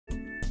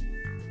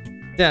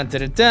Dun,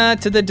 dun, dun, dun,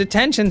 to the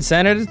detention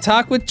center to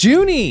talk with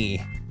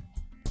Junie.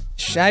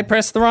 I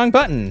pressed the wrong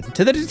button.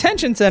 To the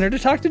detention center to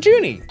talk to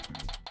Junie.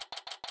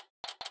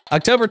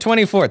 October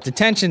 24th,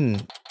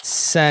 detention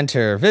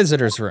center,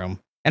 visitors room.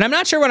 And I'm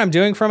not sure what I'm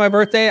doing for my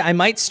birthday. I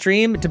might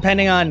stream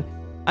depending on,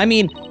 I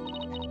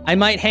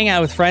might hang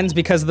out with friends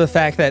because of the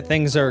fact that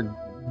things are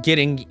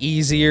getting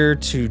easier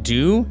to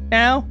do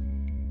now.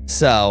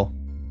 So,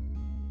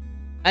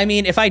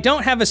 if I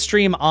don't have a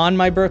stream on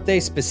my birthday,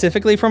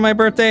 specifically for my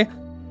birthday,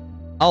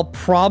 I'll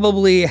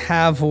probably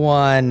have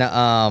one,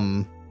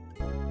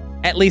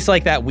 at least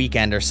like that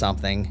weekend or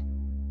something.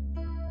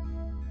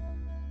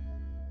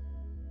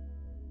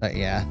 But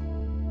yeah.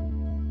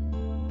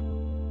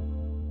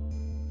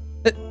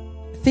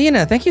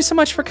 Thena, thank you so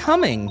much for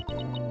coming.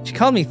 She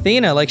called me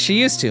Thena like she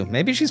used to.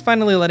 Maybe she's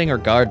finally letting her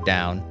guard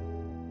down.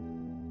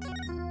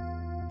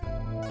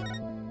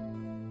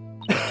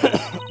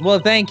 Well,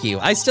 thank you.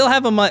 I still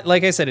have a month,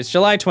 like I said, it's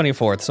July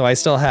 24th, so I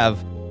still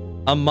have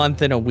a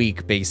month and a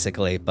week,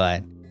 basically,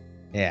 but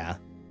yeah.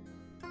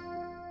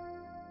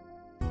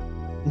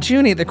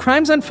 Junie, the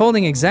crime's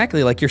unfolding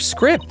exactly like your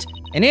script.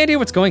 Any idea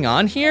what's going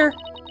on here?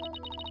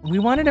 We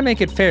wanted to make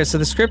it fair, so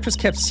the script was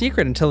kept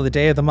secret until the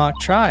day of the mock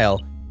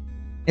trial.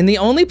 And the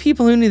only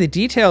people who knew the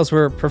details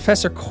were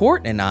Professor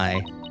Court and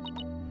I.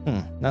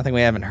 Nothing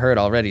we haven't heard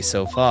already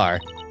so far.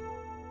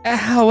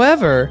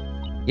 However,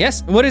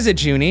 yes, what is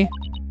it, Junie?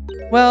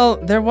 Well,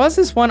 there was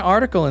this one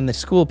article in the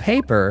school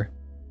paper.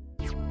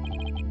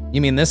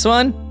 You mean this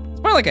one?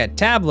 It's more like a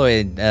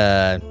tabloid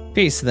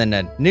piece than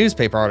a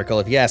newspaper article,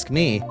 if you ask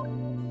me.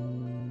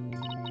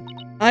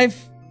 I've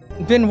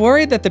been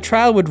worried that the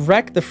trial would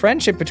wreck the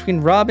friendship between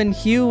Robin,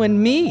 Hugh,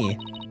 and me.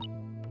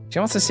 She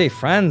wants to stay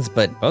friends,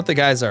 but both the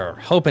guys are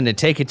hoping to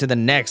take it to the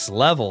next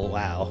level.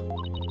 Wow.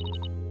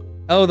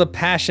 Oh, the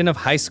passion of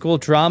high school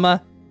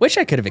drama. Wish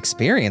I could have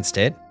experienced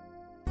it.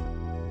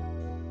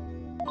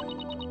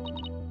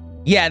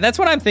 Yeah, that's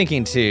what I'm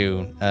thinking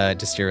too,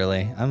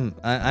 Disturely. I'm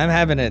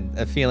having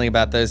a feeling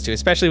about those two,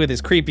 especially with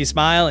his creepy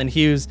smile and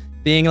Hugh's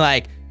being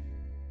like,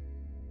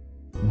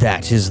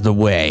 that is the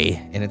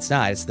way. And it's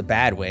not, it's the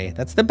bad way.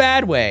 That's the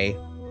bad way.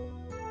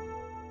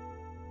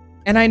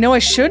 And I know I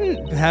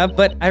shouldn't have,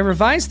 but I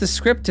revised the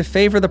script to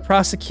favor the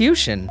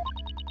prosecution.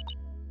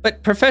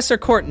 But Professor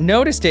Court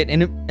noticed it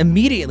and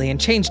immediately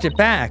and changed it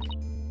back.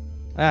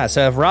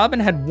 So if Robin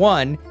had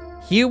won,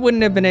 Hugh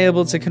wouldn't have been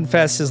able to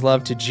confess his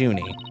love to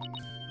Junie.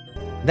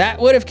 That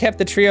would have kept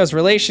the trio's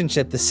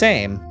relationship the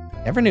same.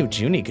 Never knew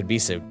Junie could be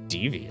so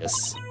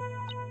devious.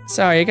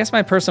 Sorry, I guess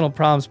my personal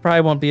problems probably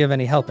won't be of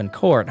any help in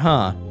court,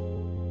 huh?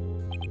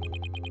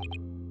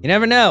 You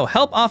never know.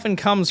 Help often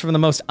comes from the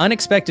most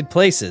unexpected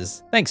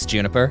places. Thanks,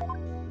 Juniper.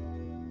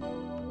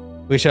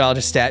 We should all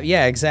just stab.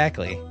 Yeah,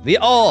 exactly. The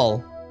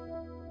awl.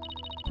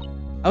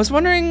 I was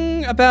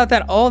wondering about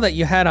that awl that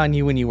you had on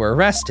you when you were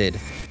arrested.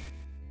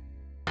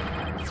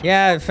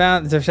 Yeah, I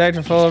found the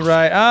Detective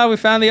Fulbright. We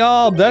found the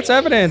awl. That's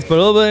evidence, but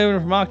a little bit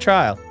of mock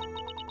trial.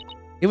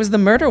 It was the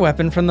murder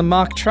weapon from the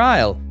mock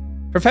trial.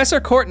 Professor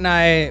Court and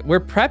I were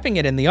prepping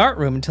it in the art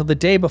room until the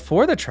day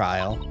before the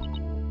trial.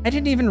 I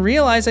didn't even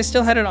realize I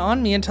still had it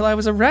on me until I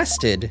was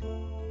arrested.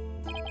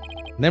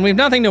 Then we've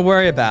nothing to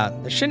worry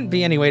about. There shouldn't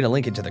be any way to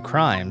link it to the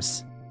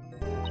crimes.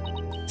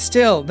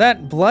 Still,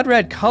 that blood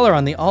red color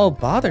on the awl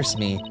bothers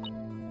me.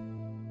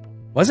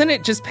 Wasn't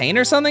it just paint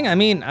or something? I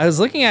mean, I was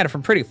looking at it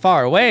from pretty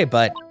far away,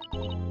 but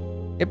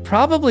it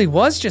probably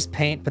was just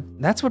paint, but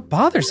that's what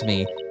bothers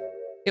me.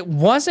 It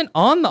wasn't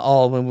on the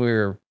awl when we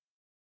were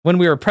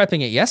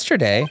prepping it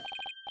yesterday.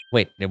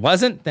 Wait, it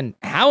wasn't? Then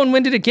how and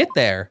when did it get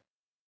there?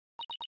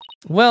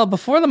 Well,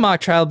 before the mock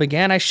trial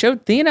began, I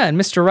showed Thena and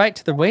Mr. Wright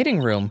to the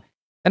waiting room.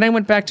 Then I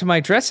went back to my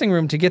dressing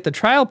room to get the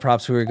trial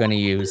props we were going to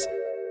use.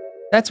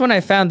 That's when I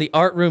found the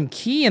art room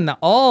key in the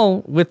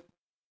awl with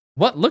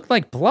what looked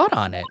like blood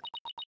on it.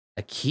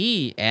 A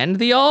key and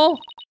the awl?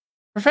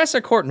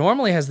 Professor Court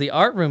normally has the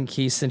art room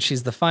key since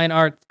she's the Fine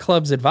Art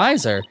Club's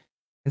advisor.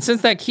 And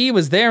since that key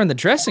was there in the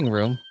dressing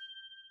room,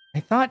 I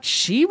thought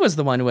she was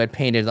the one who had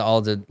painted the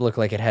awl to look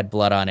like it had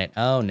blood on it.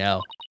 Oh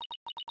no.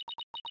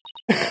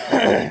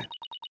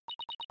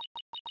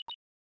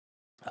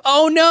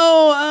 Oh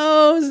no!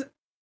 Oh,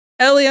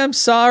 Ellie, I'm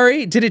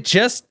sorry. Did it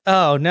just,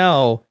 oh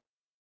no.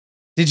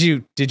 Did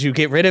you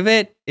get rid of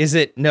it? Is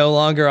it no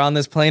longer on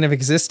this plane of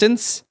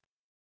existence?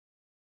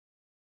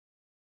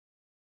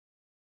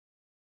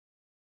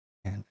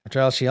 And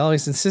after all, she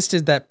always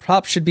insisted that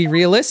props should be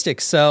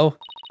realistic, so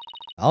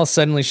all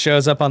suddenly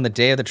shows up on the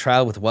day of the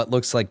trial with what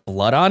looks like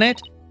blood on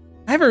it?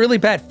 I have a really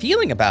bad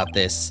feeling about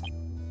this.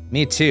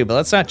 Me too, but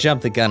let's not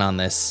jump the gun on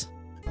this.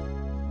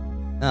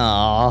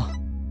 Aww.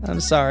 I'm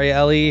sorry,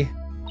 Ellie.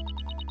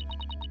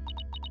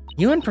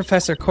 You and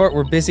Professor Court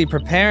were busy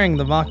preparing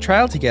the mock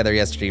trial together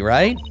yesterday,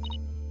 right?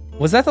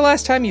 Was that the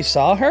last time you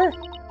saw her?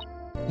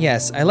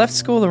 Yes, I left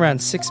school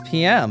around 6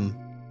 p.m.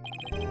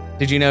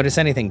 Did you notice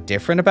anything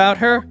different about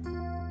her?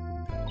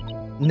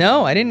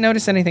 No, I didn't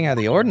notice anything out of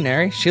the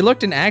ordinary. She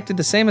looked and acted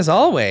the same as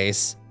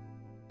always.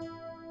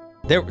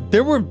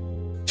 There were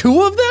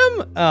two of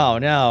them? Oh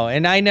no,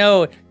 and I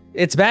know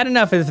it's bad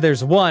enough if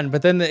there's one,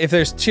 but then if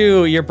there's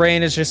two, your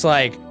brain is just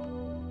like,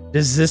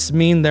 does this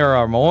mean there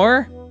are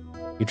more?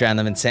 You drown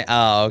them in sand.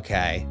 Oh,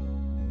 okay.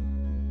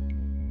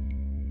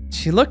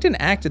 She looked and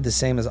acted the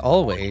same as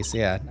always.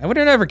 Yeah, I would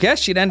have never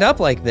guessed she'd end up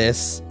like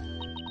this.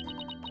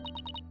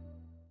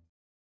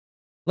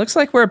 Looks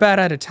like we're about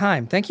out of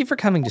time. Thank you for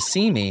coming to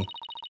see me.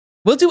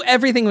 We'll do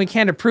everything we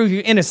can to prove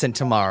you innocent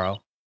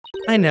tomorrow.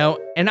 I know,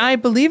 and I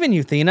believe in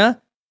you,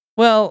 Thena.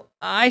 Well,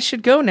 I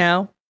should go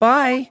now.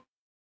 Bye.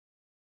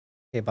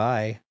 Okay,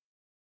 bye.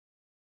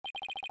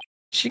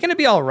 Is she gonna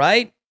be all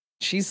right?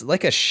 She's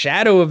like a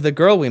shadow of the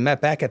girl we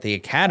met back at the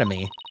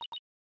academy.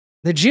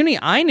 The Junie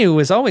I knew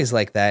was always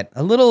like that,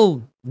 a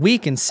little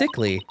weak and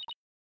sickly.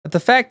 But the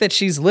fact that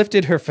she's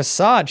lifted her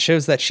facade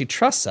shows that she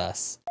trusts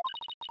us.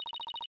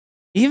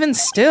 Even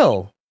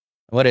still,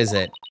 what is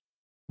it?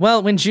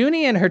 Well, when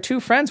Junie and her two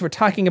friends were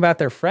talking about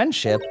their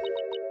friendship,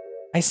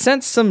 I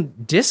sensed some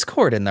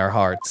discord in their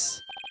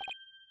hearts.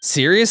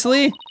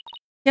 Seriously?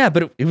 Yeah,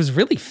 but it was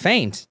really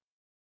faint.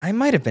 I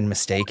might have been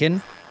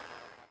mistaken.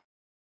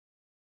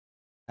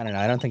 I don't know,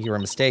 I don't think you were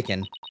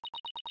mistaken.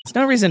 There's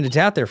no reason to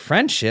doubt their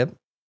friendship.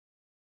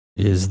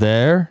 Is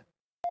there?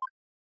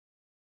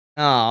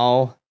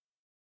 Oh.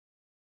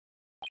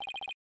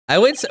 I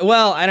would say,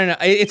 well, I don't know.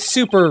 It's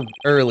super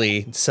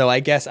early, so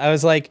I guess I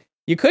was like,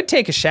 you could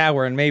take a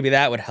shower and maybe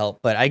that would help,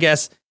 but I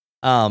guess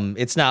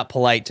it's not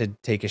polite to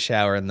take a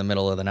shower in the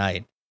middle of the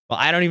night. Well,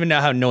 I don't even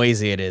know how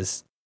noisy it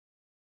is.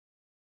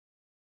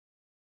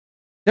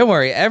 Don't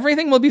worry,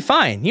 everything will be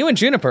fine. You and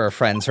Juniper are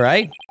friends,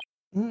 right?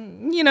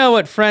 You know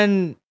what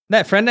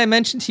that friend I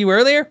mentioned to you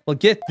earlier? Well,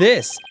 get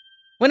this.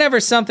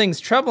 Whenever something's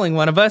troubling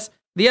one of us,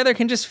 the other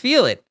can just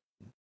feel it.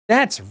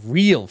 That's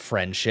real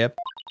friendship.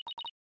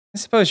 I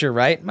suppose you're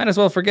right. Might as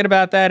well forget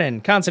about that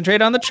and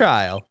concentrate on the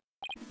trial.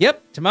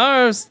 Yep,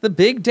 tomorrow's the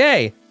big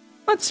day.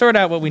 Let's sort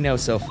out what we know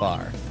so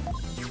far.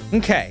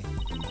 Okay.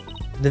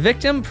 The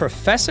victim,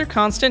 Professor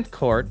Constant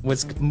Court,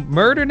 was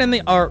murdered in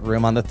the art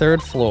room on the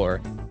 3rd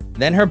floor.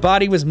 Then her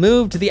body was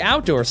moved to the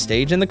outdoor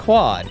stage in the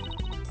quad.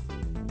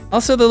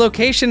 Also, the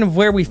location of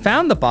where we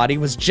found the body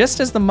was just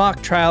as the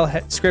mock trial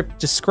script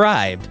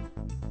described.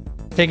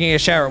 Taking a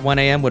shower at 1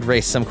 a.m. would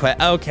raise some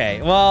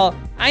okay, well,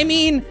 I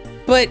mean,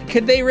 but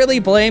could they really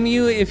blame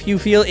you if you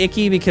feel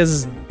icky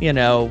because, you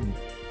know,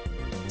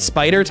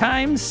 spider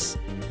times?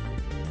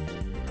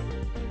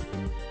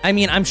 I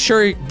mean, I'm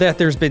sure that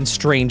there's been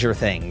stranger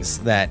things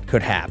that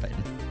could happen.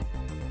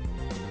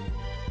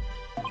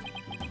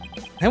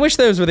 I wish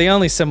those were the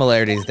only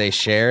similarities they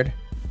shared.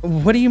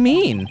 What do you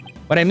mean?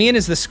 What I mean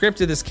is the script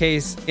of this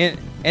case,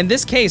 in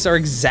this case, are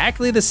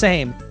exactly the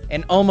same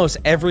in almost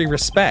every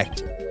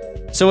respect.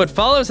 So it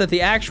follows that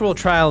the actual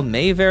trial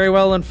may very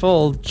well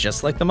unfold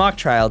just like the mock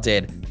trial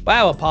did.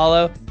 Wow,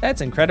 Apollo,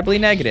 that's incredibly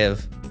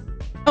negative.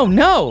 Oh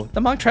no, the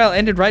mock trial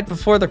ended right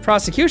before the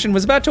prosecution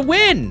was about to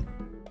win.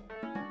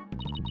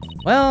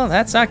 Well,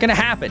 that's not gonna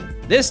happen.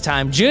 This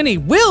time, Junie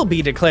will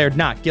be declared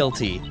not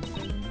guilty.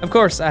 Of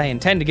course, I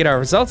intend to get our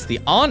results the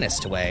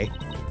honest way.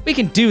 We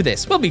can do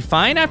this, we'll be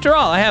fine. After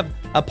all, I have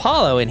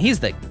Apollo and he's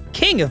the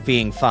king of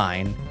being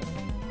fine.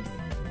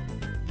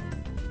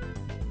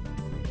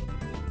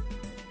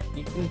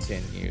 He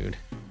continued.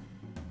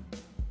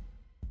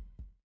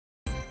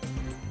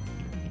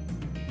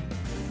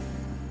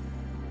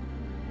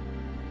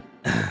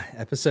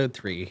 Episode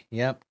 3,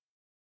 yep.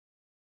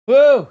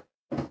 Woo!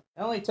 It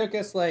only took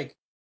us like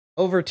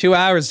over 2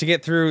 hours to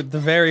get through the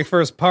very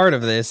first part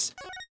of this.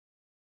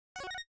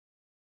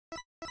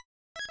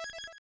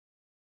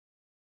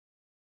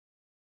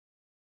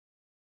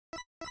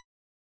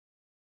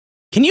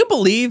 Can you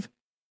believe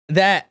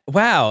that?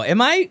 Wow,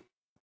 I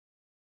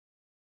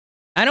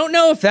don't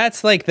know if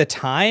that's like the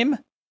time.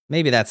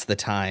 Maybe that's the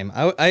time.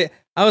 I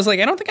was like,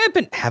 I don't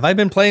think have I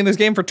been playing this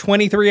game for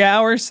 23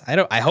 hours?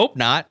 I hope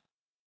not.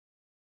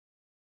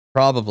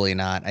 Probably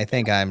not. I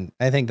think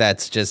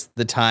that's just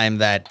the time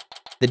that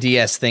the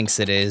DS thinks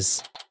it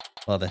is.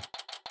 Well,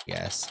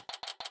 yes.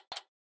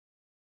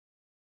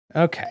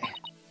 Okay.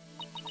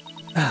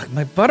 Ugh,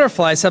 my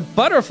butterflies have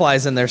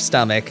butterflies in their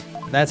stomach.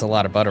 That's a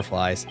lot of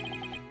butterflies.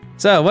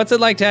 So, what's it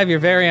like to have your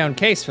very own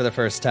case for the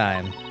first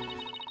time?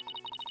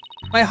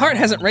 My heart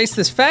hasn't raced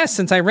this fast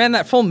since I ran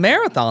that full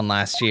marathon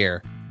last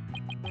year.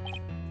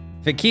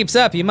 If it keeps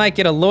up, you might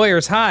get a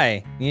lawyer's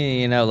high.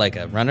 You know, like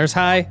a runner's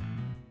high.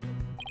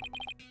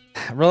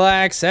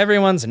 Relax,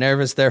 everyone's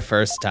nervous their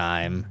first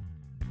time.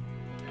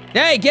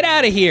 Hey, get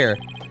out of here!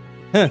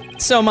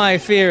 So my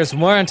fears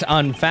weren't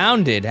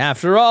unfounded.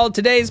 After all,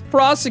 today's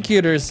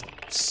prosecutor's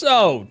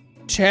so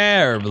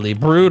terribly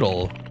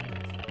brutal.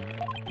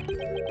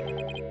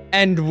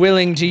 And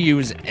willing to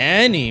use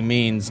any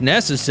means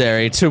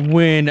necessary to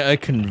win a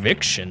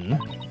conviction.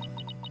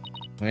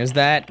 There's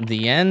that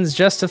the ends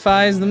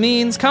justifies the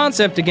means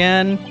concept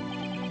again.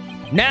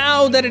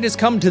 Now that it has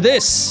come to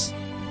this,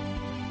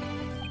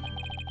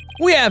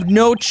 we have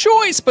no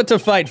choice but to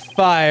fight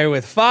fire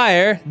with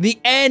fire. The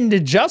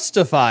end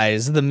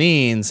justifies the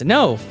means.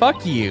 No,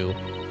 fuck you.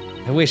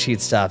 I wish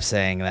he'd stop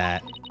saying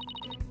that.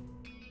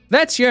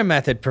 That's your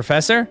method,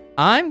 Professor.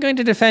 I'm going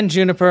to defend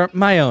Juniper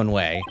my own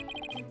way.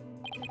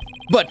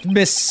 But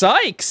Miss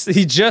Sykes,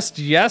 just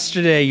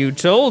yesterday you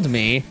told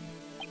me.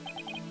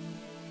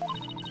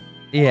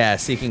 Yeah,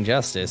 seeking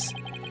justice.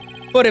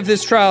 But if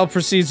this trial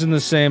proceeds in the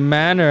same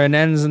manner and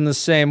ends in the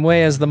same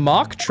way as the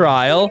mock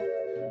trial,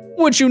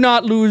 would you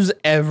not lose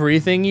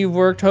everything you've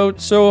worked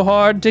so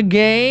hard to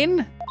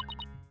gain?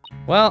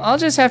 Well, I'll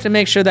just have to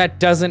make sure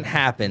that doesn't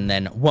happen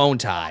then,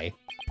 won't I?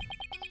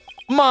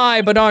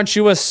 My, but aren't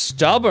you a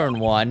stubborn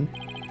one?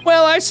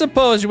 Well, I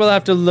suppose you will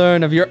have to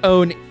learn of your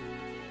own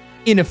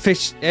I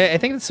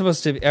think it's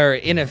supposed to be, or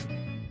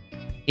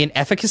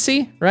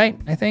inefficacy, right?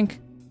 I think.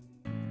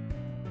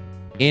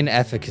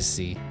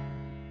 Inefficacy.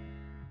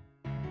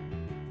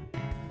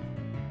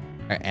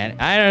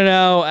 And I don't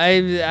know,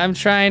 I'm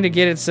trying to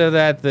get it so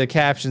that the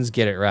captions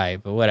get it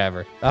right, but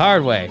whatever. The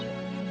hard way.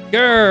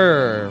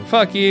 Grrr,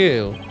 fuck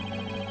you.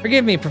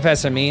 Forgive me,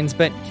 Professor Means,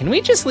 but can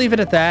we just leave it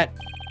at that?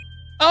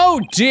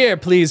 Oh dear,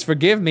 please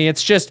forgive me.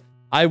 It's just,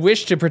 I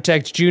wish to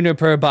protect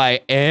Juniper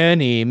by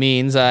any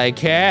means I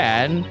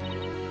can.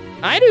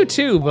 I do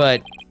too,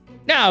 but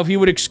now if you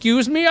would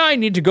excuse me, I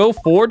need to go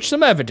forge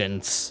some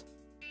evidence.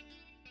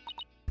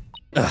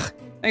 Ugh,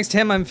 thanks to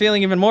him, I'm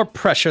feeling even more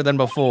pressure than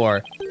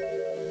before.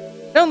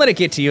 Don't let it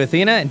get to you,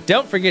 Athena, and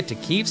don't forget to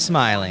keep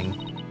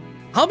smiling.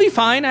 I'll be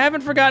fine, I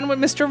haven't forgotten what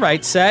Mr.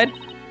 Wright said.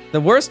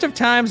 The worst of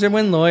times are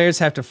when lawyers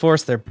have to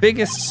force their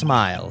biggest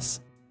smiles.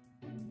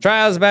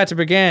 Trial's about to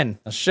begin.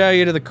 I'll show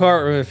you to the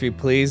courtroom if you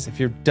please, if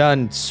you're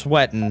done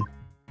sweating.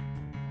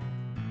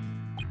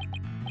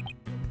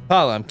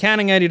 Apollo, I'm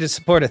counting on you to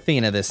support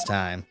Athena this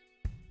time.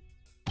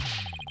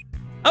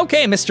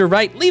 Okay, Mr.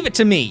 Wright, leave it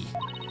to me.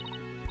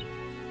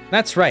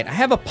 That's right, I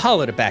have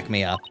Apollo to back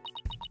me up.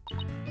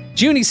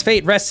 Junie's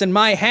fate rests in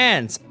my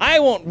hands. I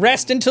won't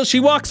rest until she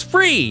walks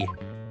free.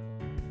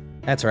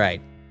 That's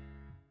right.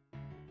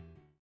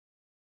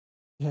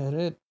 Get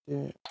it?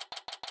 Yeah.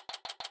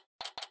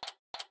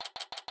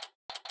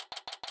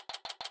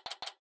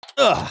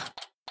 Ugh.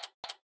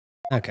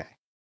 Okay.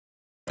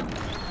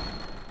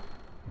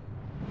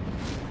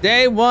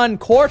 Day 1,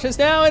 court is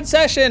now in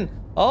session.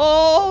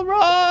 All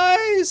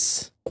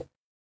rise.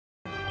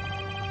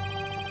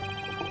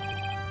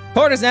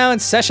 Court is now in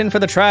session for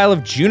the trial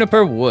of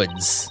Juniper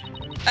Woods.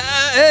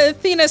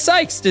 Athena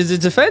Sykes, the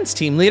defense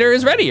team leader,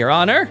 is ready, Your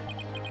Honor.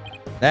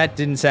 That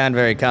didn't sound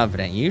very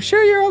confident. You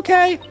sure you're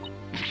okay?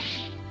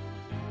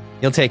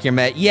 You'll take your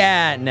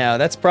yeah, no,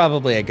 that's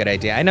probably a good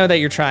idea. I know that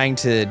you're trying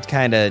to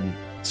kind of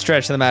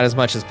stretch them out as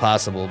much as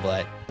possible,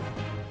 but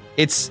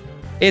it's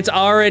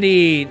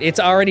already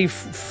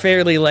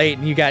fairly late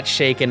and you got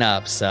shaken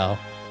up, so.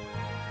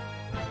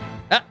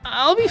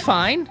 I'll be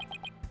fine.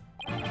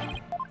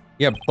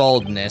 Your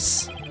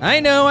boldness. I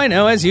know,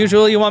 as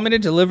usual, you want me to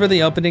deliver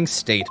the opening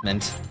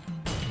statement.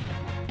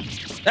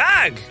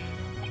 Ag!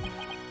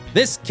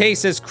 This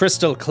case is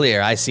crystal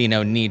clear. I see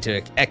no need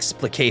to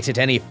explicate it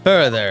any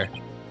further.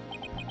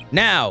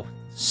 Now,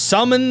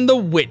 summon the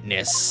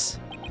witness.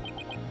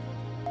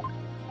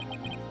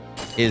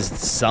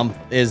 Is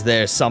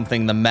there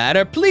something the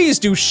matter? Please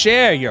do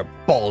share your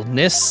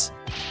boldness.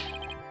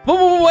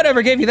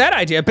 Whatever gave you that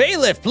idea?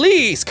 Bailiff,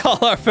 please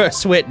call our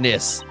first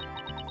witness.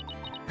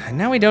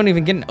 Now we don't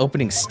even get an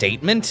opening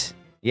statement?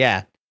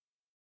 Yeah.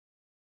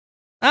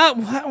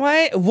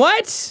 Why?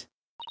 What?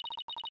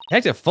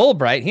 Detective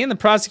Fulbright, he and the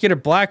prosecutor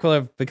Blackwell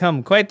have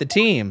become quite the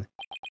team.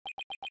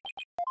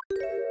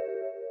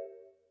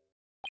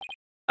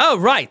 Oh,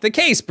 right, the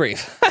case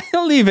brief.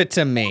 Leave it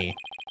to me.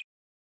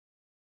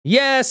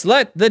 Yes,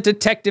 let the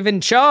detective in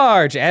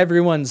charge,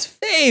 everyone's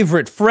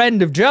favorite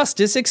friend of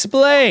justice,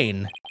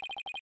 explain.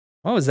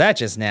 What was that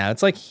just now?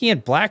 It's like he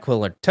and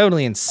Blackwell are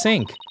totally in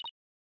sync.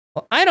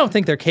 Well, I don't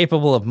think they're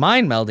capable of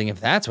mind melding if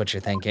that's what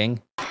you're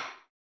thinking.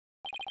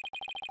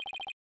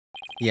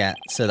 Yeah,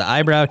 so the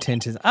eyebrow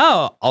tint is,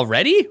 oh,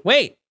 already?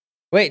 Wait,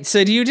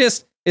 so do you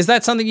just, is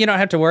that something you don't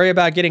have to worry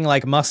about getting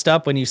like mussed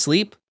up when you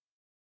sleep?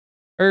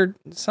 Or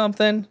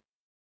something?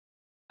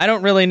 I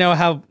don't really know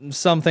how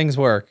some things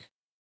work.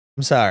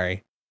 I'm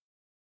sorry.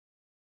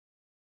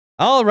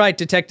 All right,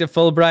 Detective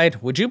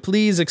Fulbright, would you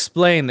please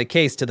explain the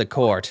case to the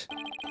court?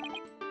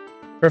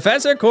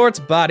 Professor Court's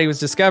body was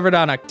discovered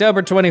on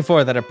October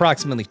 24th at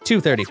approximately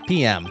 2:30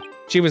 p.m.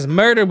 She was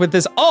murdered with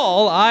this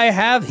all I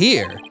have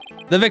here.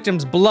 The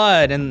victim's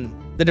blood and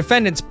the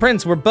defendant's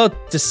prints were both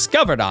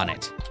discovered on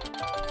it.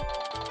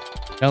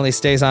 It only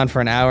stays on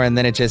for an hour and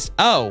then it just,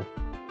 oh.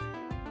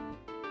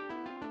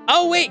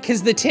 Oh wait,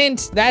 cause the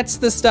tint, that's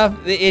the stuff,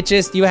 it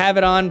just, you have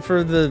it on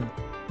for the,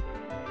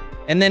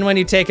 and then when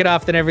you take it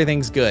off, then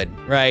everything's good,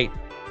 right?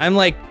 I'm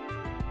like,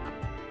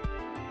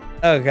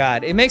 oh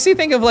God, it makes me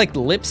think of like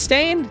lip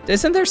stain.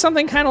 Isn't there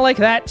something kind of like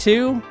that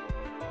too?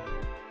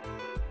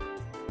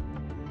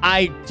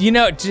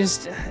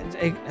 Just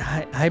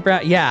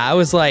eyebrow. Yeah, I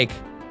was like,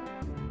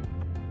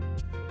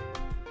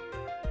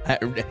 I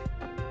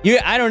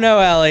don't know,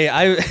 Ellie.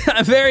 I'm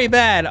very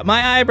bad.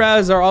 My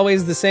eyebrows are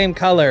always the same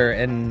color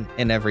and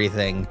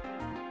everything.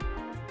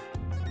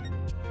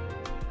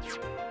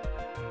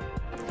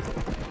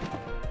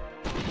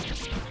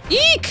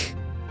 Eek!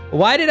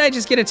 Why did I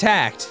just get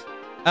attacked?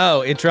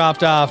 Oh, it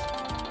dropped off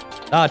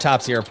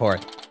autopsy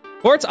report.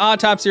 Court's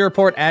autopsy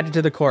report added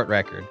to the court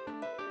record.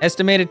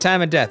 Estimated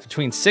time of death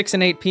between 6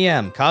 and 8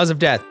 p.m. Cause of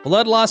death,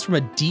 blood loss from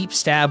a deep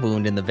stab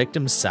wound in the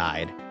victim's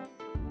side.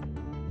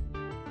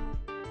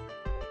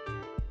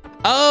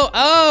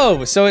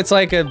 Oh, so it's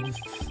like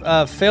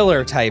a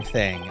filler type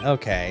thing.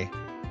 Okay.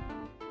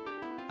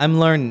 I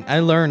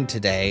learned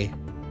today.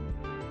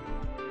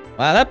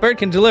 Wow, that bird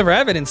can deliver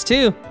evidence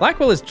too.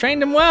 Blackwell has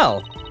trained him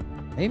well.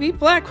 Maybe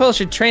Blackwell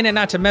should train it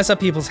not to mess up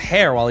people's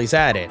hair while he's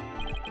at it.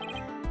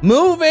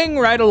 Moving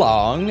right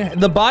along,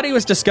 the body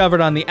was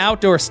discovered on the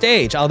outdoor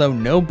stage, although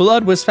no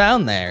blood was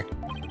found there.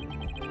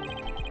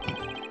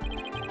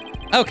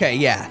 Okay,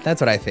 yeah,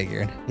 that's what I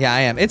figured. Yeah,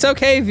 I am. It's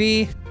okay,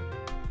 V.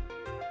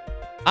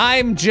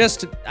 I'm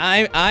just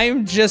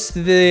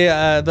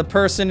the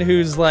person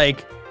who's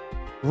like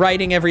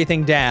writing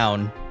everything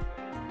down.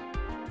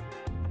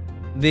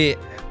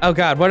 Oh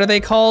God, what are they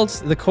called?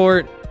 The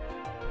court.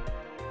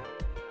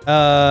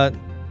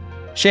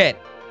 Shit.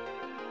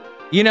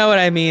 You know what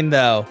I mean,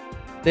 though.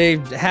 They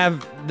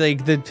have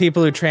like the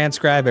people who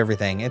transcribe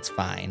everything. It's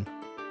fine.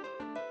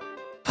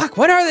 Fuck,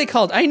 what are they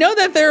called? I know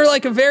that they're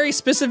like a very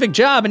specific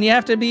job, and you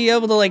have to be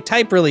able to like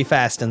type really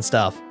fast and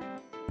stuff.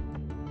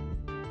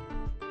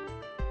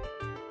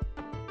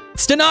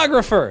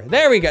 Stenographer.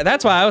 There we go.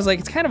 That's why I was like,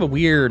 it's kind of a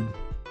weird.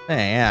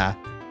 Yeah.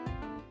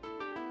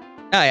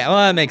 Oh yeah. Well,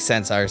 that makes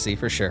sense, RC,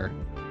 for sure.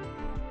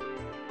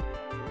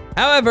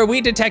 However,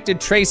 we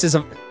detected traces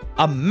of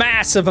a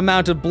massive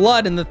amount of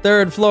blood in the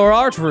third floor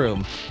art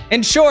room.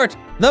 In short,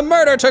 the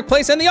murder took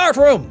place in the art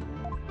room.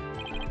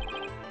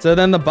 So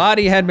then the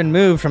body had been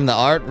moved from the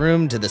art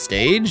room to the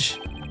stage?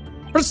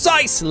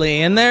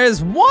 Precisely, and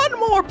there's one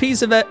more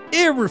piece of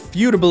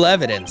irrefutable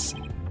evidence.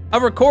 A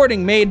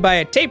recording made by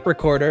a tape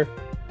recorder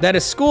that a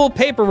school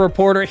paper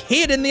reporter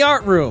hid in the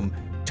art room.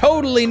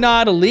 Totally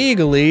not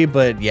illegally,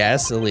 but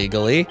yes,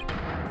 illegally.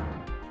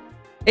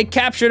 It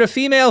captured a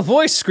female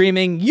voice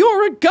screaming,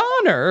 "You're a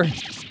goner!"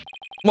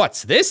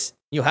 What's this?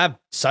 You have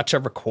such a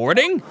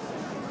recording?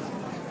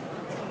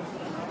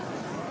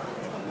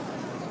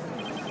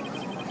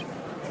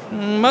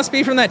 Must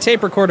be from that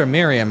tape recorder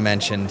Miriam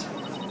mentioned.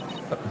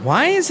 But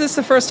why is this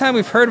the first time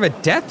we've heard of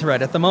a death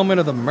threat at the moment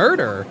of the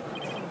murder?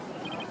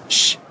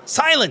 Shh,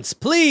 silence,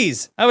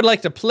 please. I would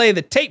like to play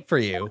the tape for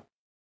you.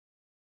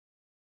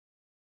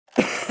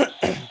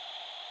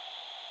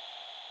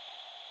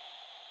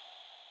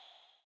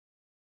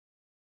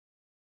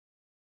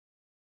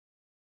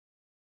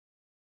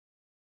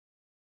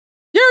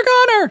 You're a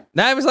goner.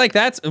 I was like,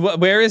 that's,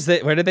 where is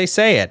it? Where did they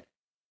say it?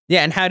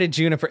 Yeah, and how did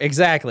Juniper,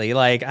 exactly.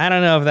 Like, I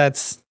don't know if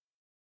that's,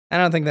 I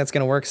don't think that's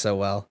gonna work so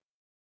well.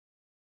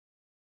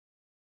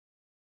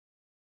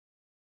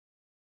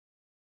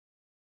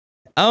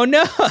 Oh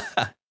no.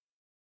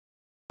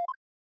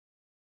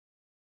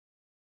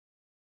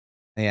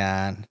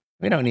 Yeah,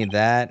 we don't need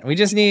that. We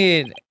just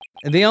need,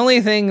 the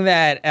only thing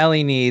that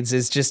Ellie needs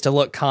is just to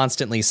look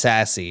constantly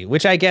sassy,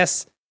 which I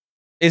guess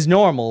is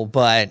normal,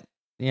 but,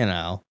 you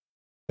know,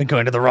 been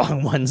going to the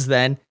wrong ones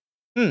then.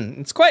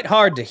 It's quite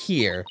hard to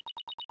hear.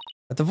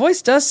 But the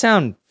voice does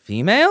sound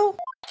female?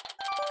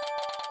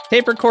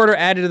 Tape recorder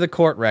added to the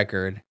court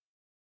record.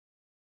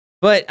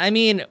 But, I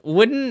mean,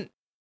 wouldn't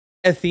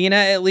Athena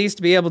at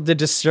least be able to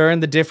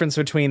discern the difference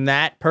between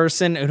that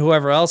person and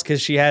whoever else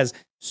because she has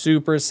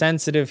super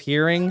sensitive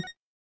hearing?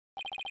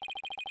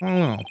 I don't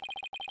know.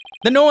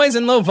 The noise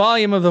and low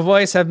volume of the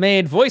voice have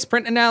made voice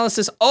print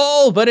analysis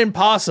all but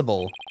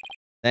impossible.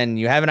 Then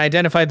you haven't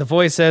identified the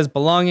voice as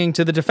belonging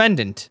to the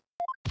defendant.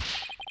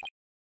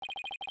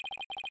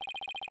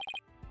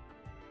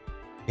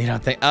 You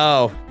don't think,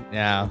 oh,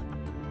 no.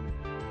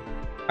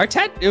 Are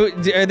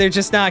there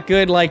just not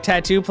good, like,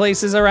 tattoo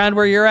places around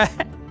where you're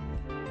at?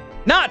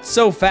 Not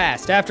so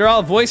fast. After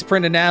all, voice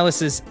print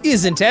analysis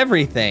isn't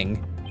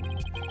everything.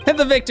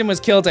 The victim was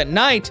killed at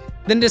night,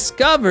 then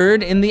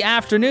discovered in the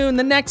afternoon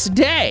the next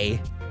day.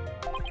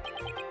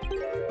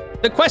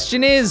 The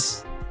question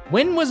is,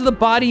 when was the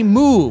body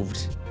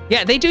moved?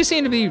 Yeah, they do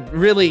seem to be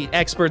really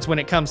experts when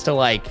it comes to,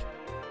 like,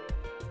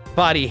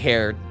 body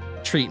hair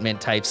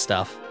treatment type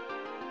stuff.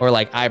 Or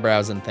like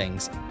eyebrows and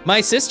things. My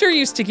sister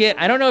used to get,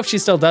 I don't know if she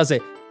still does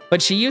it, but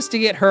she used to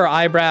get her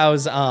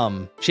eyebrows,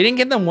 she didn't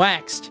get them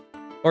waxed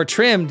or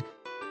trimmed.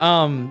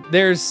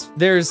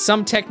 There's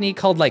some technique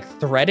called like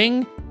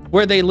threading,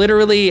 where they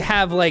literally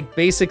have like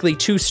basically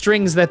two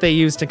strings that they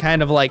use to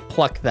kind of like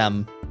pluck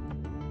them.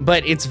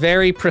 But it's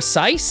very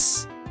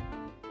precise.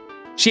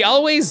 She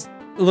always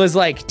was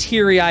like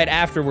teary-eyed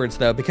afterwards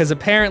though, because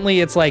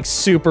apparently it's like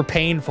super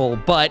painful,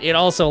 but it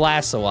also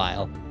lasts a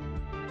while.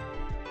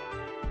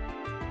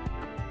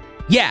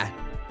 Yeah.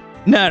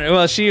 No,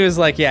 well, she was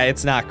like, yeah,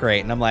 it's not great.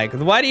 And I'm like,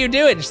 why do you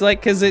do it? And she's like,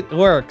 because it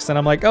works. And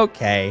I'm like,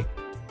 okay.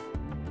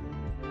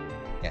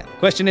 Yeah, the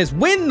question is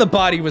when the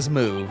body was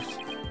moved.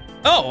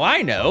 Oh,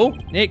 I know.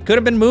 It could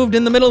have been moved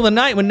in the middle of the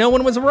night when no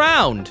one was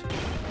around.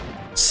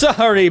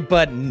 Sorry,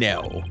 but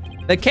no.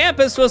 The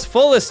campus was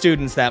full of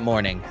students that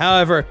morning.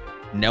 However,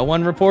 no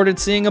one reported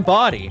seeing a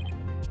body.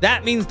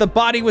 That means the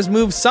body was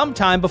moved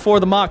sometime before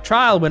the mock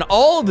trial when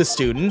all the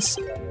students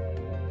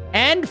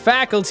and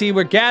faculty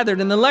were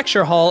gathered in the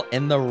lecture hall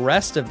and the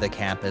rest of the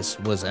campus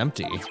was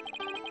empty.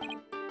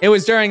 It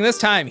was during this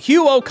time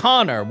Hugh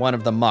O'Connor, one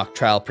of the mock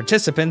trial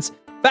participants,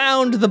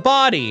 found the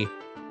body,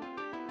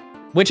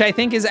 which I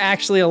think is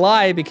actually a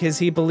lie because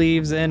he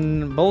believes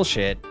in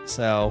bullshit,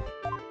 so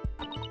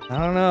I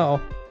don't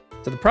know.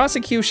 So the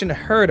prosecution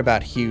heard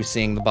about Hugh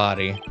seeing the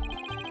body.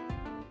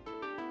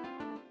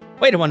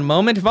 Wait one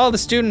moment, if all the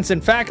students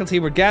and faculty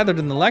were gathered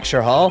in the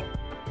lecture hall,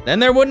 then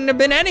there wouldn't have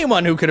been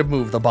anyone who could have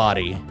moved the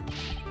body.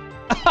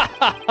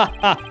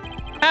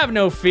 Have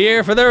no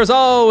fear, for there is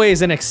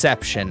always an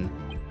exception.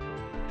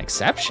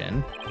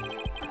 Exception?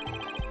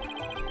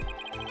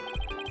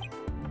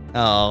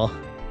 Oh.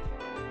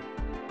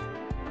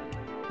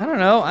 I don't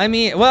know, I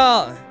mean,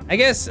 well, I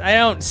guess I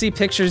don't see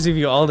pictures of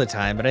you all the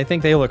time, but I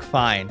think they look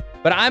fine.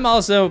 But I'm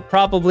also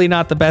probably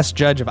not the best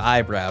judge of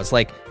eyebrows.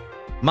 Like,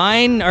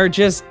 mine are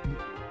just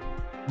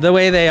the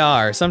way they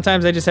are.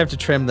 Sometimes I just have to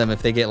trim them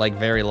if they get like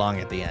very long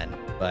at the end,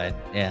 but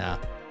yeah.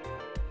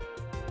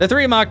 The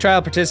 3 mock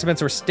trial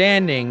participants were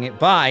standing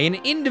by in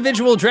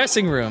individual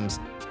dressing rooms.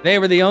 They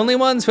were the only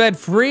ones who had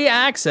free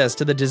access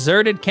to the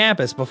deserted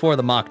campus before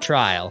the mock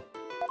trial.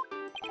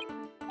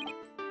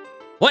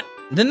 What?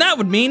 Then that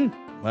would mean,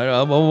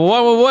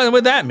 what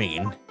would that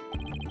mean?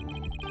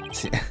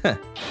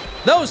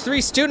 Those 3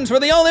 students were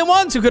the only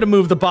ones who could have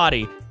moved the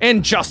body.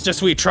 In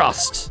justice we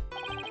trust.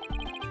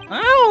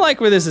 I don't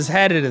like where this is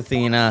headed,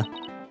 Athena.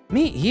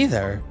 Me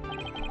either.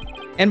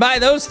 And by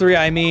those 3,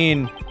 I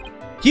mean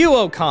Hugh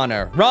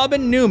O'Connor,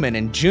 Robin Newman,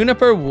 and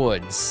Juniper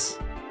Woods.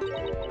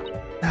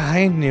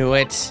 I knew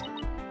it.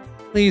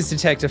 Please,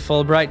 Detective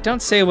Fulbright,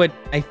 don't say what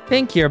I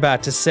think you're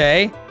about to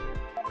say.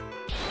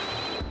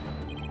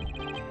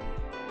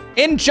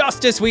 In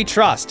justice we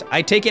trust.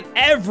 I take it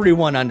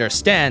everyone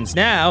understands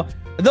now.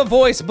 The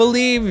voice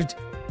believed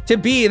to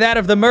be that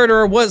of the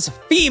murderer was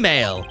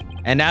female.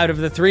 And out of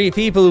the 3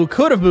 people who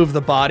could have moved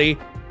the body,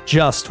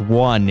 just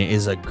 1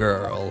 is a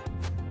girl.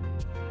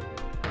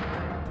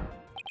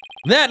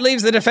 That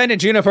leaves the defendant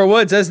Juniper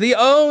Woods as the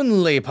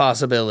only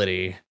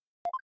possibility.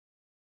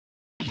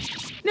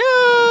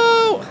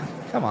 No!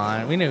 Come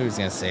on, we knew he was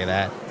gonna say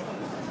that.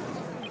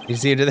 You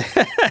see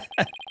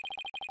that?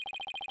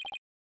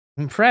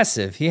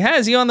 Impressive. He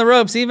has you on the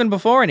ropes even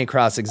before any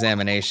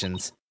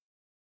cross-examinations.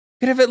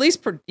 You could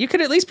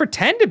at least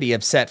pretend to be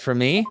upset for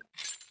me.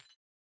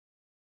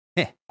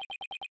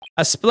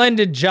 A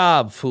splendid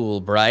job,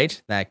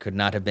 Fulbright. That could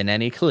not have been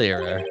any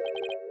clearer.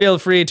 Feel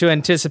free to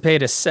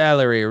anticipate a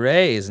salary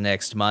raise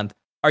next month.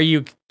 Are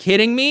you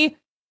kidding me?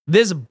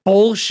 This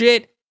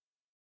bullshit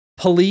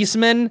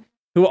policeman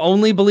who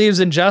only believes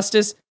in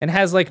justice and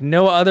has like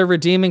no other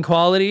redeeming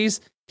qualities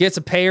gets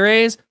a pay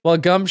raise while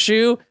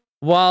Gumshoe,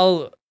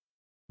 while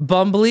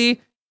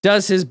Bumbly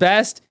does his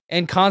best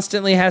and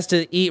constantly has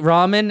to eat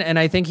ramen, and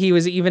I think he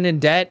was even in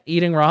debt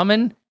eating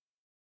ramen.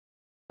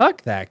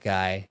 Fuck that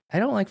guy. I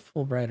don't like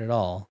Fulbright at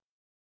all.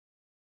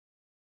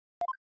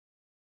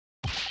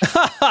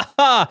 Ha ha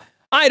ha!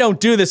 I don't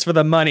do this for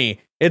the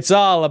money. It's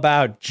all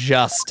about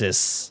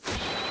justice.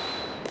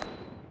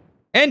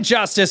 In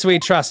justice we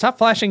trust. Stop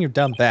flashing your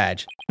dumb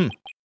badge.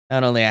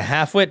 Not only a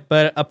half-wit,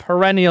 but a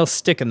perennial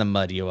stick in the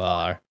mud you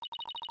are.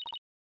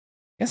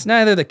 Guess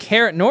neither the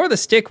carrot nor the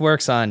stick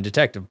works on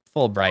Detective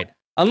Fulbright,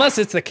 unless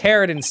it's the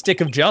carrot and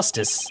stick of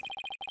justice.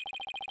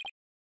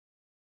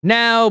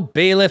 Now,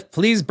 bailiff,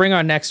 please bring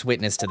our next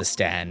witness to the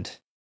stand.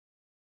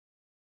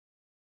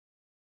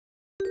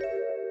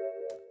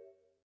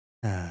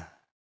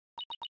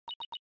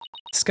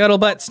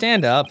 Scuttlebutt,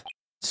 stand up.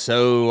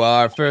 So,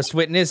 our first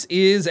witness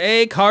is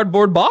a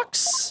cardboard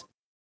box?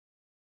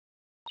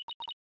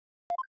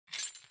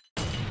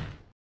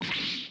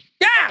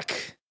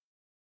 Yak!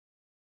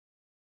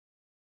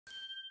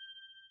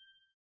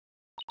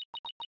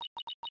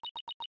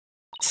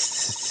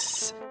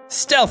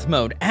 Stealth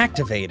mode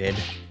activated.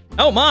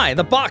 Oh my,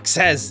 the box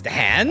has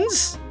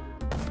hands?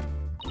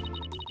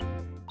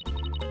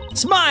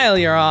 Smile,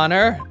 Your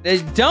Honor.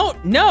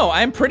 No,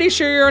 I'm pretty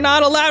sure you're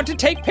not allowed to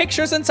take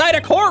pictures inside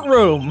a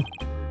courtroom.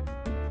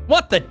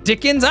 What the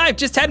dickens? I've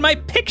just had my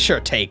picture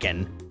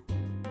taken.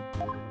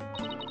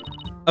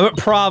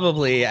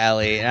 Probably,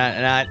 Ellie,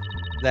 not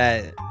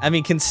that. I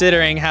mean,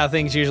 considering how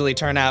things usually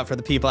turn out for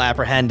the people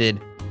apprehended.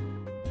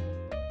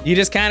 You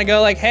just kind of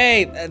go like,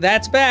 hey,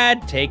 that's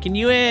bad, taking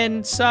you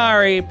in,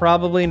 sorry,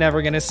 probably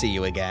never gonna see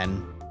you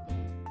again.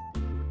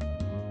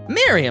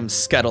 Miriam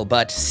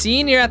Scuttlebutt,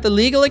 senior at the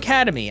Legal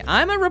Academy.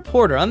 I'm a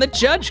reporter on the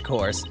judge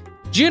course.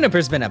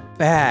 Juniper's been a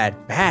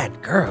bad,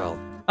 bad girl.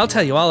 I'll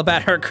tell you all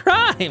about her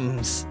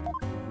crimes.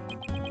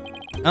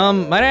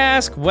 Might I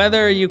ask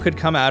whether you could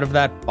come out of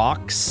that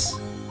box?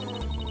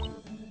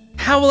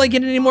 How will I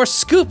get any more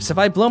scoops if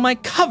I blow my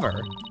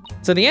cover?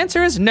 So the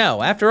answer is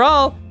no. After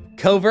all,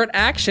 covert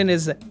action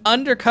is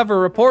undercover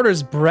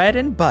reporters' bread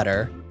and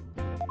butter.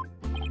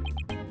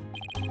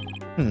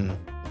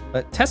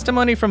 But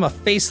testimony from a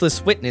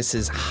faceless witness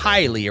is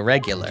highly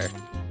irregular.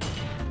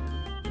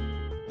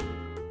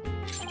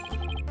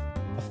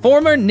 A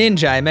former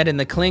ninja I met in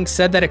the clink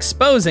said that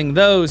exposing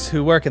those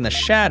who work in the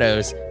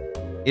shadows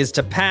is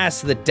to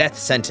pass the death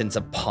sentence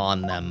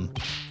upon them.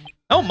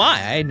 Oh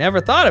my, I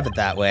never thought of it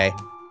that way.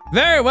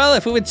 Very well,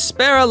 if it would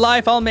spare a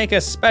life, I'll make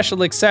a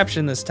special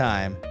exception this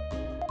time.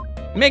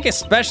 Make a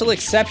special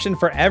exception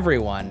for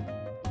everyone.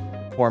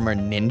 Former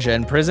ninja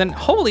in prison.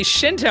 Holy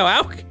Shinto,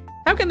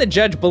 how can the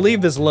judge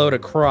believe this load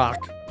of crock?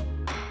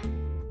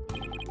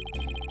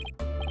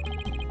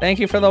 Thank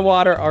you for the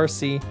water,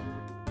 RC.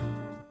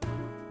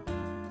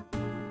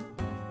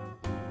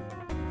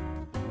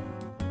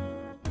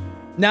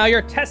 Now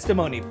your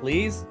testimony,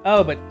 please.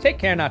 Oh, but take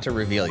care not to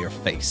reveal your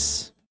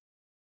face.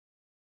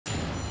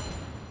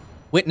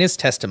 Witness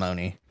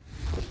testimony.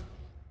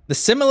 The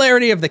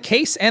similarity of the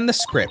case and the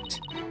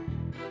script.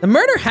 The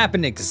murder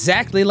happened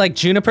exactly like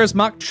Juniper's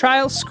mock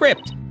trial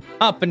script.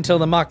 Up until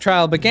the mock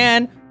trial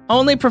began,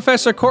 only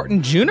Professor Court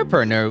and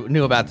Juniper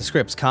knew about the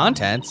script's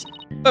contents.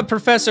 But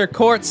Professor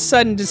Court's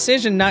sudden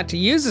decision not to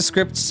use the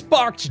script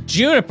sparked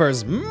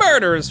Juniper's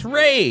murderous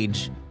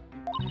rage.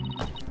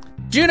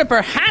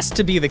 Juniper has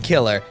to be the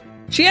killer.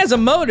 She has a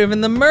motive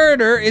and the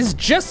murder is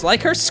just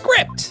like her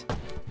script.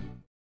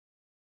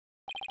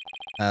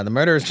 The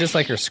murder is just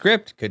like her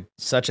script. Could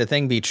such a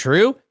thing be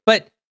true?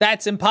 But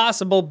that's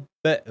impossible,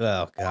 but,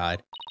 oh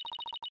God.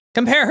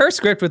 Compare her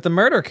script with the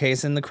murder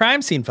case and the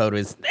crime scene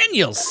photos, then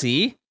you'll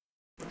see.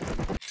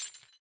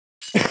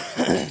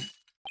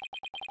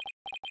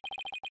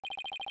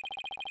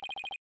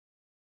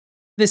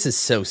 This is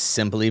so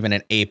simple, even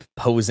an ape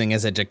posing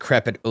as a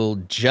decrepit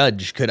old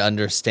judge could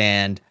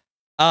understand.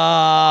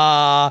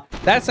 That's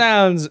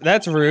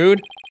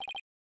rude.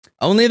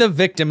 Only the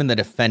victim and the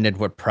defendant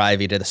were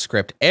privy to the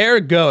script,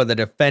 ergo the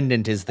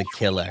defendant is the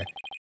killer.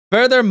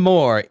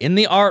 Furthermore, in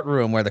the art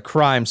room where the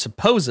crime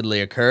supposedly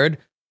occurred,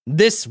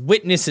 this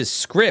witness's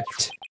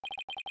script,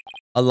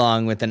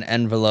 along with an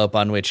envelope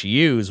on which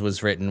 "use"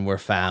 was written, were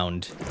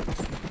found.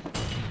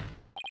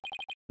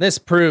 This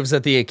proves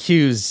that the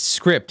accused's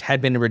script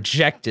had been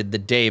rejected the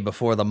day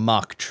before the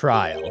mock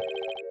trial.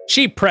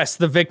 She pressed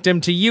the victim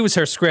to use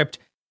her script,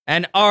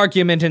 an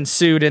argument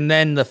ensued, and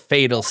then the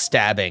fatal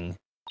stabbing.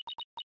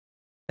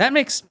 That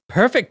makes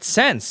perfect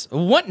sense.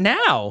 What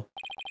now?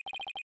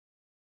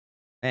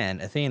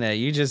 Man, Athena,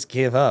 you just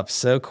give up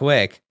so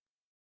quick.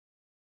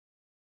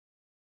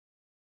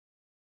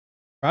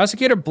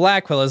 Prosecutor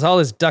Blackwell has all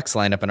his ducks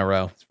lined up in a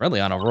row. He's really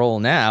on a roll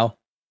now.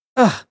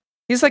 Ugh,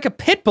 he's like a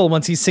pit bull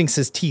once he sinks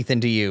his teeth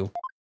into you.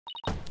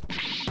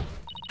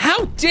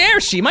 How dare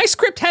she? My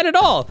script had it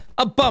all.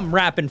 A bum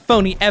rap and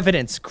phony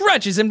evidence,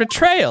 grudges and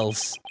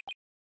betrayals.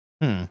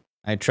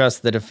 I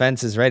trust the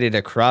defense is ready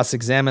to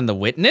cross-examine the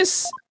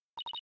witness?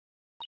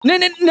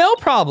 No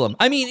problem.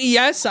 I mean,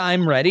 yes,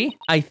 I'm ready,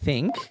 I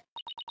think.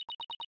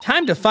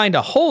 Time to find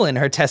a hole in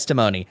her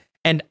testimony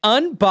and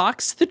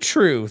unbox the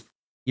truth.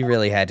 You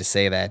really had to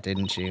say that,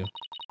 didn't you?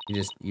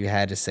 You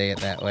had to say it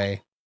that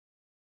way.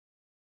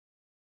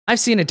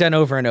 I've seen it done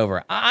over and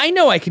over. I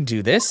know I can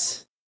do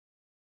this.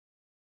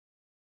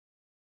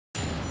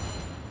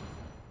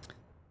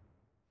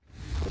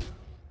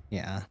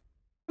 Yeah.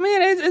 I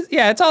mean,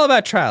 it's all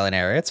about trial and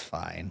error. It's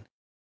fine.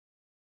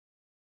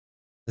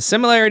 The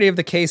similarity of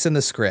the case and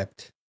the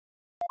script.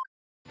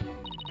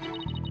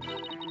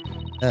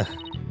 Ugh.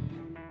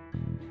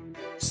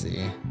 Let's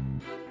see.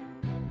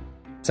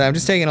 So I'm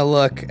just taking a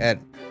look at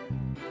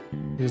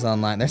who's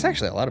online. There's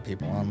actually a lot of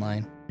people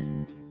online.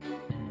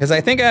 Because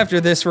I think after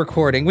this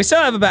recording, we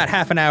still have about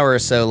half an hour or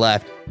so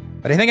left,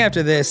 but I think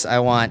after this, I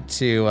want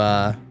to,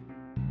 I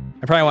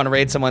probably want to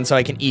raid someone so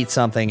I can eat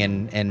something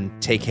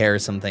and take care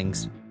of some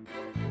things.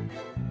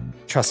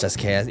 Trust us,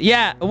 Kaz.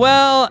 Yeah,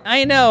 well,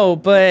 I know,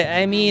 but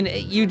I mean,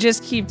 you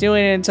just keep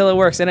doing it until it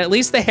works, and at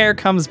least the hair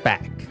comes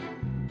back.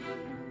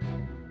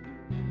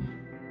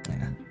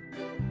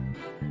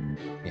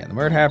 Yeah, the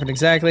murder happened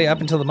exactly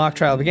up until the mock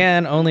trial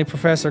began. Only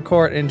Professor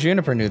Court and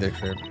Juniper knew the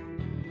truth.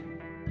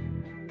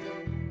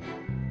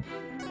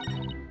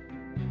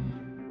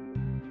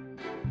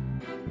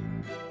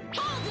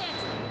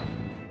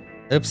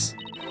 Oops.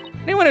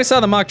 Anyone who saw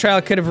the mock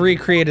trial could have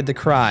recreated the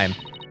crime.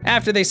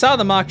 After they saw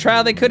the mock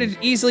trial, they could have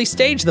easily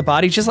staged the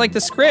body just like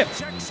the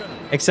script.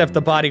 Except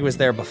the body was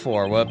there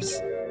before, whoops.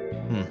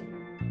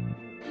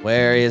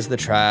 Where is the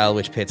trial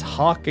which pits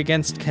Hawk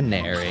against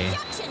Canary?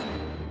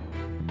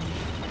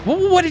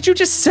 What did you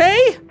just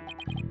say?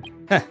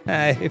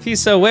 If he's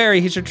so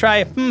wary, he should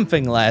try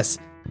humping less.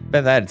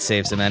 Bet that'd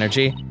save some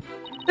energy.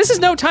 This is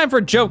no time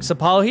for jokes,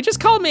 Apollo. He just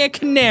called me a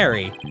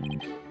canary.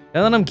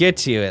 Don't let him get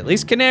to you. At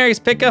least canaries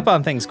pick up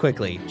on things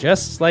quickly,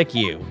 just like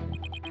you.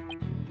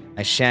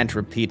 I shan't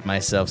repeat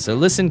myself, so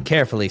listen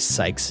carefully,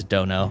 Sykes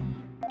Dono.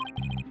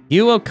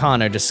 Hugh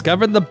O'Connor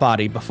discovered the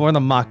body before the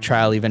mock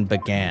trial even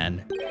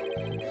began.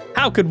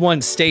 How could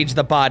one stage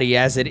the body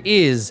as it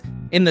is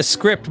in the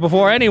script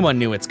before anyone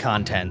knew its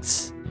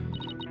contents?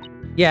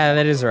 Yeah,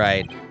 that is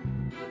right.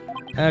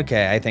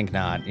 Okay, I think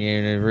not.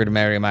 You're a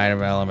rudimentary mind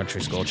of an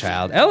elementary school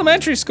child.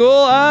 Elementary school?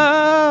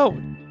 Oh!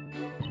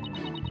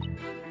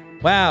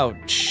 Wow,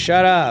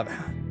 shut up.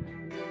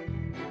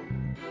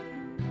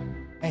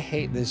 I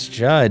hate this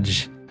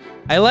judge.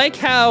 I like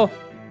how,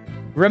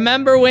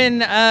 remember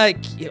when,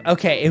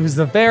 okay, it was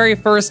the very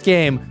first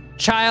game.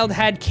 Child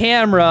had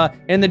camera,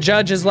 and the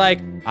judge is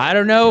like, I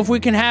don't know if we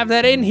can have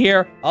that in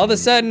here. All of a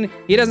sudden,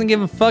 he doesn't give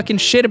a fucking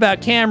shit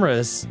about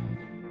cameras.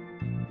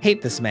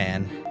 Hate this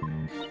man.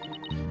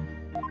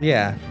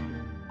 Yeah.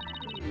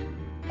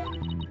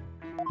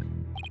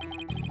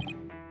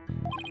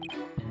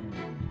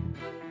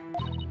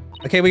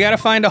 Okay, we gotta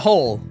find a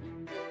hole.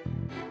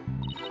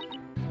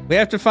 We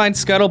have to find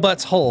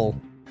Scuttlebutt's hole.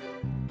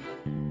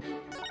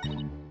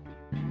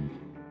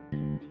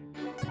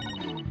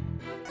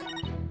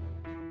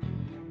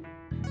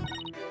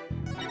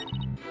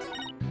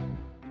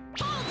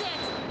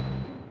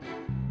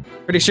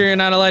 Pretty sure you're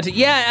not allowed to.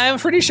 Yeah, I'm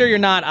pretty sure you're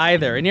not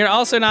either. And you're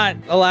also not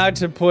allowed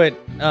to put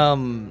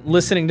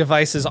listening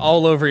devices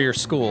all over your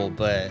school,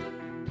 but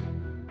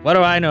what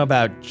do I know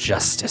about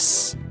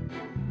justice?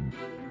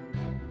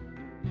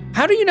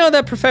 How do you know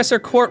that Professor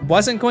Court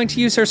wasn't going to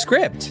use her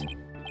script?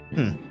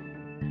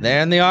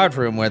 There in the art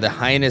room where the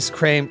heinous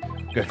crime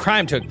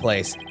took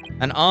place,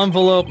 an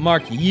envelope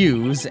marked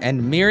U's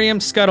and Miriam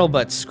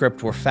Scuttlebutt's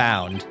script were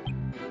found.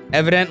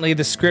 Evidently,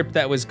 the script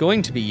that was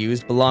going to be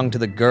used belonged to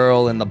the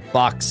girl in the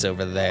box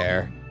over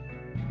there.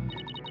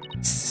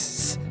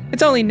 It's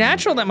only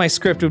natural that my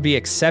script would be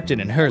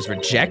accepted and hers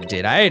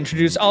rejected. I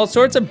introduced all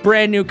sorts of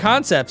brand new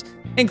concepts,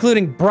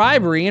 including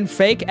bribery and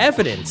fake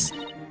evidence.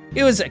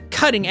 It was a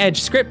cutting-edge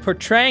script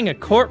portraying a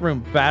courtroom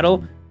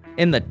battle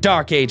in the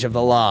dark age of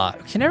the law.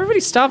 Can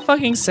everybody stop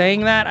fucking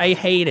saying that? I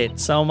hate it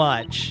so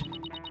much.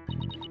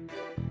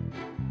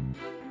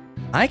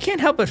 I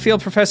can't help but feel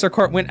Professor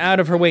Court went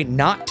out of her way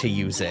not to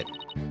use it.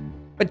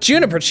 But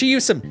Juniper, she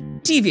used some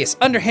devious,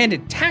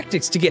 underhanded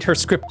tactics to get her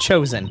script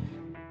chosen.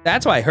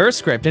 That's why her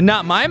script and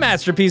not my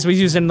masterpiece was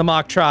used in the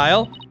mock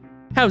trial.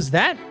 How's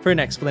that for an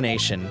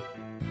explanation?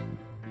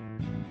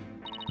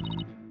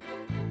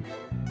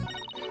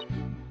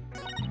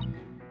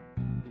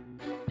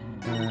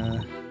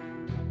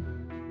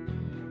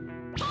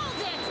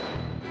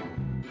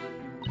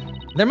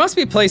 There must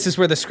be places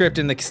where the script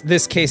in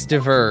this case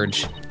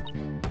diverge.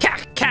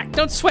 Cack,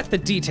 don't sweat the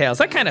details.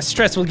 That kind of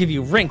stress will give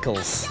you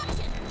wrinkles.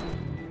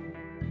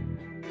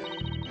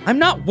 I'm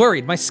not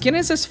worried. My skin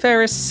is as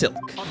fair as silk.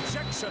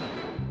 Objection.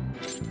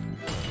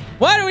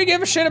 Why do we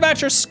give a shit about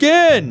your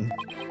skin?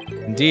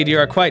 Indeed, you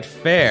are quite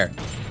fair.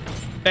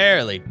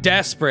 Fairly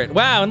desperate.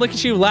 Wow, and look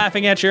at you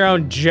laughing at your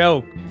own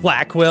joke,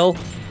 Blackwell.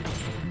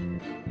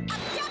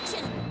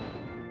 Objection.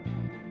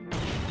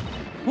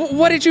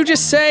 What did you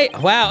just say?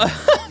 Wow,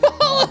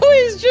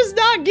 he's just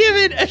not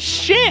giving a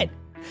shit.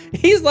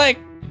 He's like,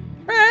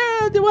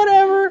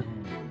 whatever.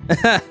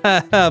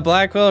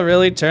 Blackwell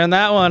really turned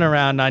that one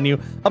around on you.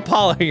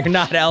 Apollo, you're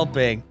not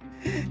helping.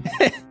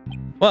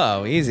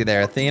 Whoa, easy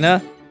there,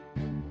 Athena.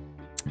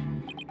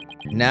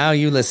 Now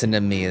you listen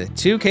to me. The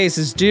two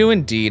cases do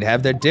indeed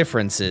have their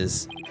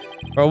differences.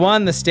 For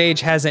one, the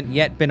stage hasn't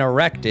yet been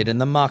erected in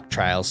the mock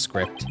trial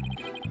script.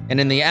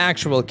 And in the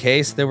actual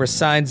case, there were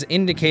signs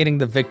indicating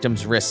the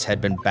victim's wrists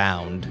had been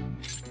bound.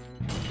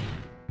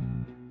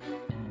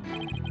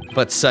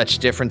 But such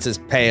differences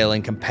pale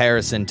in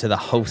comparison to the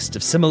host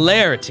of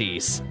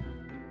similarities.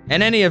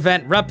 In any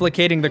event,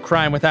 replicating the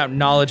crime without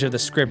knowledge of the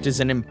script is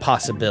an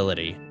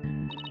impossibility.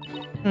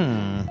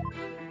 Looks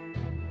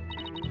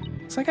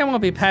like I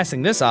won't be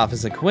passing this off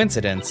as a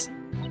coincidence.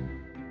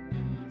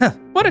 Huh,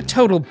 what a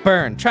total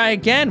burn. Try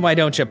again, why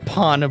don't you,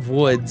 pawn of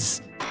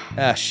woods?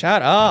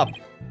 Shut up.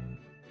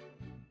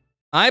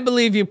 I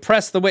believe you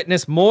pressed the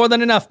witness more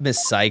than enough,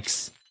 Miss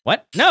Sykes.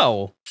 What?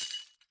 No.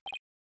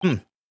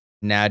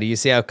 Now do you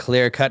see how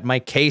clear-cut my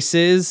case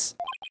is?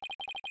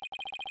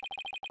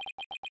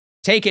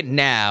 Take it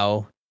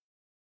now,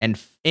 and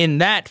in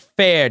that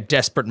fair,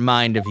 desperate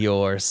mind of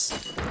yours.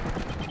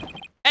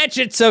 Etch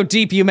it so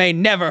deep you may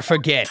never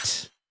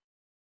forget.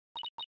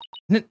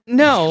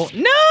 No!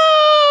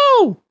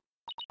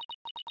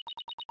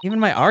 Even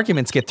my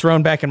arguments get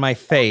thrown back in my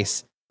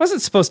face. It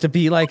wasn't supposed to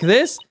be like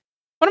this.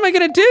 What am I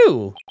gonna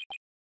do?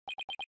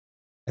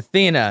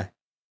 Athena,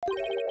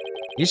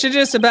 you should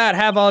just about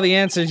have all the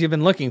answers you've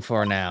been looking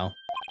for now.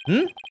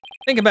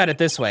 Think about it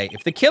this way.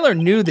 If the killer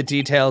knew the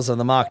details of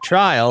the mock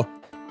trial,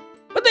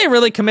 would they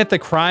really commit the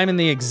crime in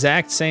the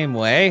exact same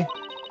way?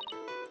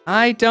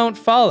 I don't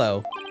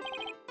follow.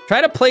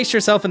 Try to place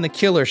yourself in the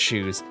killer's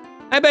shoes.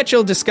 I bet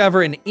you'll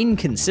discover an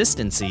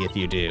inconsistency if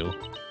you do.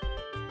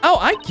 Oh,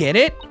 I get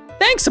it.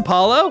 Thanks,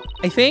 Apollo,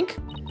 I think.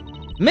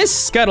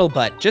 Miss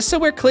Scuttlebutt, just so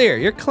we're clear,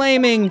 you're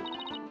claiming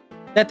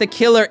that the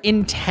killer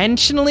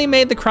intentionally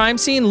made the crime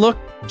scene look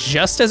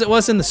just as it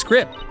was in the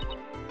script,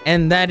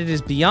 and that it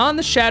is beyond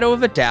the shadow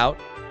of a doubt,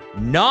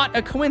 not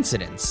a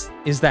coincidence.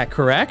 Is that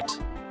correct?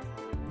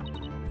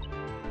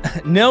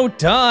 No,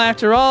 duh,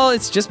 after all,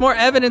 it's just more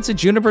evidence of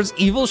Juniper's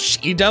evil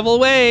she-devil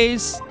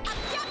ways.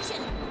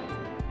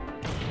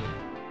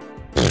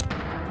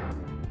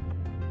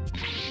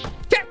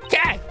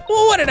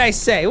 What did I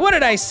say? What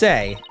did I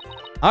say?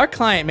 Our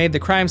client made the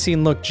crime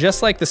scene look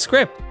just like the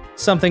script,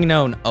 something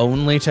known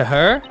only to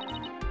her.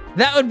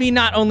 That would be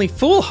not only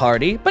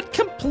foolhardy, but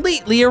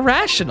completely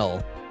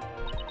irrational.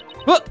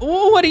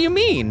 What do you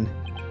mean?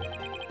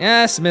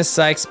 Yes, Miss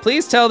Sykes,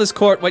 please tell this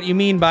court what you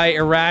mean by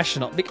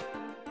irrational.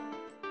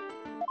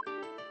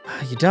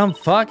 You dumb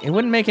fuck. It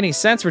wouldn't make any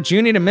sense for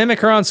Junie to mimic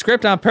her own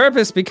script on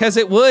purpose because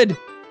it would.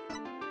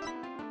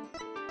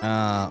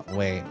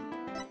 Wait.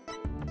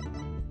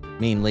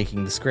 Mean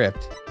leaking the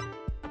script.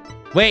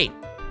 Wait.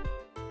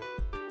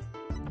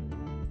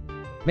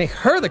 Make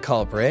her the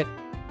culprit?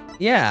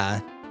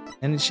 Yeah.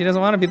 And she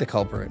doesn't want to be the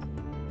culprit.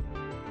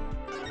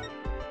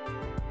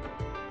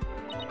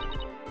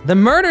 The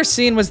murder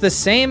scene was the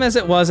same as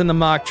it was in the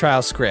mock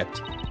trial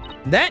script.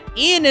 That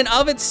in and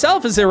of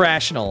itself is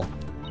irrational.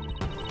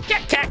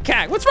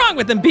 Cat. What's wrong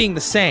with them being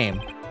the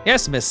same?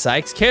 Yes, Miss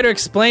Sykes. Care to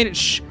explain it?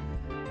 Shh.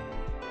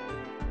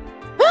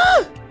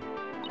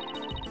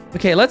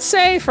 Okay, let's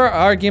say for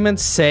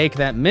argument's sake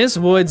that Miss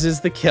Woods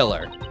is the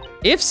killer.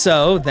 If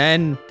so,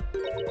 then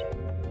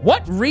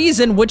what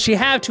reason would she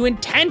have to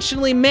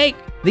intentionally make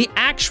the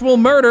actual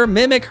murder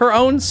mimic her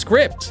own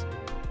script?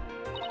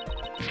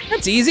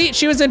 That's easy.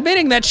 She was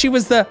admitting that she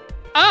was the,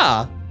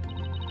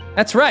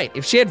 That's right.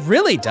 If she had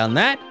really done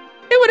that,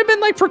 it would have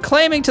been like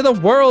proclaiming to the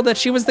world that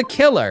she was the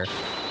killer.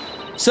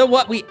 So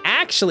what we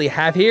actually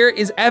have here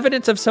is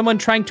evidence of someone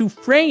trying to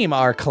frame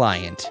our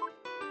client.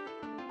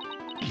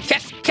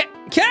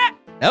 Cat!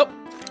 Nope.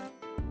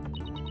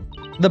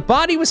 The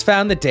body was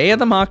found the day of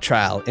the mock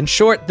trial. In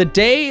short, the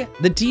day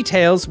the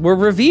details were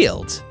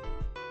revealed.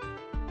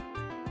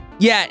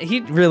 Yeah,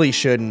 he really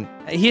shouldn't.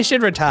 He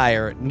should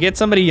retire and get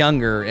somebody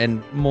younger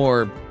and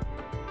more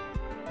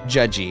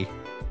judgy.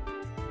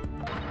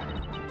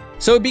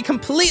 So it'd be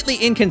completely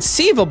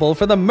inconceivable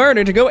for the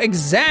murder to go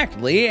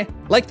exactly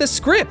like the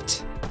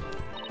script.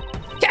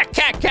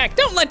 Cat,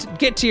 don't let it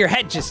get to your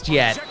head just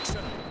yet.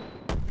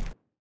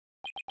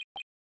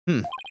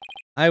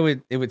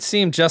 It would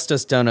seem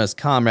Justice Dono's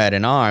comrade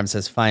in arms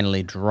has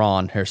finally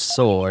drawn her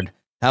sword.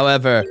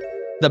 However,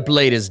 the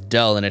blade is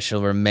dull and it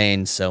shall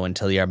remain so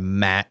until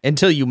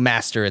you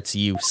master its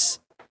use.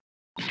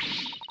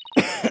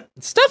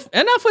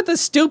 Enough with the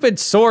stupid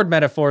sword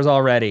metaphors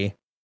already.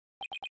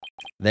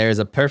 There is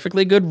a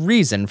perfectly good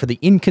reason for the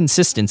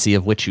inconsistency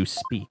of which you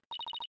speak.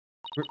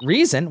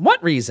 Reason?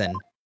 What reason?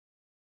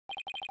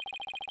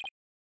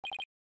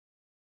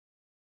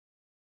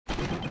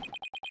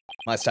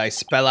 Must I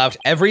spell out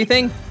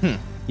everything?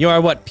 You are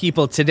what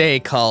people today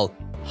call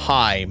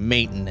high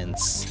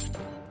maintenance.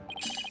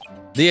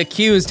 The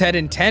accused had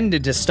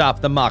intended to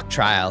stop the mock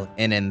trial,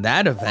 and in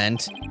that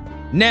event,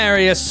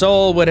 nary a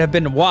soul would have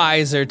been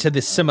wiser to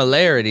the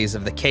similarities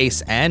of the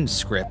case and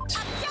script.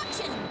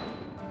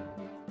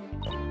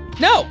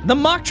 No, the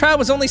mock trial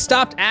was only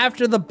stopped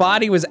after the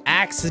body was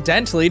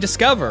accidentally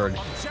discovered.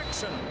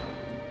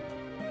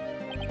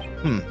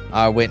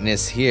 Our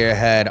witness here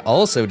had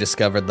also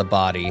discovered the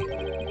body.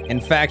 In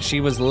fact,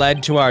 she was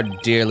led to our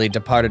dearly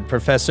departed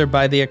professor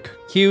by the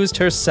accused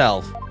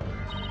herself.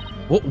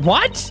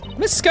 What?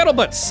 Miss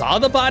Scuttlebutt saw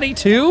the body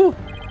too?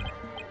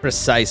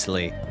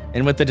 Precisely.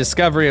 And with the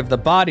discovery of the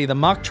body, the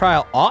mock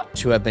trial ought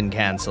to have been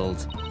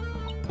canceled.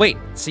 Wait,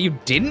 so you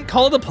didn't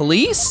call the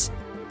police?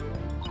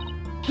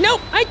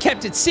 Nope, I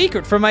kept it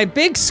secret for my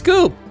big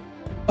scoop.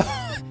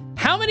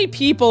 How many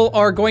people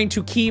are going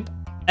to keep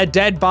a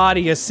dead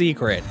body a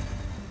secret?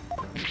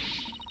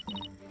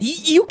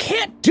 You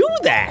can't do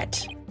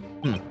that.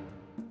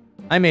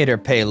 I made her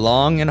pay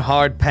long and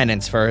hard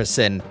penance for her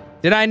sin.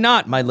 Did I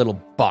not, my little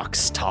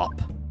box top?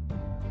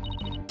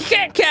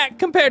 Cat,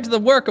 compared to the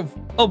work of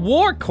a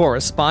war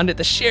correspondent,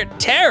 the sheer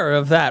terror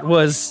of that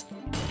was...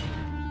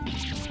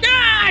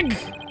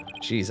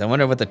 Jeez, I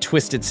wonder what the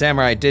twisted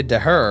samurai did to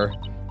her.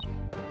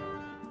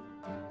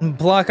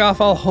 Block off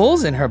all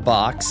holes in her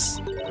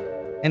box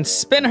and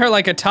spin her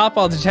like a top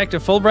while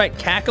Detective Fulbright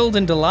cackled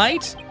in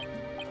delight?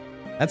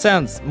 That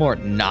sounds more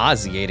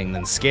nauseating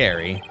than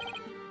scary.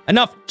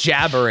 Enough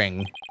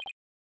jabbering.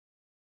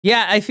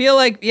 Yeah, I feel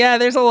like,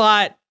 there's a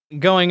lot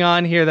going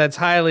on here that's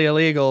highly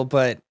illegal,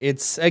 but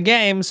it's a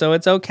game, so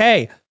it's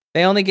okay.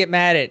 They only get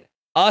mad at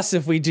us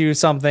if we do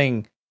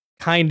something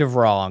kind of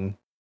wrong.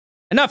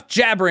 Enough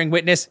jabbering,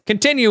 witness.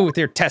 Continue with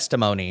your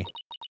testimony.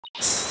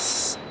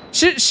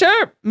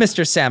 Sure,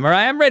 Mr.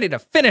 Samurai, I'm ready to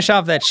finish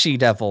off that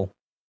she-devil.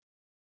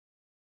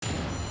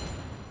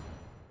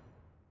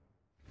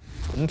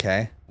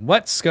 Okay,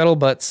 what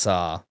Scuttlebutt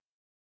saw?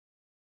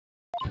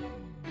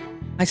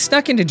 I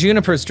snuck into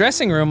Juniper's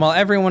dressing room while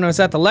everyone was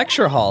at the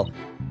lecture hall.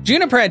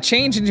 Juniper had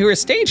changed into her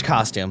stage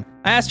costume.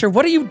 I asked her,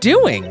 what are you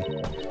doing?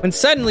 When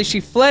suddenly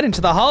she fled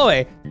into the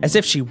hallway as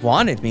if she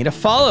wanted me to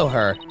follow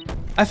her.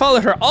 I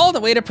followed her all the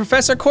way to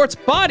Professor Court's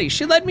body.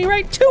 She led me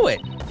right to it.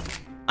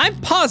 I'm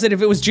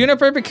positive it was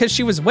Juniper because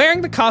she was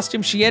wearing the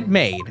costume she had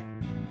made.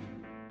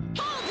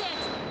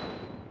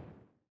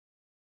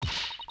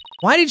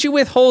 Why did you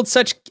withhold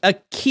such a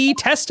key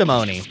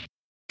testimony?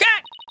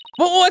 God,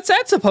 well, what's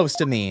that supposed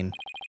to mean?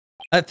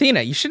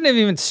 Athena, you shouldn't have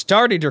even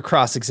started your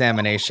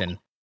cross-examination.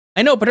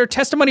 I know, but her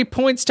testimony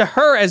points to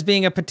her as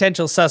being a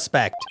potential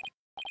suspect.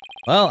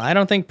 Well, I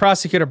don't think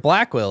Prosecutor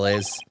Blackwell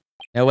is.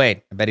 No,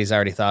 wait, I bet he's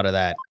already thought of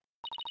that.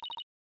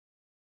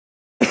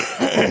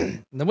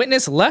 The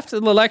witness left the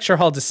lecture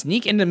hall to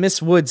sneak into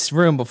Miss Wood's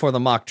room before the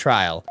mock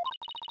trial.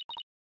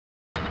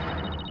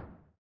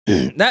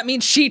 That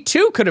means she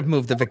too could have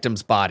moved the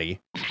victim's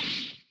body.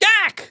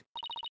 Gak!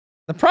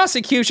 The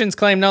prosecution's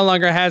claim no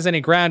longer has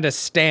any ground to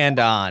stand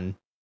on.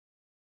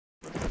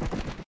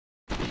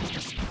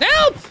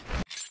 Help!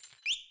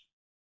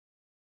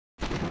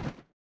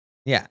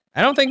 Yeah,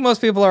 I don't think most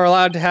people are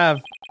allowed to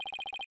have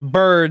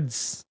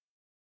birds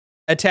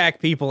attack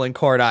people in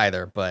court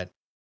either, but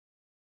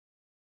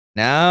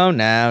no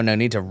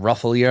need to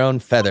ruffle your own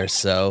feathers,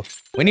 so.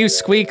 When you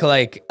squeak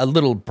like a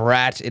little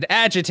brat, it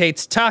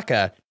agitates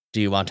Taka.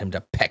 Do you want him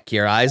to peck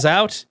your eyes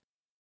out?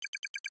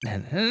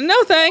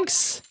 No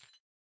thanks.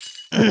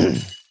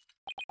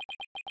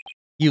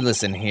 You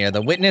listen here,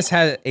 the witness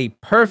had a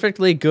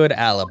perfectly good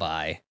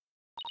alibi.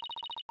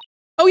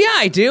 Oh yeah,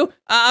 I do.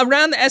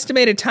 Around the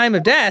estimated time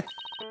of death,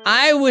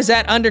 I was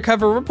at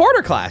undercover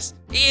reporter class.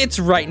 It's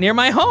right near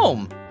my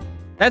home.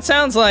 That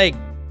sounds like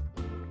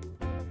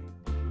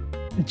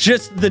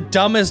just the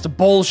dumbest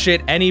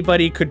bullshit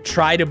anybody could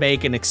try to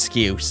make an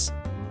excuse.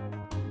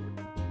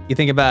 You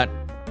think about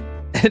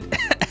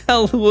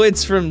Elle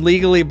Woods from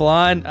Legally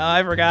Blonde? Oh,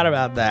 I forgot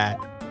about that.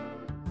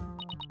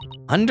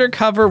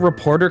 Undercover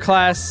reporter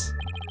class?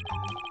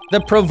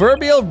 The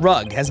proverbial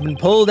rug has been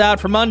pulled out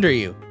from under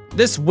you.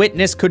 This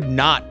witness could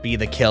not be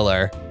the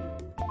killer.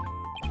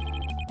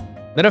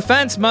 The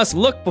defense must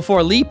look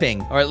before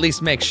leaping, or at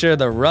least make sure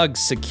the rug's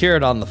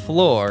secured on the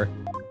floor.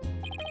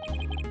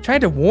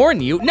 Tried to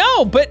warn you?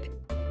 No, but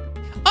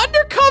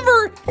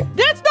undercover,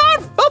 that's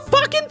not a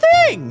fucking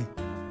thing.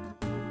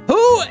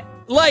 Who,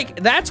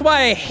 like, that's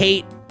why I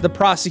hate the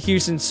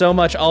prosecution so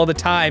much all the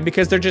time,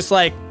 because they're just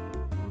like,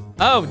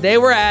 oh, they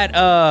were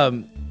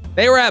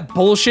at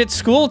bullshit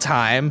school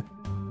time.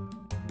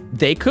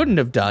 They couldn't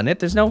have done it.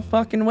 There's no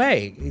fucking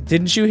way.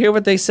 Didn't you hear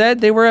what they said?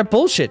 They were at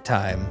bullshit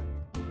time.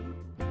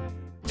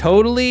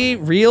 Totally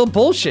real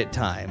bullshit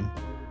time.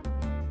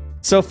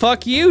 So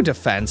fuck you,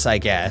 defense, I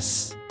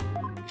guess.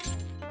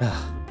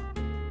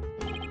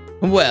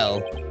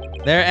 Well,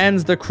 there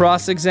ends the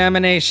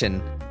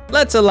cross-examination.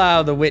 Let's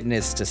allow the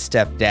witness to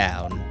step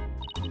down.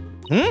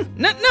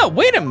 No,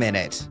 wait a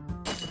minute.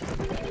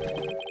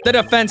 The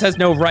defense has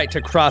no right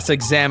to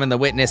cross-examine the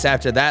witness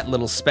after that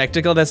little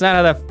spectacle. That's not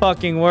how that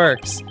fucking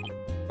works.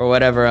 For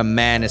whatever a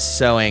man is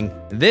sowing,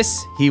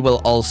 this he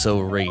will also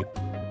reap.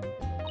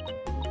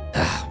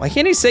 Why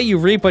can't he say you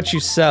reap what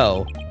you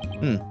sow?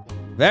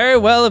 Very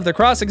well, if the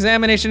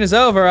cross-examination is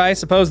over, I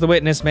suppose the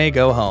witness may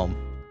go home.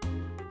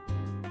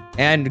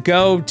 And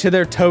go to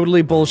their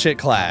totally bullshit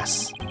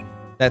class.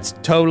 That's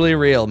totally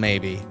real,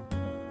 maybe.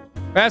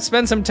 Perhaps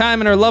spend some time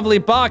in her lovely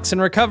box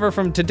and recover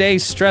from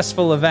today's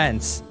stressful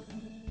events.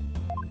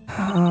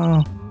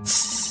 Oh.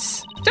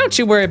 Don't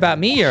you worry about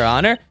me, Your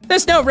Honor.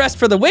 There's no rest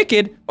for the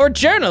wicked, or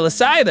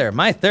journalists either.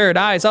 My third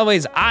eye's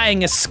always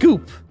eyeing a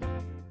scoop.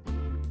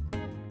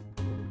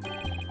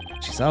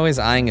 She's always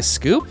eyeing a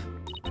scoop?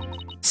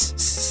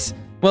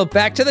 Well,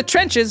 back to the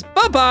trenches.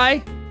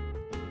 Bye-bye.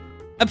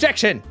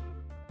 Objection.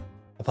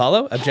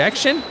 Apollo,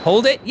 objection.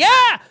 Hold it.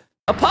 Yeah!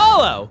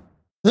 Apollo!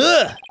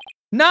 Ugh.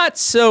 Not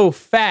so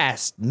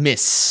fast,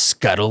 Miss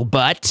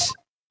Scuttlebutt.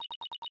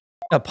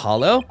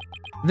 Apollo?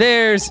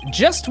 There's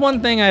just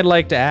one thing I'd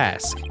like to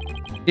ask.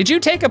 Did you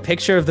take a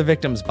picture of the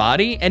victim's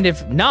body? And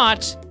if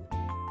not,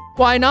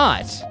 why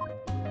not?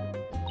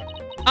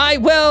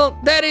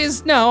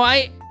 No,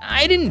 I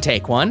didn't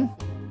take one.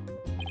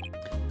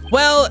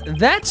 Well,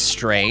 that's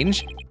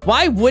strange.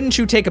 Why wouldn't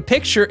you take a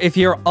picture if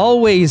you're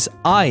always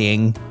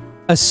eyeing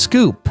a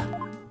scoop?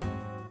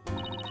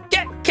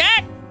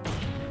 Cat!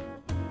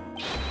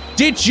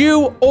 Did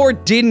you or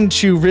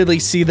didn't you really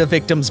see the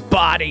victim's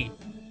body?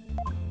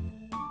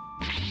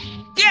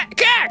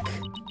 Cack!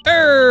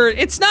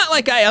 It's not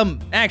like I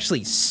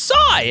actually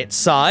saw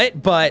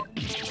it, but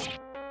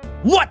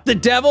what the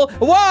devil?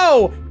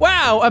 Whoa!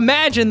 Wow!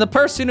 Imagine the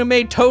person who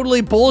made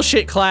totally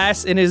bullshit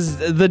class and is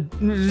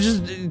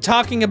just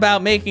talking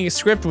about making a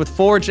script with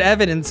forged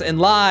evidence and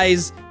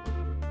lies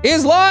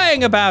is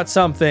lying about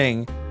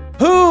something.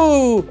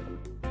 Who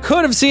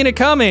could have seen it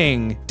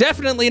coming?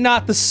 Definitely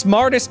not the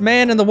smartest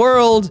man in the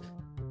world,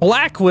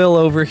 Blackwill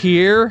over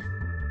here.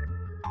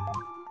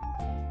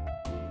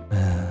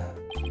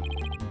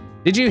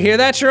 Did you hear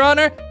that, Your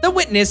Honor? The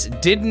witness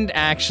didn't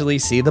actually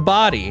see the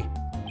body.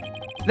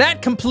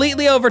 That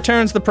completely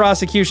overturns the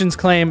prosecution's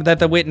claim that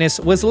the witness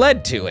was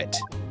led to it.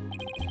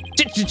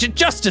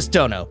 Justice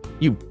Dono,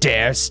 you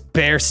dare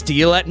bear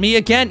steel at me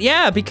again?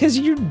 Yeah, because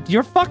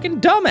you're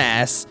fucking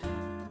dumbass.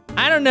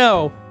 I don't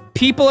know.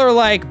 People are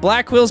like,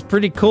 Blackwill's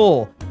pretty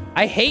cool.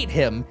 I hate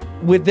him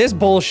with this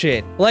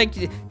bullshit. Like,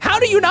 how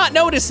do you not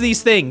notice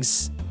these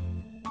things?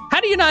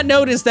 How do you not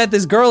notice that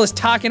this girl is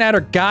talking out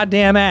her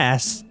goddamn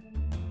ass?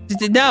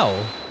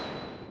 No.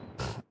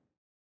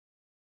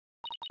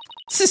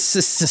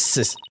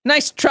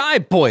 Nice try,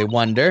 Boy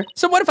Wonder.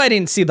 So what if I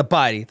didn't see the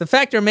body? The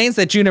fact remains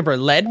that Juniper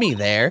led me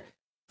there.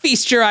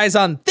 Feast your eyes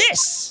on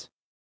this.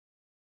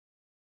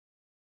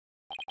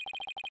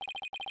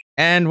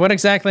 And what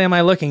exactly am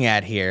I looking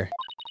at here?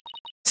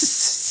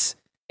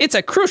 It's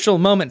a crucial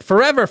moment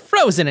forever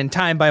frozen in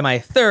time by my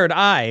third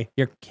eye,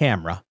 your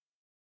camera.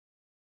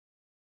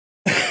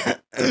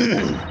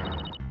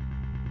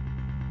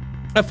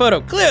 A photo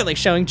clearly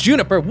showing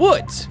Juniper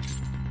Woods.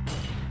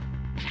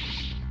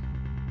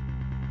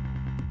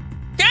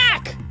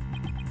 Gak!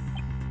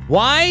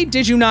 Why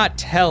did you not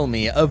tell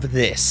me of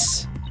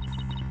this?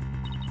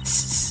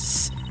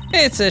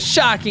 It's a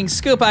shocking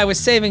scoop I was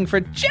saving for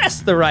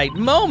just the right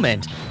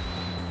moment.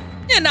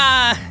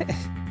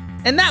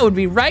 And that would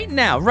be right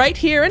now, right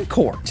here in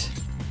court.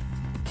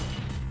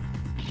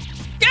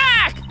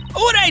 Gak!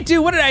 What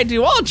did I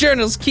do? All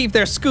journalists keep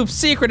their scoop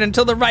secret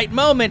until the right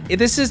moment.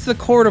 This is the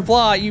court of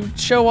law. You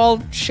show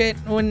all shit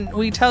when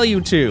we tell you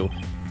to.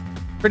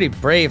 Pretty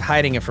brave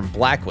hiding it from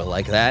Blackwell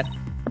like that.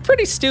 Or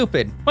pretty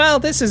stupid. Well,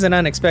 this is an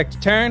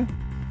unexpected turn.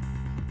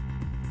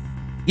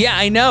 Yeah,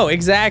 I know,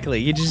 exactly.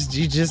 You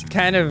just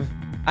kind of,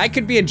 I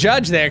could be a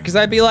judge there because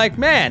I'd be like,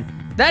 man,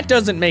 that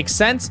doesn't make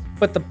sense,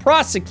 but the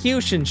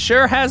prosecution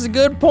sure has a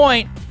good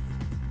point.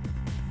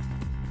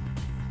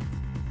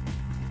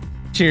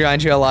 She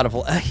reminds you a lot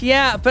of,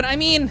 yeah, but I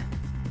mean,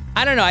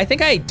 I don't know. I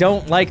think I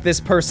don't like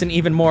this person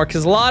even more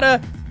because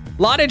Lotta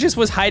just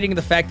was hiding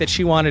the fact that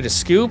she wanted a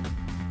scoop.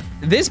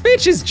 This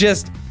bitch is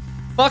just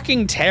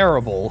fucking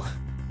terrible.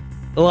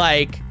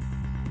 Like,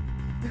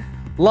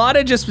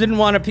 Lotta just didn't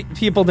want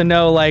people to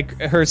know, like,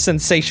 her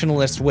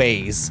sensationalist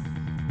ways.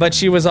 But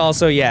she was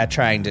also, yeah,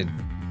 trying to...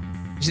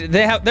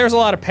 There's a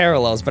lot of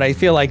parallels, but I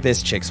feel like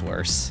this chick's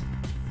worse.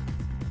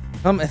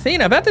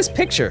 Athena, about this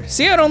picture.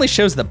 See how it only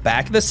shows the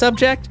back of the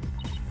subject?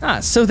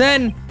 So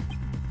then...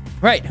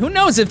 Right, who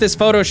knows if this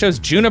photo shows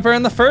Juniper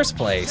in the first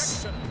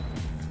place?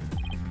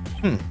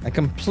 A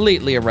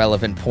completely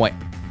irrelevant point.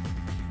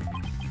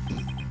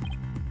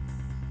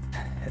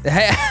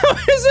 How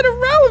is it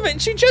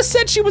irrelevant? She just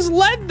said she was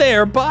led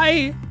there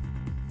by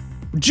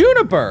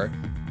Juniper.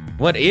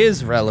 What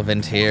is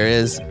relevant here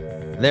is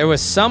there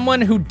was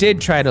someone who did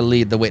try to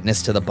lead the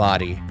witness to the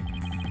body.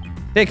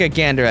 Take a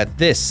gander at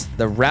this,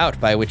 the route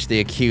by which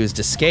the accused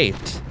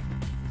escaped.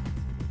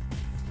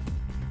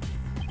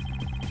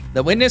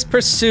 The witness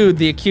pursued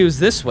the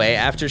accused this way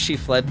after she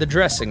fled the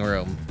dressing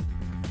room.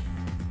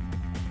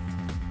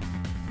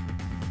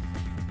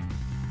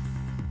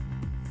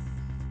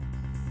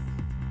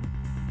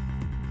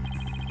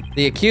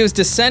 The accused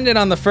descended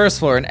on the first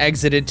floor and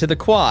exited to the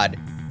quad.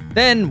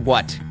 Then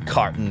what,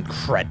 carton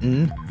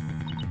cretin?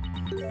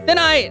 Then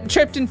I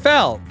tripped and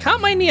fell, caught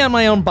my knee on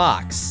my own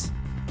box.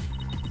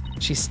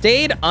 She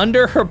stayed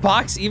under her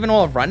box even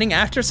while running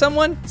after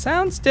someone?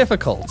 Sounds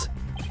difficult.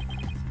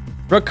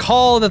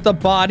 Recall that the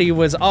body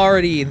was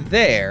already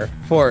there,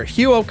 for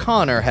Hugh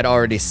O'Connor had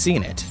already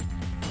seen it.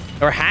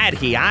 Or had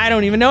he? I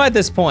don't even know at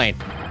this point.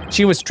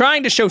 She was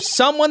trying to show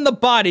someone the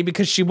body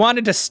because she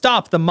wanted to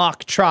stop the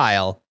mock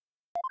trial.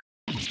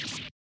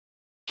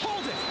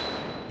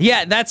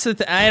 Yeah, that's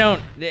the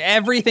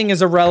everything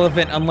is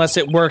irrelevant unless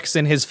it works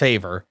in his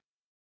favor.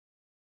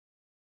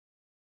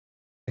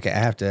 Okay, I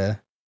have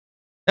to,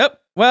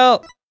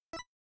 well,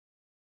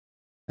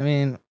 I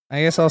mean,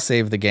 I guess I'll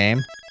save the game.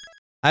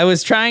 I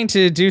was trying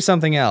to do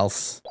something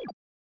else.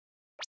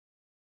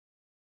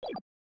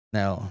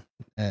 No,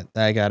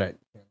 I got it.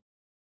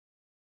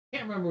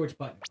 Can't remember which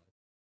button.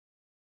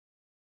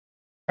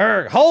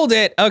 Hold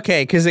it!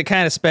 Okay, because it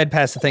kind of sped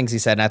past the things he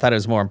said, and I thought it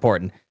was more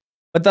important.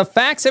 But the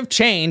facts have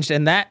changed,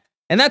 and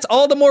that's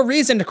all the more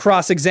reason to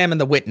cross-examine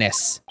the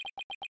witness.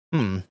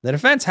 The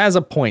defense has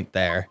a point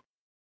there.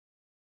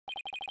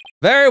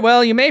 Very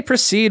well, you may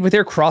proceed with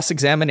your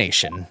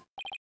cross-examination.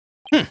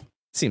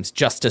 Seems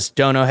Justice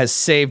Dono has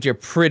saved your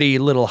pretty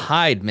little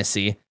hide,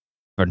 Missy.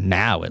 For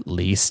now, at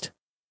least.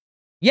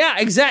 Yeah,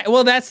 exactly.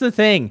 Well, that's the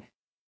thing.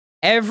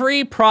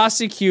 Every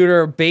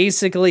prosecutor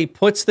basically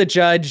puts the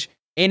judge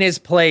in his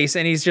place,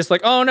 and he's just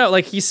like, oh no,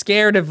 like he's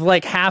scared of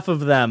like half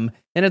of them.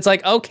 And it's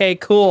like, okay,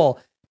 cool.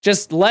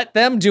 Just let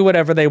them do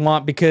whatever they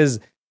want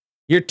because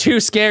you're too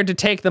scared to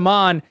take them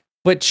on,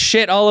 but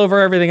shit all over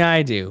everything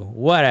I do.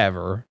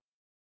 Whatever.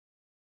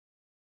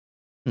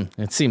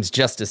 It seems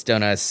Justice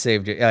Dono has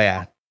saved you. Oh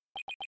yeah.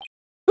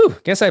 Whew,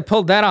 guess I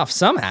pulled that off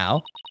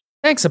somehow.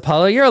 Thanks,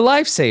 Apollo, you're a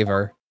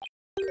lifesaver.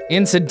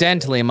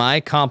 Incidentally, my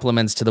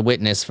compliments to the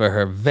witness for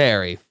her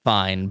very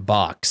fine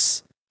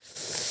box.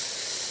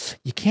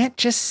 You can't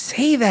just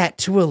say that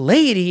to a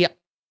lady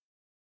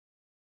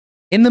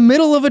in the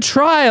middle of a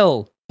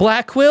trial,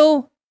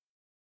 Blackwell.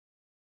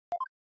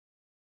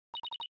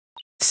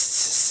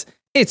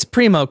 It's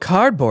primo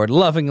cardboard,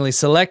 lovingly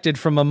selected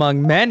from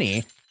among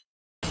many.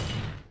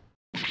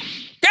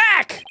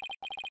 Gak!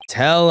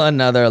 Tell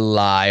another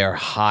lie or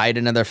hide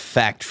another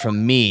fact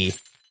from me,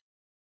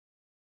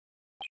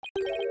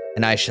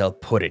 and I shall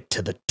put it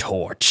to the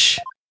torch.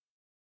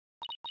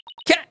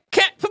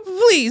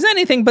 Please,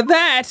 anything but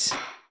that.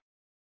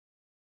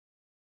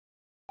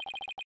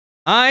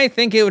 I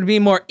think it would be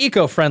more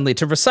eco-friendly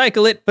to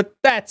recycle it, but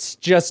that's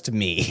just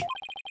me.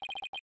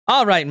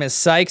 All right, Miss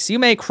Sykes, you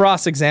may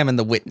cross-examine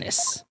the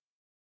witness.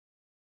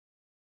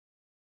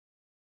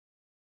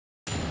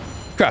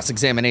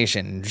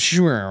 Cross-examination.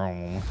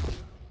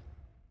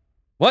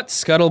 What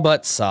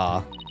Scuttlebutt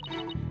saw.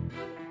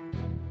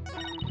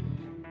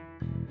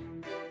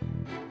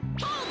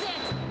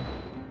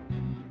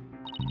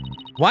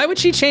 Why would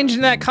she change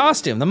into that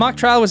costume? The mock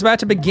trial was about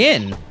to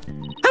begin.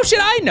 How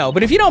should I know?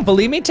 But if you don't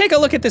believe me, take a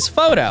look at this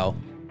photo.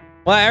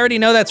 Well, I already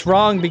know that's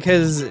wrong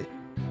because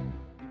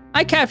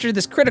I captured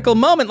this critical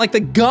moment like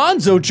the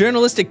gonzo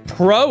journalistic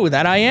pro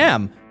that I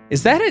am.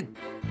 Is that it?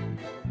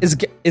 Is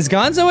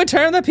gonzo a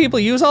term that people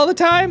use all the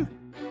time?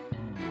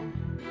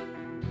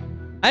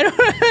 I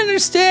don't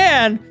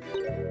understand.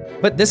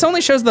 But this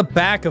only shows the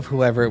back of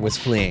whoever it was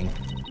fleeing.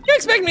 You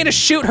expect me to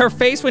shoot her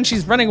face when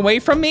she's running away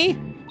from me?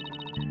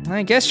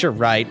 I guess you're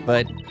right,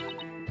 but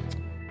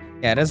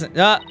yeah, it doesn't,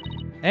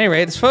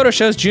 anyway, this photo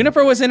shows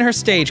Juniper was in her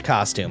stage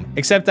costume,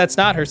 except that's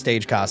not her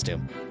stage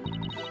costume.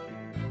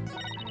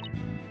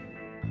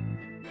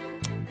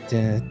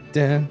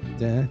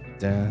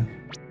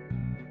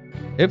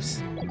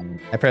 Oops,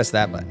 I pressed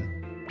that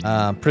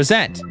button.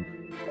 Present.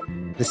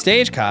 The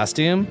stage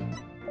costume.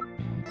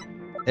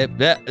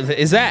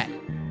 Is that?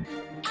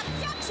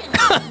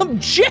 Objection!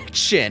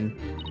 Objection!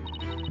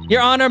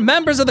 Your Honor,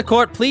 members of the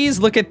court, please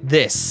look at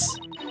this.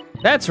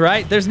 That's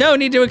right, there's no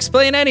need to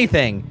explain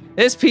anything.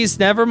 This piece,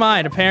 never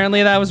mind,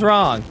 apparently that was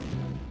wrong.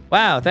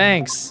 Wow,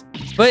 thanks.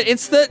 But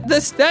it's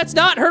that's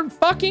not her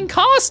fucking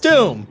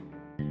costume.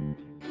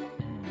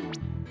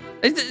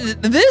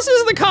 This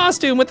is the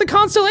costume with the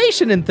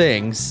constellation and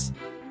things.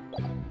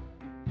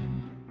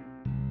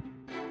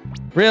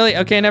 Really?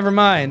 Okay, never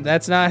mind.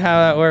 That's not how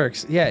that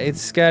works. Yeah,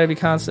 it's gotta be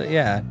constant,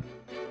 yeah.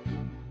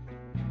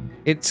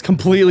 It's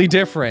completely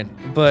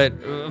different, but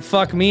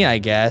fuck me, I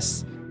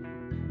guess.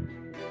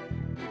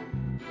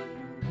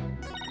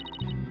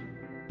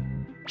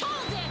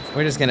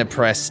 We're just gonna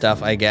press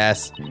stuff, I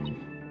guess.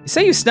 You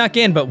say you snuck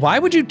in, but why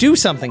would you do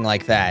something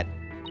like that?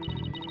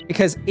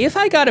 Because if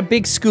I got a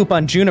big scoop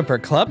on Juniper,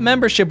 club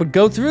membership would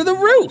go through the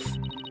roof.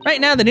 Right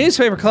now, the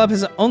newspaper club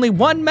has only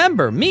one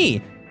member,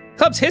 me.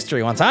 Club's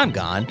history once I'm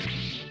gone.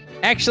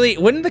 Actually,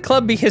 wouldn't the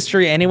club be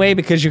history anyway?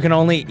 Because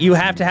you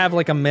have to have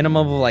like a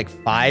minimum of like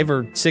 5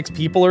 or 6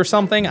 people or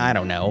something? I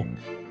don't know.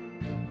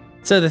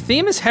 So the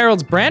theme is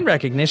Harold's brand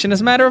recognition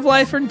as a matter of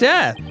life or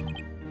death.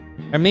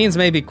 Her means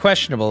may be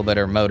questionable, but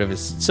her motive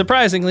is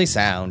surprisingly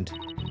sound.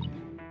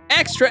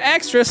 Extra,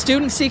 extra,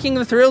 students seeking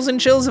the thrills and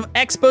chills of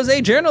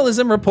expose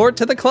journalism report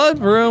to the club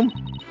room.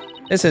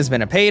 This has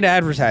been a paid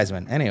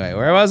advertisement. Anyway,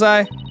 where was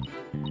I?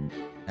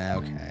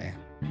 Okay.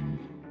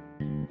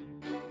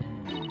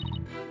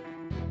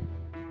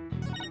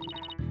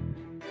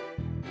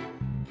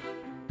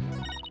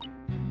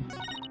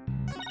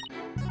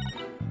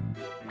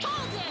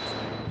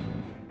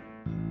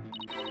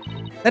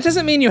 That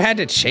doesn't mean you had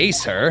to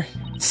chase her.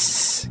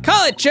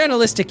 Call it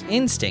journalistic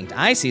instinct.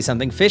 I see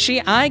something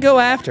fishy, I go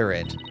after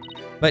it.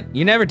 But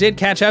you never did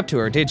catch up to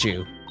her, did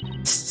you?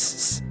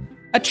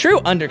 A true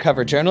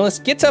undercover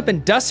journalist gets up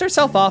and dusts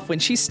herself off when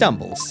she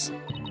stumbles.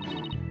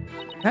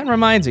 That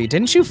reminds me,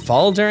 didn't you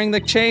fall during the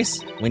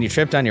chase when you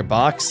tripped on your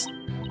box?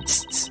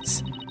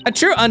 A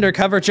true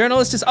undercover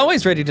journalist is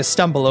always ready to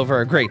stumble over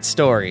a great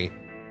story.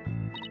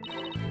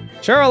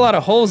 Sure are a lot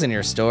of holes in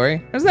your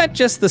story. Or is that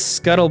just the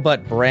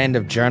scuttlebutt brand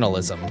of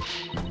journalism?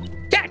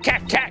 Cat,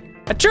 cat, cat!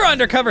 A true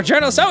undercover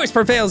journalist always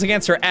prevails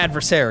against her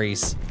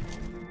adversaries.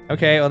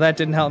 Okay, well that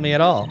didn't help me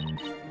at all.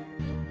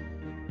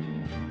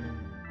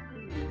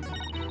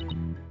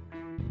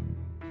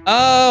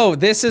 Oh,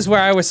 this is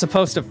where I was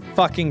supposed to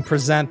fucking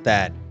present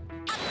that.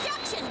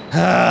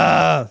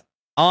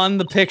 On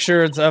the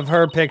pictures of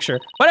her picture.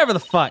 Whatever the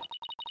fuck.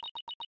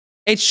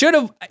 It should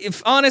have,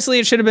 honestly,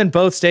 it should have been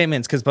both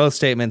statements because both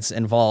statements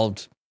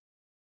involved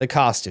the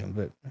costume,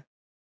 but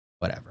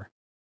whatever.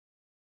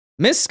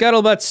 Miss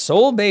Scuttlebutt's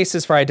sole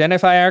basis for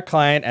identifying our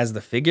client as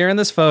the figure in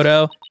this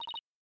photo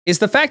is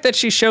the fact that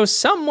she shows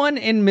someone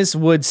in Miss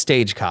Wood's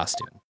stage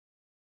costume.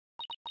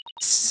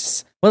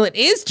 Well, it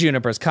is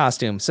Juniper's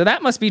costume, so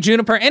that must be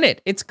Juniper in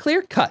it. It's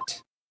clear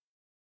cut.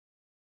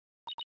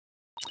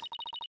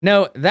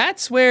 No,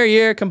 that's where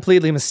you're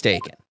completely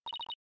mistaken.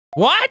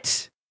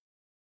 What?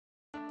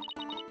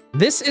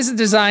 This is a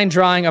design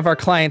drawing of our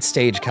client's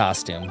stage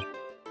costume.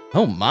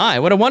 Oh my,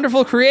 what a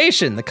wonderful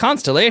creation. The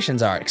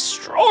constellations are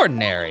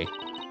extraordinary.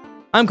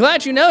 I'm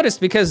glad you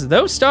noticed because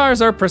those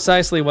stars are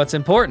precisely what's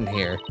important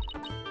here.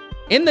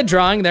 In the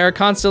drawing, there are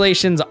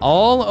constellations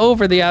all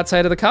over the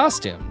outside of the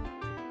costume.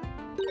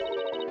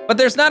 But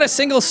there's not a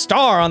single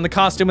star on the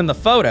costume in the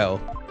photo.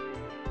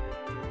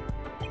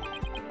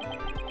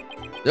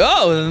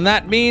 Oh, then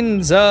that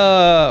means,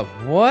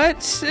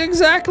 what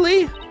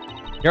exactly?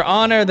 Your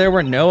Honor, there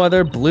were no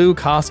other blue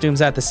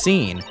costumes at the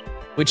scene,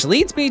 which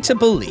leads me to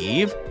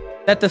believe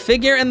that the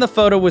figure in the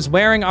photo was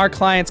wearing our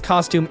client's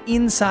costume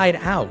inside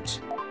out.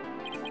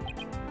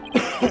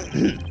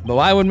 But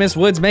why would Miss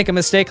Woods make a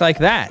mistake like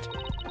that?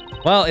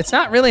 Well, it's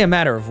not really a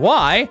matter of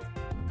why,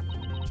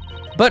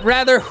 but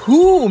rather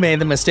who made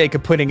the mistake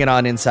of putting it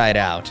on inside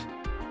out.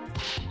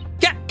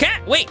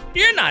 Cat, wait,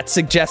 you're not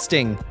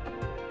suggesting.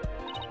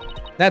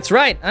 That's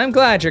right, I'm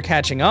glad you're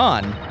catching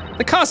on.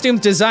 The costume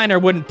designer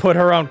wouldn't put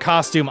her own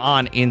costume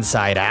on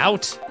inside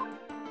out.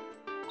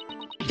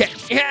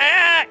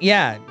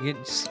 Yeah, you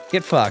just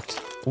get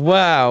fucked.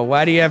 Wow,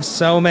 why do you have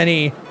so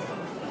many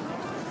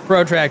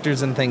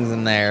protractors and things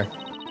in there?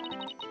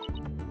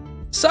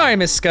 Sorry,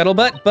 Miss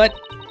Scuttlebutt, but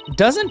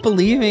doesn't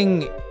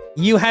believing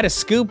you had a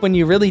scoop when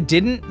you really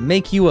didn't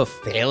make you a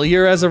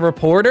failure as a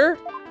reporter?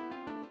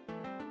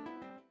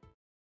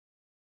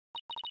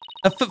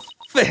 A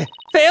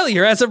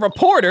failure as a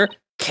reporter?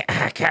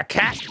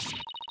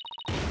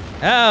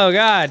 Oh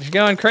God, you're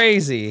going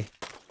crazy.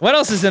 What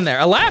else is in there?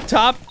 A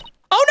laptop?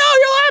 Oh no,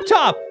 your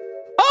laptop!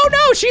 Oh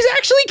no, she's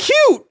actually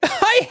cute!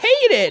 I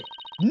hate it!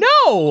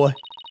 No!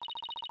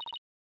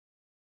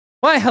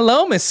 Why,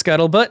 hello, Miss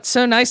Scuttlebutt.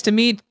 So nice to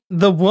meet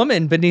the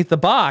woman beneath the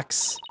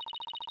box.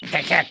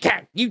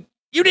 You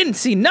didn't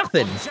see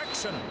nothing.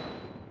 Objection.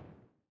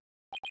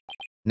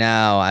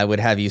 Now, I would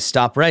have you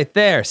stop right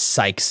there,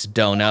 Sykes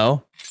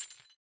Dono.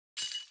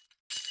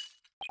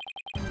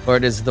 For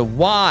it is the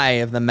why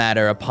of the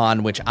matter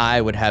upon which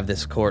I would have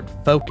this court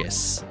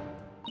focus.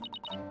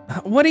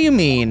 What do you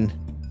mean?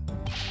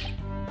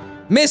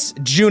 Miss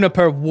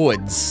Juniper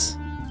Woods.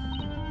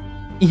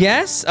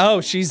 Yes?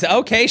 Oh, she's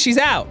okay, she's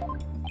out.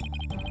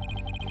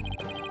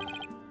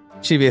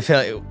 She'd be a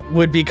failure.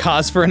 Would be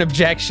cause for an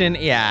objection?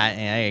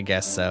 Yeah, I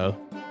guess so.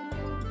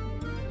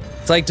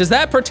 It's like, does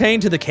that pertain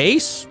to the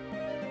case?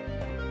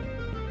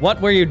 What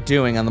were you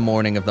doing on the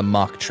morning of the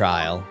mock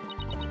trial?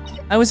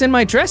 I was in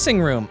my dressing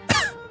room,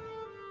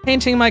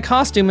 painting my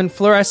costume in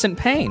fluorescent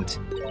paint.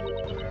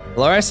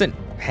 Fluorescent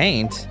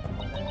paint?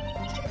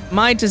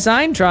 My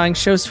design drawing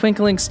shows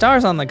twinkling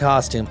stars on the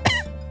costume.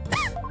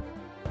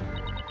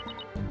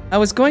 I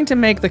was going to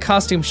make the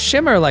costume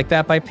shimmer like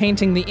that by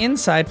painting the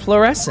inside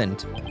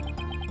fluorescent.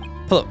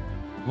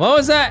 What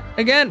was that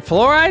again?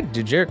 Fluoride?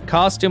 Did your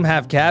costume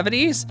have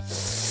cavities?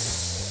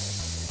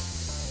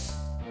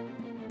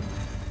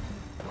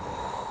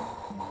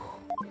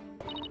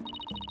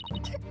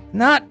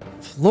 Not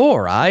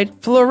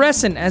fluoride,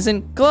 fluorescent as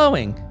in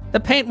glowing.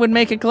 The paint would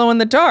make it glow in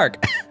the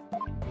dark.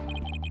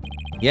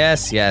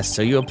 Yes,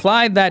 so you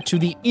applied that to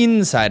the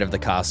inside of the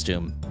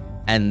costume.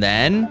 And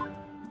then?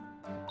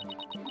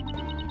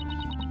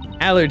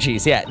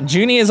 Allergies, yeah,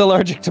 Junie is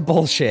allergic to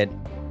bullshit.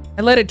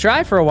 I let it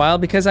dry for a while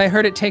because I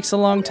heard it takes a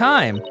long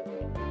time.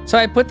 So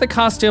I put the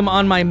costume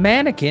on my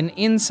mannequin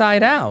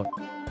inside out.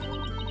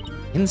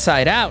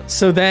 Inside out,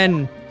 so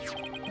then...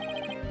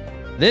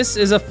 This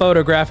is a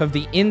photograph of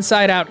the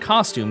inside out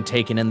costume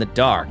taken in the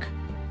dark.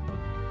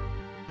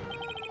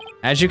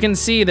 As you can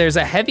see, there's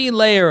a heavy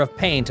layer of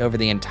paint over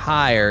the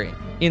entire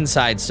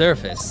inside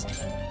surface.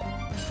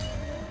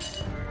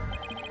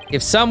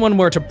 If someone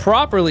were to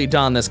properly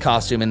don this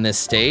costume in this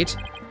state,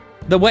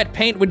 the wet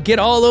paint would get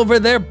all over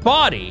their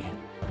body.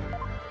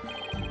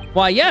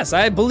 Why, yes,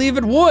 I believe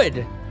it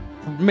would.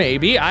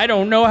 Maybe, I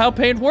don't know how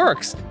paint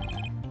works.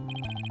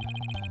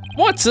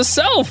 What's a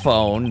cell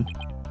phone?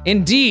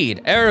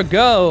 Indeed,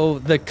 ergo,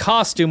 the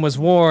costume was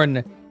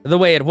worn the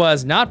way it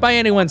was, not by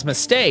anyone's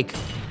mistake,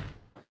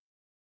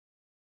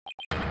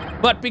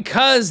 but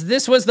because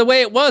this was the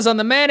way it was on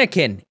the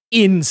mannequin,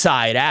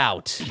 inside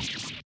out.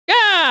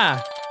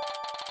 Yeah!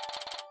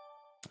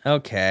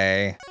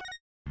 Okay.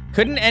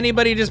 Couldn't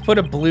anybody just put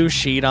a blue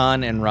sheet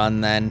on and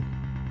run then?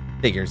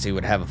 Figures he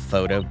would have a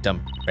photo,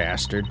 dumb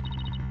bastard.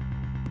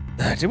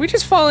 Did we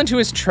just fall into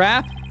his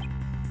trap?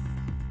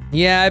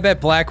 Yeah, I bet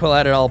Blackwell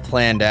had it all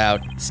planned out.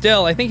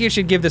 Still, I think you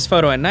should give this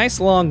photo a nice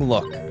long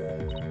look.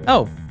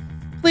 Oh,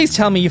 please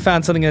tell me you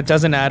found something that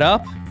doesn't add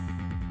up.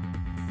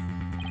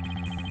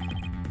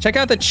 Check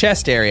out the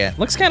chest area.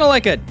 Looks kind of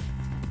like a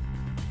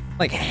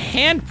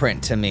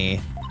handprint to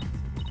me.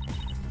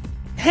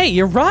 Hey,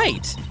 you're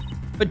right.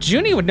 But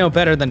Junie would know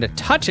better than to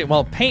touch it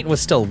while paint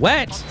was still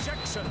wet.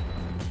 Objection.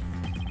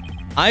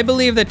 I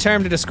believe the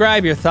term to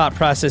describe your thought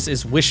process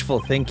is wishful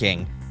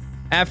thinking.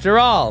 After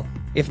all,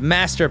 if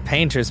master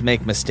painters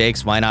make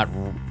mistakes, why not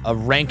a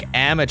rank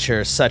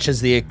amateur such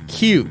as the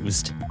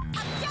accused?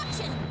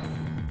 Objection.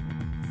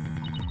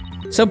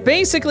 So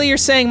basically you're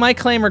saying my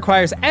claim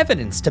requires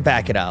evidence to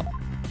back it up.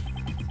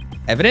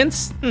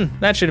 Evidence?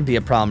 That shouldn't be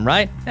a problem,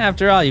 right?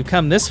 After all, you've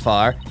come this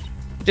far.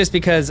 Just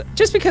because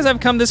I've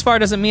come this far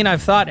doesn't mean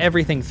I've thought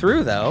everything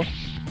through, though.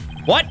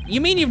 What?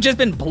 You mean you've just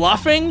been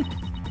bluffing?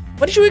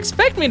 What did you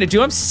expect me to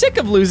do? I'm sick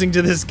of losing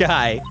to this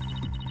guy.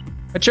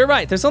 But you're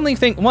right, there's only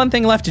one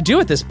thing left to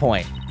do at this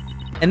point,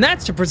 and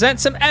that's to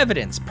present some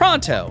evidence,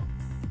 pronto.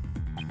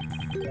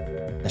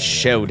 A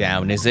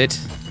showdown, is it?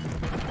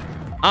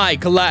 I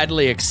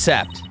gladly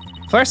accept.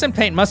 Fluorescent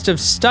paint must have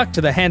stuck to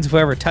the hands of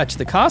whoever touched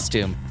the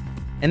costume,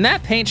 and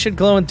that paint should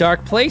glow in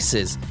dark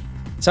places.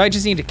 So I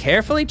just need to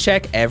carefully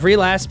check every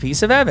last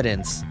piece of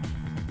evidence.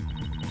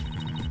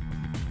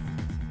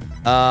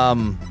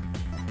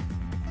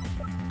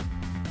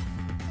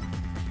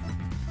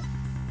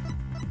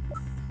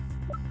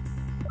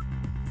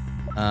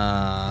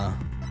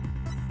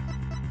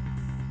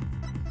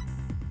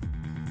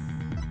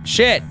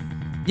 Shit.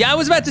 Yeah, I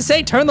was about to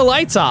say, turn the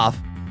lights off.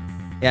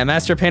 Yeah,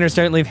 master painters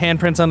don't leave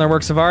handprints on their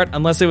works of art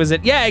unless it was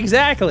it. Yeah,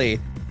 exactly.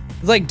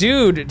 It's like,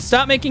 dude,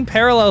 stop making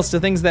parallels to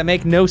things that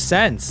make no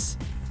sense.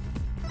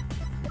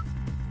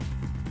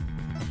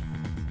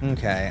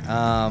 Okay,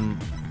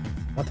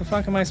 what the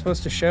fuck am I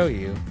supposed to show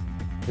you?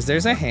 Because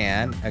there's a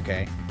hand,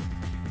 okay.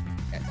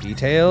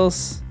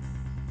 Details.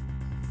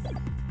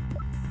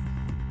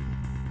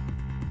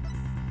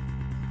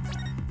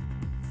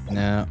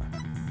 No.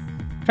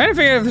 Trying to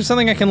figure out if there's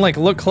something I can like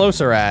look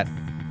closer at.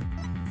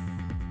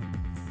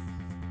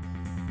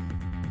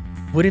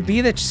 Would it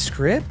be the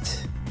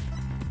script?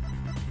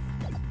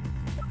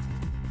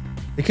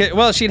 Because,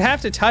 well, she'd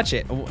have to touch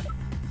it.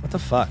 What the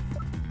fuck?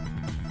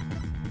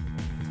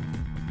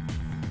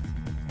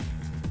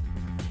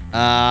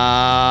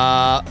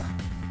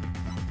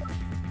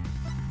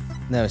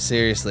 No,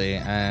 seriously,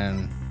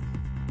 I'm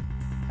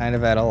kind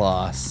of at a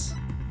loss.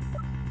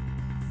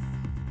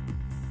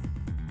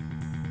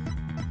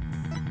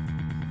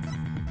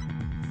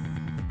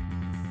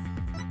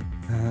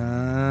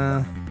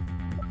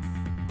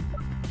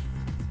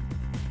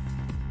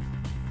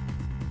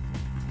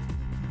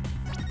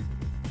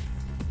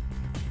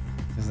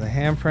 Is the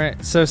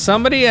handprint? So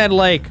somebody had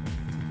like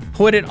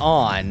put it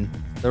on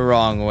the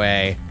wrong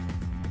way.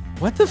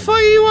 What the fuck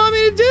do you want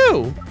me to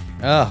do?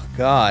 Oh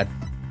God.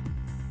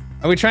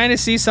 Are we trying to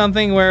see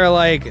something where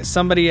like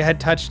somebody had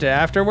touched it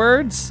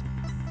afterwards?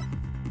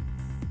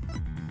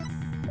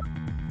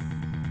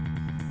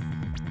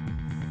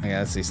 Okay,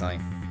 let's see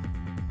something.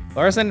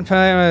 Fluorescent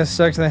paint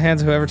stuck to the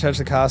hands of whoever touched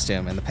the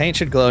costume, and the paint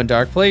should glow in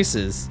dark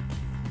places.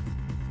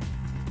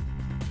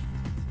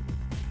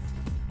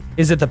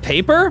 Is it the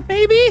paper,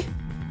 maybe?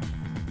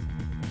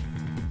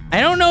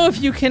 I don't know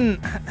if you can,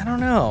 I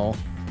don't know.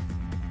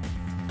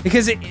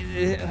 Because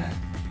it's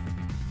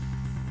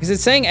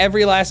saying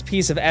every last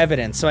piece of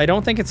evidence, so I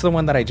don't think it's the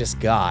one that I just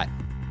got.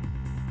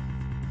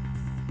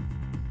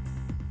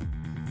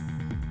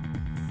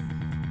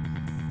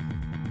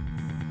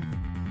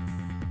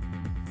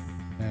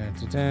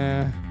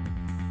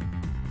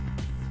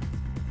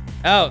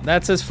 Oh,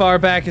 that's as far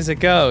back as it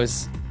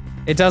goes.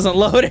 It doesn't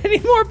load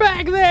anymore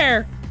back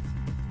there.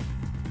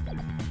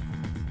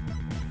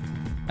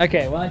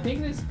 Okay, well, I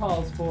think this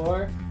calls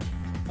for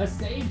a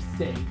save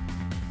state.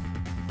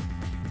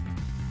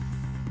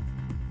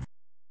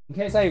 In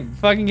case I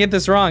fucking get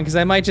this wrong, because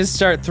I might just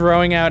start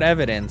throwing out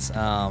evidence.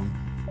 Because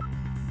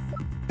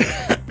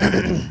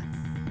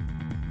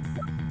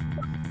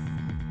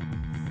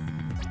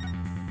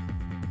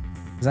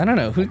I don't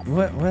know who,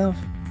 what, well.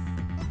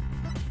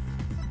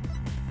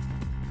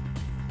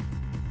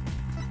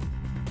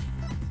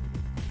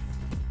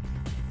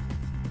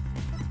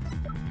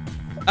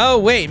 Oh,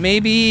 wait,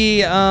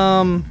 maybe,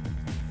 that?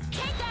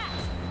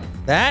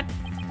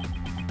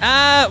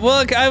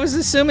 Well, I was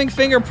assuming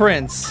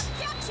fingerprints.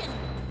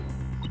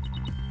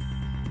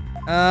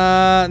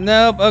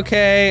 Nope,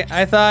 okay.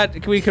 I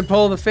thought we could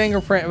pull the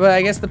fingerprint, but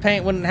I guess the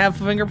paint wouldn't have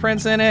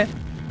fingerprints in it.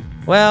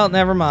 Well,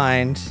 never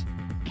mind.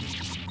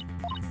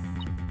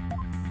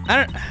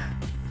 I don't...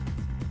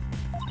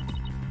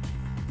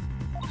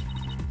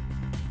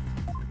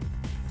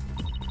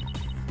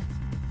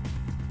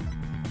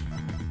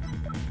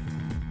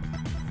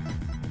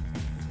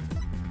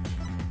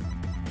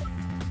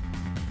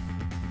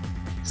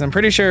 I'm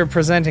pretty sure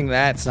presenting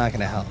that's not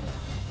gonna help.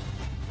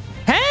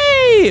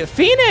 Hey,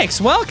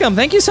 Phoenix, welcome.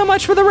 Thank you so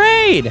much for the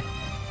raid.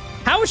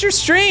 How was your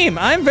stream?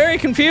 I'm very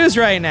confused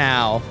right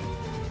now.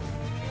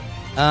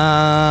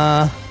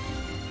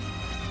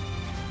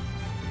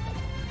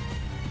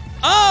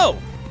 Oh,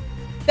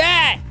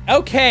 that,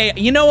 okay.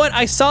 You know what?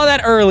 I saw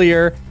that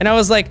earlier and I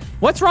was like,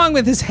 what's wrong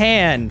with his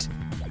hand?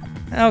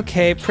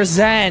 Okay,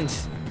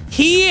 present.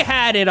 He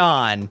had it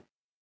on.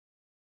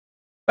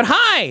 But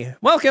hi,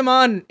 welcome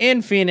on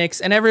in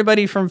Phoenix and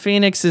everybody from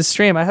Phoenix's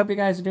stream. I hope you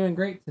guys are doing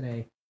great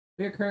today.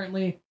 We are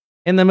currently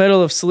in the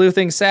middle of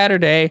Sleuthing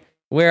Saturday,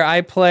 where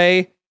I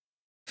play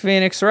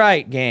Phoenix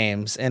Wright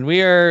games, and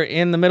we are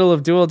in the middle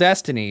of Dual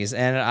Destinies,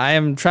 and I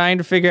am trying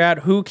to figure out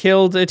who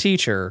killed a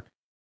teacher.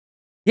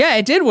 Yeah,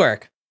 it did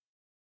work.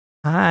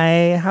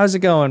 Hi, how's it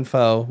going,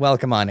 Fo?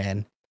 Welcome on in.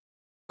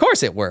 Of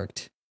course it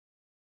worked.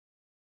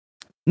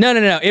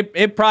 No,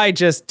 it probably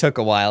just took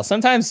a while.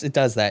 Sometimes it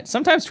does that.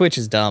 Sometimes Twitch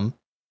is dumb.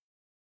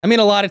 I mean,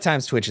 a lot of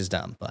times Twitch is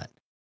dumb, but...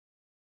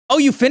 Oh,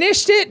 you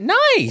finished it?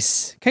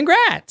 Nice!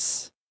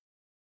 Congrats!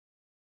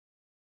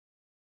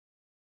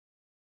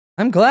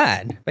 I'm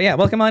glad. But yeah,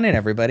 welcome on in,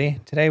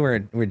 everybody. Today we're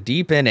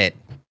deep in it.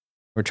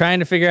 We're trying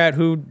to figure out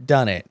who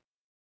done it.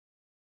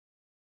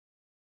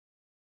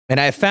 And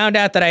I found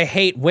out that I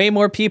hate way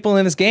more people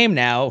in this game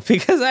now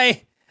because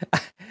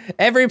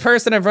every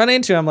person I've run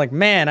into, I'm like,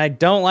 man, I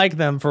don't like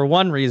them for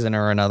one reason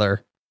or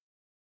another.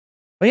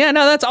 But yeah,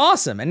 no, that's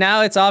awesome. And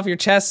now it's off your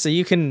chest so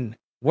you can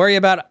worry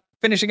about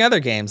finishing other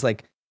games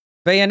like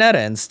Bayonetta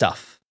and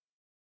stuff.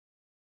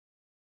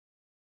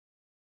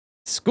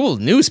 School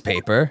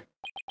newspaper?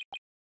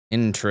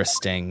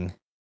 Interesting.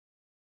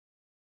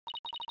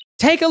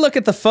 Take a look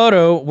at the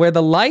photo where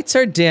the lights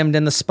are dimmed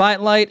and the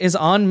spotlight is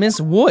on Miss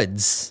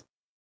Woods.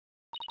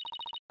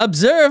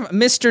 Observe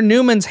Mr.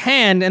 Newman's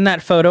hand in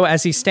that photo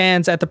as he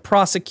stands at the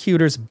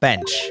prosecutor's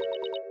bench.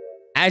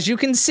 As you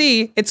can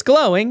see, it's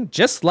glowing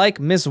just like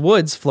Miss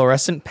Woods'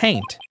 fluorescent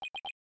paint.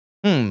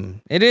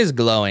 It is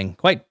glowing,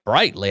 quite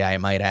brightly, I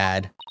might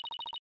add.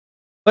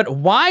 But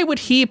why would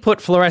he put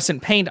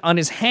fluorescent paint on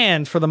his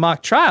hand for the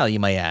mock trial, you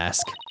may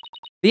ask?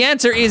 The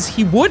answer is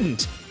he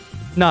wouldn't.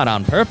 Not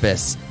on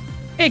purpose.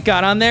 It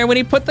got on there when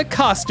he put the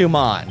costume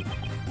on.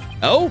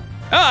 Oh?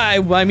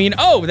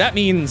 That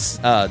means,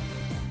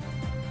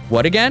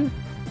 what again?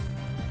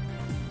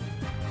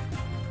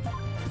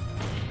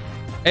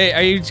 Hey,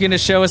 are you gonna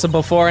show us a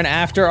before and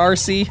after,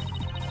 RC?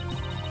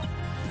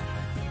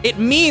 It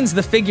means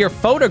the figure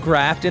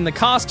photographed in the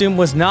costume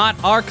was not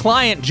our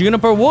client,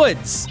 Juniper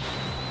Woods.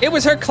 It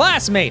was her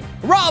classmate,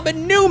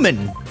 Robin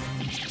Newman.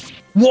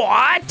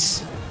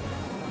 What?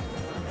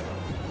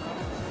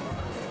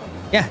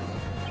 Yeah.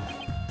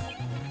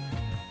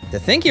 To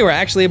think you were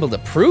actually able to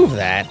prove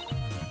that.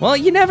 Well,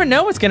 you never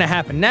know what's gonna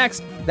happen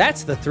next.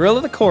 That's the thrill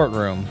of the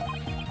courtroom.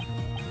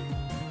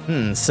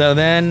 So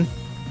then,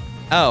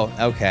 oh,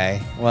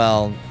 okay.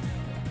 Well,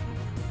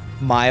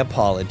 my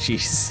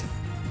apologies.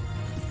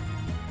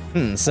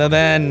 So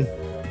then,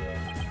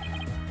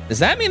 does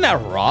that mean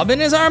that Robin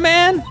is our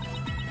man?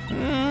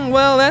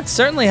 Well, that's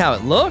certainly how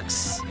it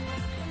looks.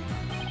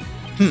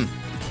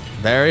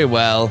 Very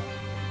well.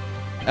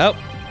 Oh.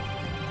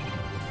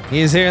 He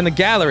is here in the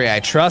gallery,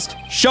 I trust.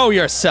 Show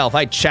yourself,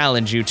 I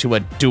challenge you to a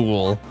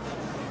duel.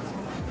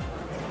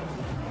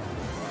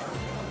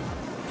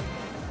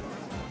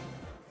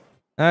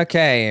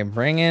 Okay,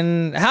 bring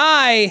in,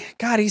 hi!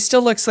 God, he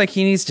still looks like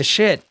he needs to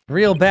shit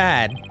real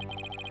bad.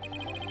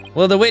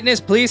 Will the witness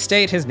please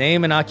state his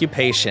name and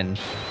occupation?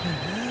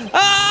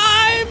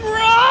 I'm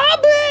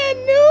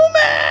Robin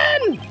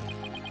Newman!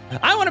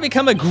 I want to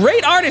become a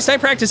great artist. I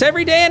practice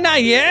every day and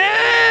night,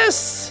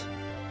 yes!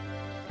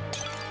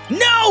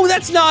 No,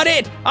 that's not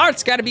it!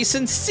 Art's gotta be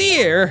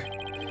sincere.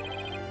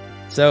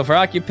 So for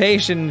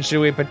occupation, should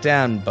we put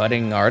down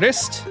budding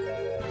artist?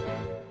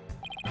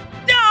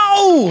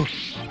 No!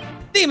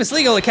 Themis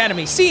Legal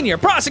Academy Senior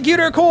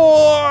Prosecutor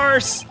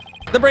course!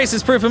 The brace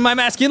is proof of my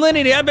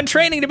masculinity. I've been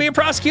training to be a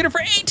prosecutor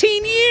for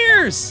 18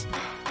 years!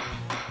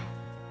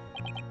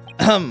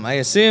 I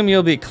assume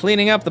you'll be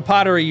cleaning up the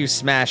pottery you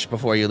smashed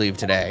before you leave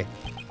today.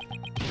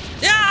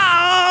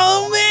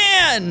 Oh,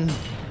 man!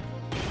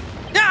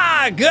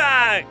 Ah,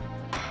 God!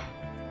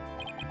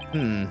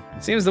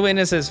 It seems the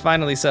witness has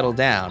finally settled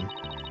down.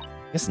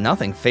 Guess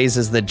nothing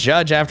phases the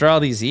judge after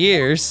all these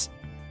years.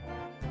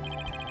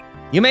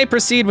 You may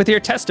proceed with your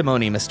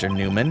testimony, Mr.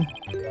 Newman.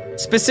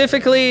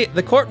 Specifically,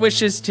 the court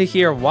wishes to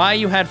hear why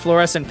you had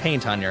fluorescent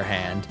paint on your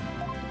hand.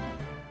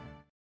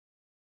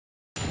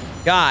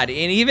 God,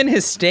 and even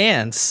his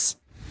stance.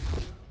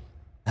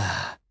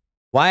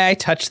 Why I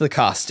touched the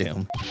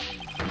costume.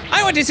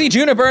 I went to see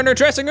Juniper in her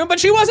dressing room, but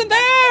she wasn't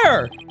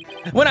there!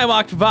 When I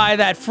walked by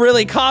that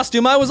frilly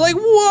costume, I was like,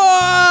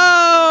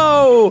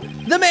 whoa!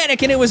 The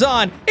mannequin it was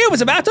on, it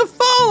was about to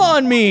fall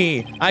on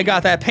me! I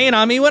got that paint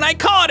on me when I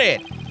caught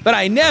it, but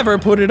I never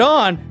put it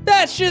on.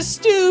 That's just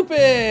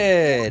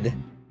stupid!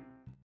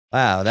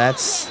 Wow,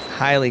 that's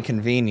highly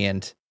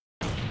convenient.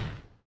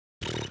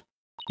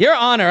 Your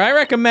Honor, I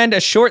recommend a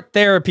short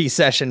therapy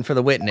session for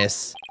the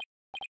witness.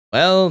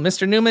 Well,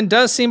 Mr. Newman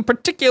does seem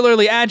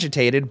particularly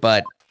agitated,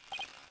 but...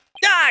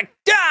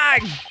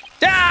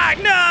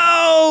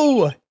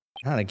 No!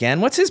 Not again,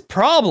 what's his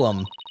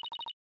problem?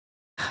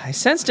 I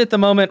sensed it the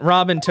moment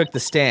Robin took the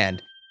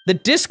stand. The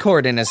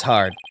discord in his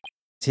heart.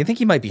 Do you think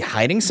he might be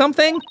hiding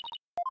something?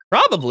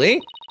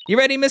 Probably. You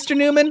ready, Mr.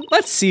 Newman?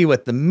 Let's see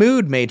what the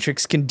mood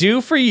matrix can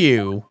do for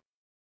you.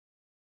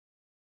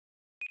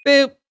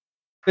 Boop,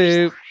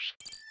 boop,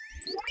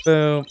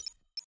 boop,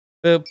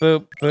 boop,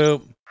 boop,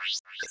 boop.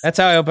 That's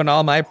how I open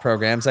all my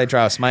programs. I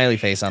draw a smiley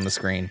face on the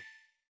screen.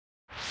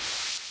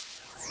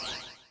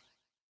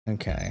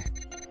 Okay.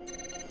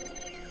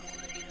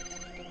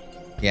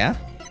 Yeah?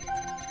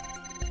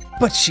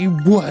 But she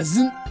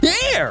wasn't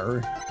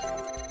there!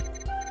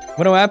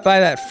 When I went by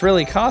that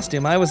frilly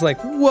costume, I was like,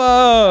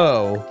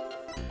 whoa!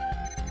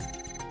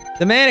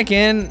 The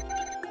mannequin,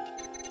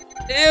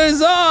 it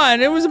was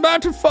on! It was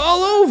about to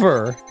fall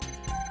over!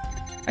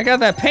 I got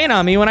that paint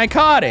on me when I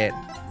caught it.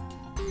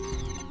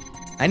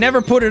 I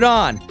never put it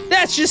on.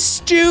 That's just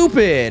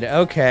stupid!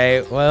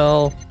 Okay,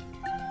 well...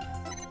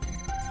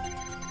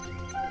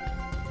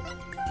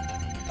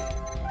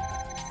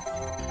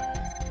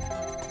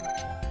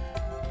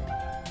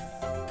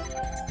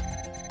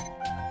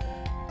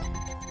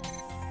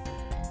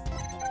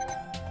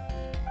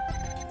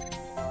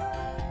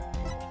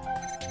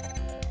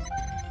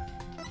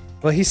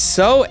 Well, he's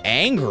so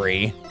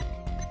angry.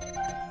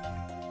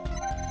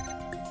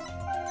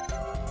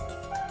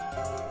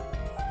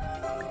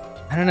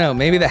 I don't know,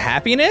 maybe the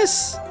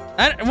happiness?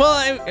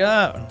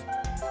 I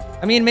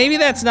mean, maybe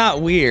that's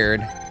not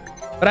weird,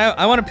 but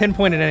I want to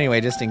pinpoint it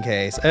anyway, just in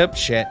case. Oh,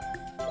 shit.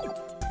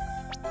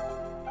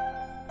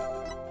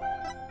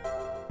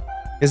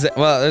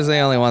 Well, those are the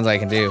only ones I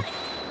can do.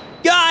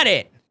 Got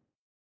it!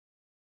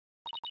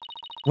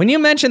 When you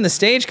mentioned the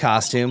stage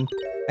costume,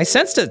 I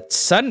sensed a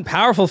sudden,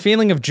 powerful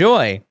feeling of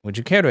joy. Would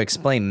you care to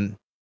explain?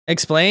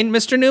 Explain,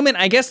 Mr. Newman?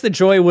 I guess the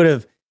joy would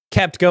have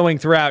kept going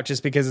throughout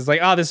just because it's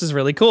like, oh, this is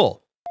really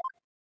cool.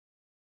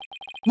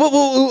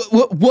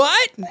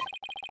 What?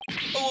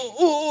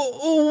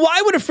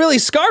 Why would a frilly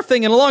scarf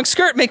thing and a long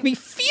skirt make me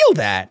feel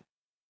that?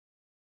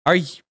 Are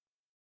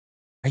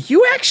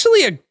you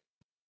actually a...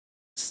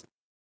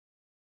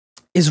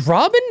 Is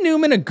Robin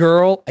Newman a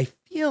girl? I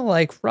feel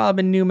like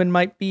Robin Newman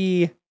might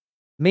be...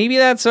 Maybe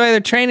that's why they're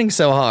training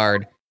so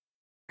hard.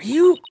 Are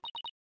you...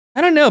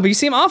 I don't know, but you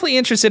seem awfully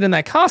interested in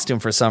that costume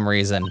for some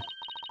reason.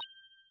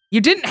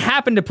 You didn't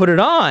happen to put it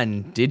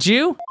on, did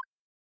you?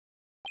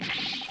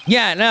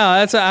 Yeah, no,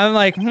 that's... I'm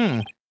like,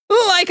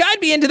 Like, I'd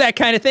be into that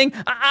kind of thing.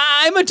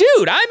 I'm a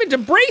dude. I'm into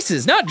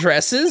braces, not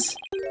dresses.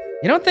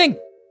 You don't think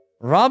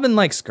Robin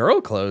likes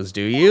girl clothes,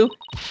 do you?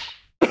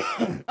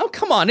 Oh,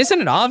 come on,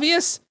 isn't it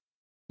obvious?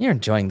 You're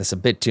enjoying this a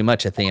bit too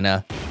much,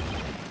 Athena.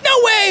 No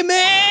way,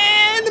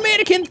 man! The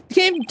mannequin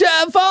came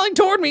falling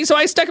toward me, so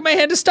I stuck my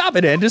hand to stop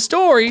it. End of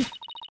story.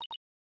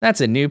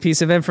 That's a new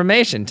piece of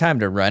information. Time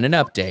to run an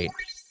update.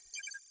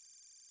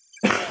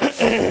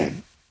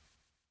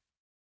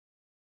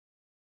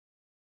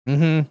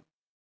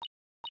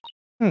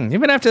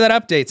 Even after that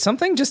update,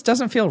 something just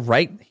doesn't feel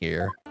right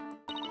here.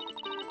 Do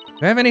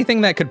I have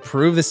anything that could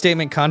prove the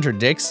statement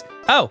contradicts?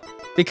 Oh,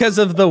 because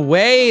of the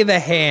way the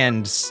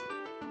hands...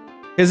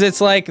 Because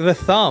it's like the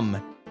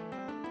thumb.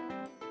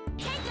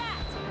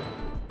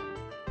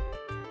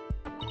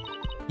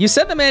 You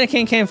said the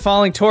mannequin came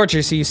falling towards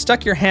you, so you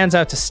stuck your hands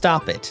out to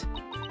stop it.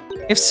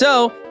 If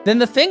so, then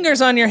the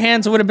fingers on your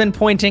hands would have been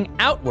pointing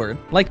outward,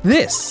 like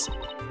this.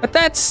 But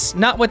that's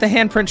not what the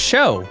handprints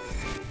show.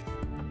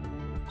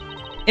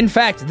 In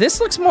fact,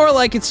 this looks more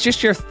like it's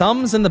just your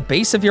thumbs and the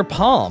base of your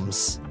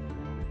palms.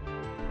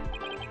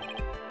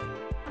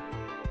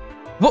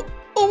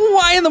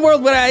 Why in the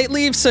world would I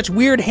leave such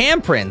weird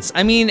handprints?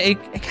 I mean, it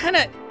kind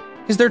of,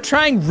 because they're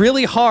trying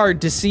really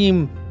hard to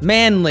seem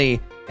manly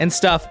and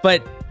stuff,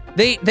 but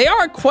they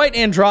are quite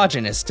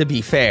androgynous, to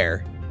be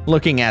fair,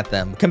 looking at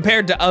them,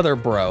 compared to other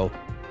bro.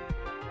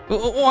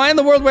 Why in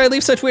the world would I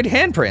leave such weird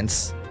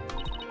handprints?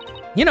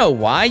 You know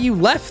why? You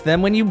left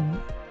them when you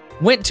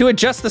went to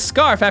adjust the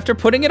scarf after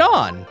putting it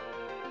on.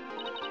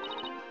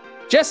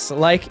 Just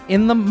like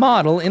in the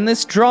model in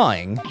this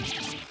drawing.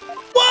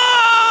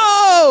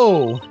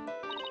 Whoa!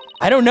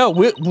 I don't know,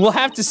 we'll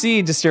have to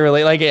see just to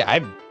relate, like,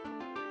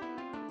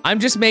 I'm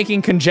just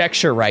making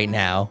conjecture right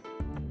now,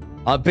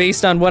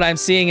 based on what I'm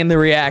seeing in the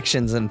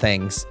reactions and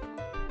things.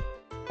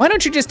 Why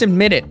don't you just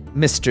admit it,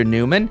 Mr.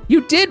 Newman? You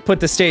did put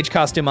the stage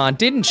costume on,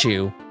 didn't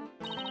you?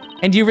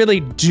 And you really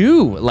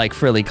do like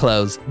frilly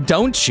clothes,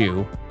 don't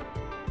you?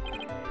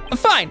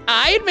 Fine,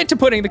 I admit to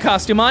putting the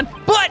costume on,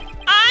 but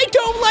I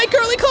don't like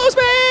girly clothes,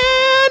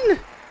 man!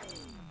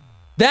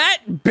 That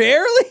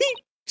barely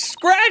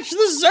scratched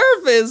the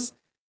surface.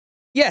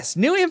 Yes,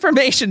 new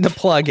information to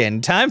plug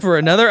in. Time for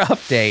another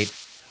update.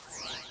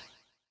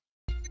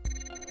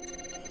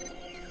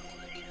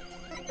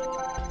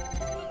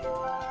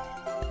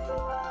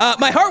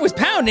 My heart was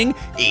pounding,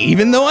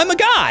 even though I'm a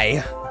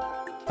guy.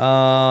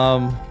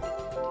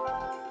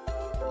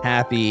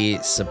 Happy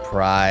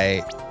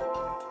surprise.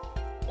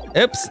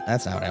 Oops,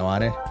 that's not what I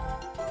wanted.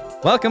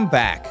 Welcome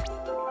back.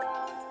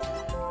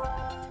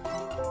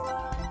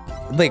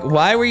 Like,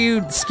 why were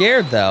you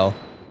scared though?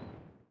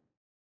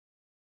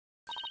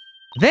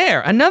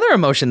 There, another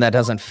emotion that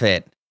doesn't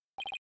fit.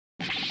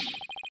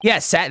 Yeah,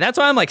 sad. That's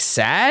why I'm like,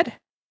 sad?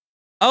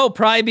 Oh,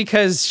 probably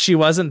because she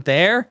wasn't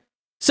there?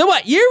 So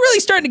what, you're really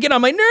starting to get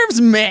on my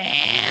nerves,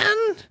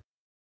 man!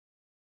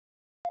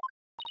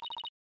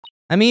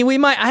 I mean, we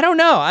might, I don't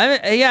know.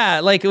 Yeah,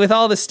 like with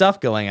all this stuff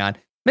going on.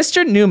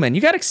 Mr. Newman, you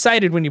got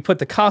excited when you put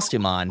the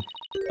costume on,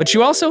 but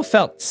you also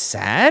felt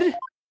sad?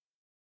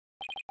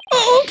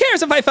 Oh, who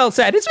cares if I felt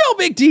sad? It's no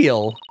big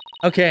deal.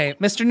 Okay,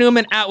 Mr.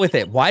 Newman, out with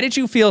it. Why did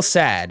you feel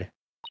sad?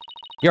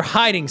 You're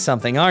hiding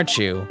something, aren't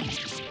you?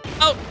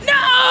 Oh,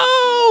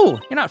 no!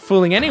 You're not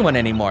fooling anyone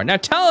anymore. Now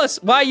tell us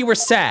why you were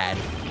sad.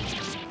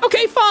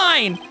 Okay,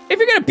 fine. If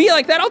you're gonna be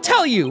like that, I'll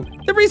tell you.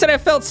 The reason I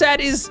felt sad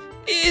is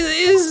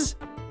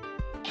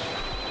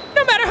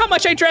no matter how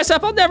much I dress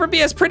up, I'll never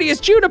be as pretty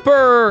as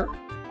Juniper.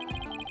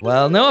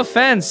 Well, no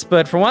offense,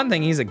 but for one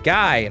thing, he's a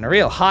guy and a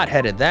real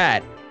hot-head at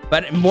that.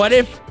 But what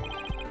if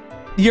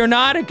you're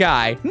not a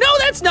guy? No,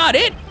 that's not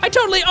it. I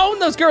totally own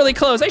those girly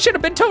clothes. I should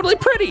have been totally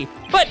pretty,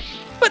 but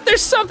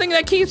there's something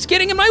that keeps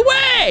getting in my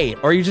way.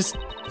 Or you just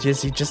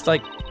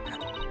like,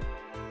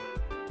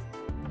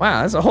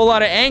 wow, that's a whole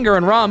lot of anger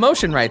and raw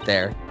emotion right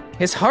there.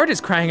 His heart is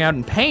crying out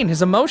in pain.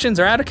 His emotions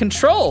are out of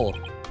control.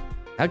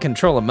 Out of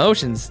control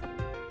emotions.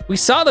 We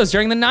saw those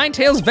during the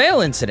Ninetales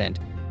Veil incident.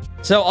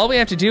 So all we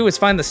have to do is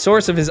find the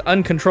source of his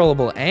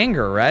uncontrollable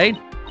anger, right?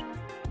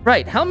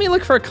 Right, help me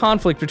look for a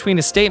conflict between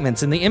his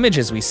statements and the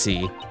images we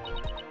see.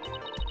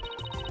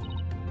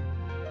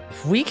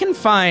 If we can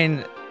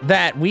find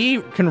that,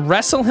 we can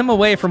wrestle him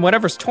away from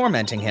whatever's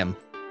tormenting him.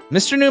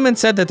 Mr. Newman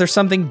said that there's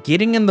something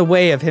getting in the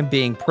way of him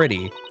being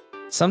pretty.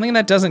 Something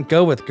that doesn't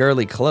go with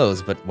girly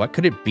clothes, but what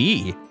could it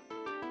be?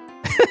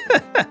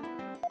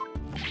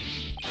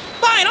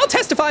 Fine, I'll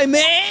testify,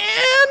 man!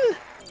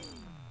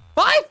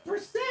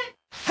 5%?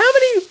 How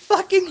many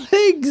fucking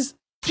things?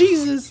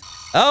 Jesus.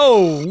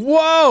 Oh,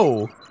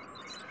 whoa.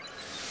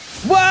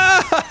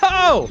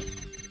 Whoa!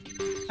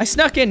 I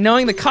snuck in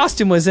knowing the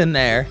costume was in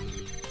there.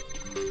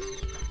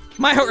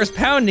 My heart was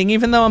pounding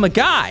even though I'm a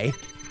guy.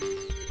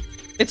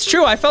 It's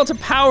true, I felt a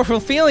powerful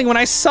feeling when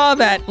I saw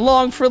that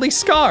long frilly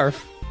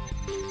scarf.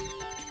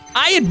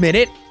 I admit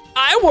it,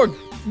 I wore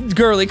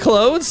girly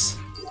clothes.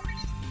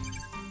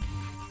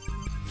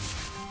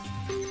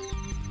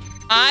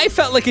 I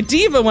felt like a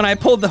diva when I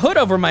pulled the hood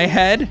over my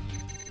head.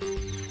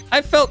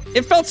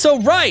 It felt so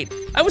right.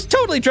 I was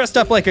totally dressed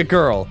up like a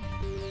girl.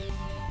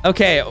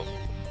 Okay.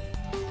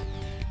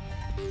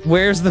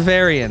 Where's the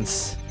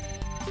variance?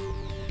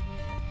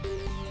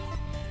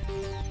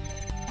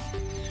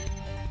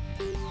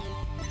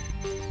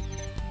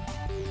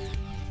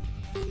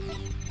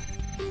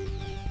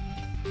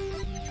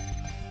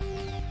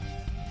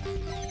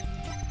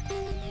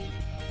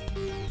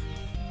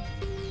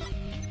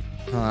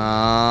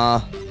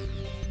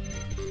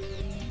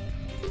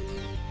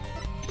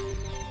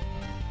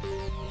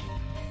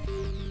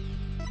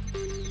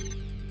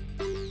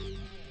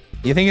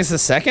 You think it's the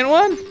second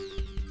one?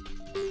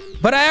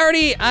 But I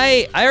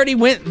already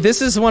went,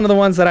 this is one of the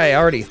ones that I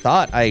already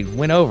thought I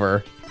went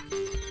over.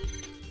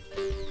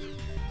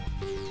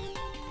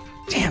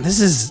 Damn, this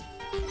is...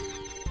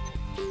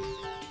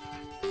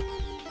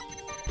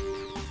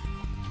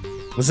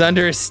 Was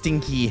under a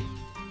stinky.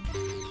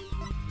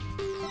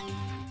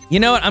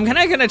 You know what, I'm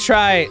gonna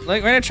try,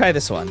 like, we're gonna try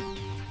this one.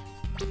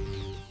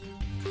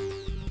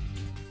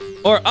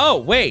 Or, oh,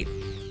 wait.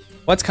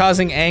 What's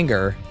causing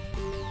anger?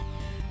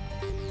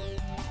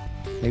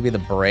 Maybe the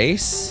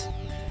brace?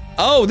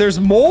 Oh, there's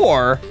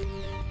more!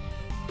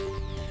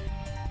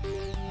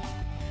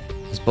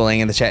 There's bullying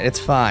in the chat, it's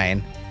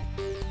fine.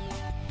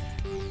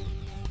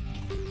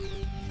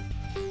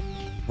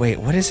 Wait,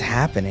 what is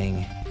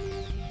happening?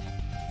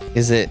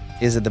 Is it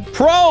the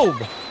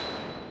probe?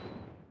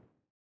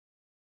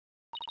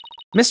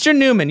 Mr.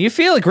 Newman, you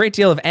feel a great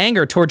deal of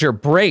anger towards your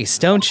brace,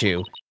 don't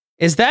you?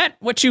 Is that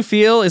what you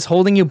feel is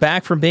holding you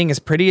back from being as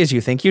pretty as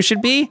you think you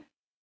should be?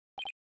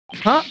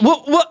 Huh?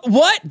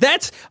 What?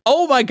 That's,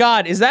 oh my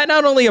God, is that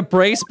not only a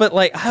brace, but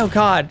like, oh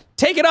God,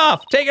 take it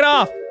off, take it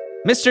off.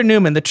 Mr.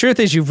 Newman, the truth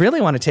is you really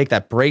want to take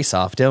that brace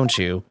off, don't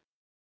you?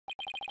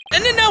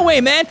 No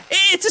way, man,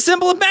 it's a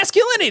symbol of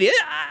masculinity.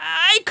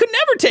 I could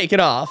never take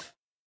it off.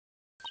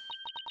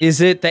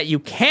 Is it that you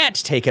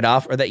can't take it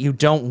off or that you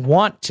don't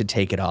want to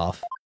take it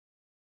off?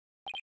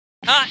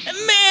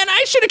 Man,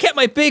 I should have kept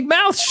my big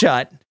mouth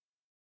shut.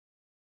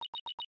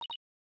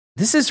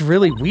 This is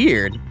really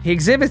weird. He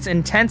exhibits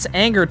intense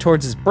anger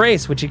towards his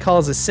brace, which he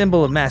calls a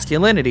symbol of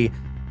masculinity,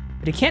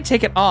 but he can't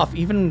take it off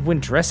even when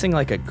dressing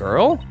like a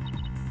girl?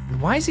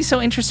 Why is he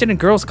so interested in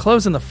girls'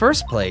 clothes in the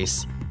first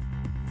place?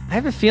 I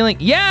have a feeling,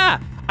 yeah,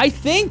 I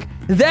think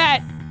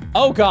that,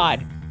 oh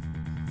God,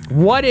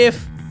 what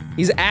if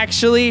he's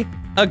actually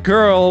a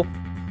girl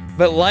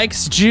that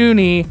likes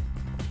Junie,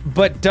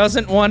 but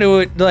doesn't want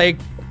to, like,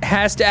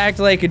 has to act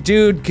like a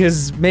dude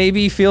because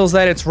maybe feels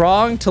that it's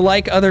wrong to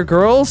like other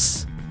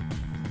girls?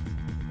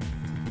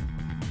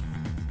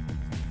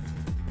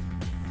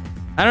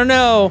 I don't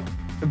know,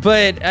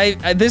 but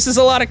this is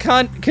a lot of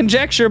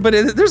conjecture, but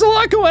there's a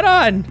lot going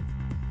on.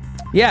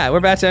 Yeah, we're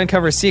about to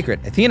uncover a secret.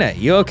 Athena,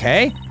 you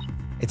okay?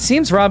 It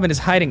seems Robin is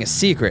hiding a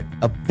secret,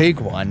 a big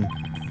one.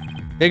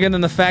 Bigger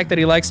than the fact that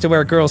he likes to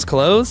wear girls'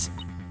 clothes?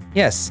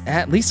 Yes,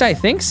 at least I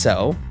think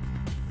so.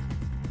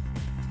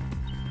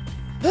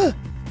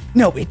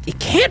 No, it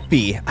can't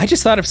be. I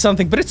just thought of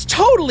something, but it's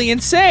totally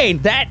insane.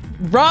 That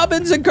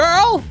Robin's a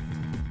girl?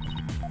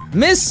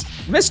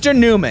 Mr.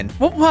 Newman,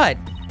 what?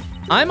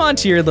 I'm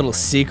onto your little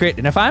secret,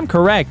 and if I'm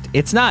correct,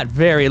 it's not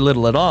very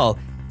little at all.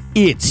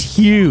 It's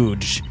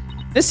huge.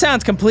 This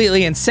sounds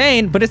completely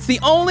insane, but it's the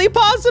only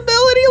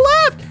possibility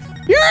left.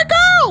 You're a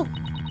girl!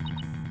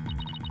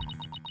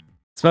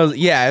 Suppose,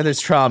 yeah,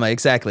 there's trauma,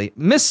 exactly.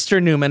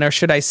 Mr. Newman, or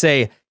should I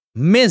say,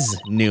 Ms.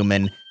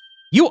 Newman,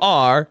 you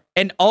are,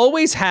 and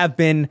always have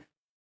been,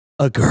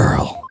 a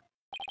girl.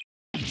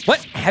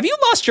 What? Have you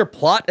lost your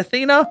plot,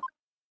 Athena?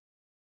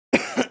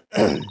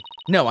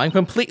 No, I'm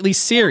completely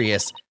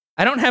serious.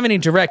 I don't have any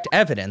direct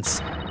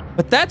evidence,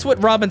 but that's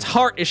what Robin's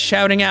heart is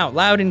shouting out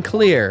loud and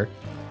clear.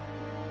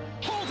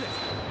 Hold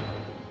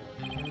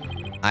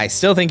it. I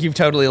still think you've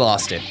totally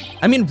lost it.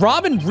 I mean,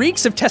 Robin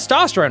reeks of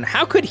testosterone.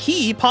 How could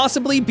he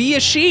possibly be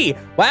a she?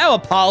 Wow,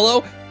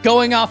 Apollo,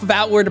 going off of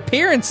outward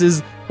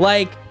appearances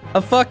like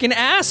a fucking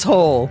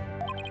asshole.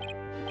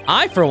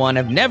 I, for one,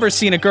 have never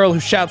seen a girl who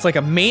shouts like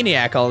a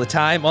maniac all the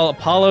time, while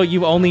Apollo,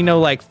 you only know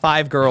like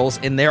 5 girls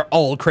and they're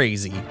all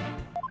crazy.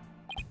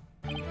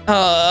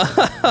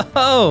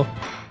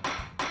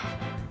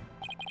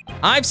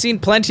 I've seen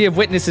plenty of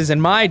witnesses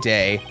in my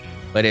day,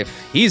 but if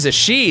he's a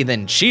she,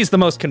 then she's the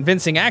most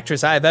convincing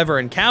actress I've ever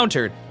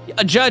encountered.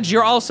 Judge,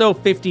 you're also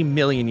 50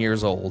 million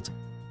years old.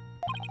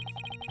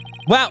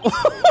 Wow,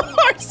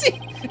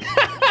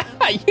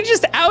 you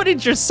just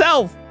outed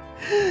yourself.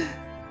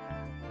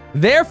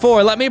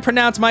 Therefore, let me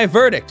pronounce my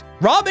verdict.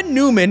 Robin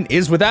Newman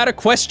is without a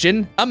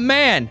question a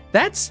man.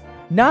 That's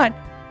not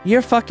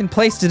your fucking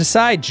place to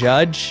decide,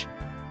 Judge.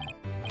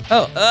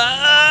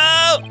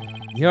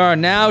 You are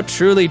now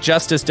truly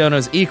Justice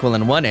Dono's equal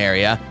in one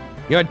area.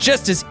 You're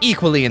just as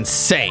equally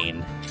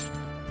insane.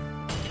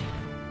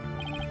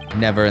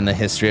 Never in the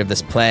history of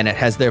this planet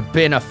has there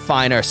been a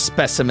finer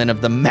specimen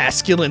of the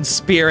masculine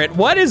spirit.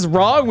 What is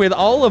wrong with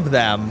all of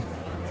them?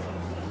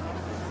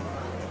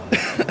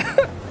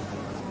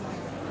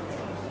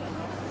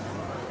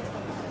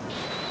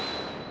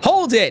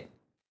 Hold it!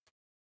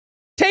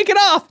 Take it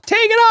off!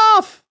 Take it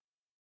off!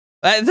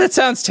 That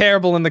sounds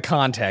terrible in the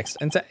context.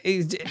 And so,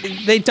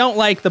 they don't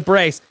like the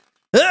brace.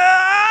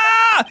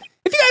 Ah!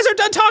 If you guys are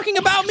done talking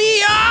about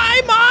me,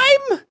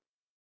 I'm...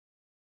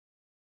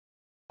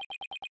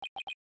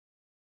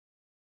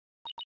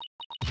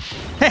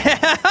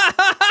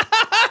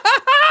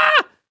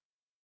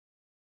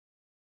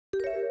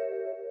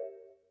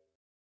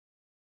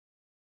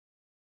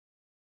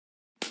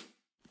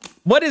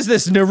 What is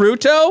this,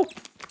 Naruto?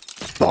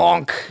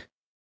 Bonk.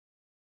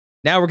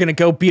 Now we're gonna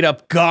go beat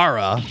up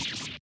Gaara.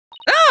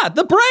 Ah,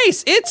 the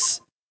brace,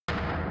 it's...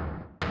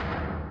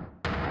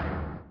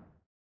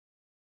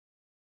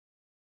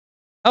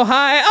 Oh,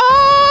 hi.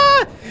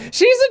 Ah,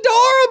 she's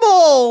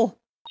adorable.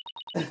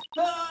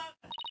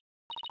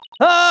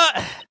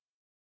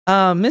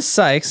 Miss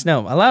Sykes,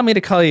 no, allow me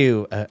to call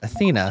you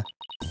Athena.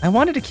 I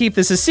wanted to keep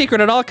this a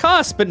secret at all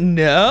costs, but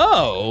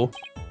no.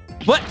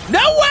 What? No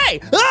way!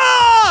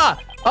 Ah!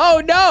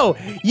 Oh no,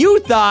 you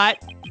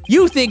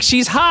think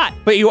she's hot,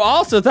 but you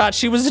also thought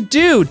she was a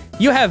dude.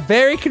 You have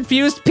very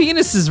confused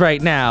penises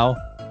right now.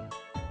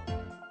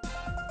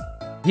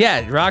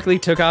 Yeah, Rock Lee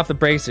took off the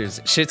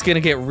bracers. Shit's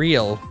gonna get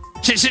real.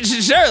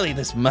 Surely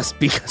this must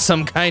be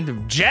some kind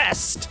of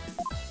jest.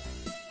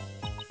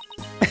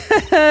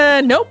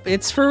 Nope,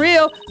 it's for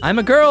real. I'm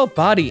a girl,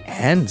 body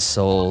and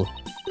soul.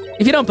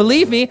 If you don't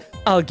believe me,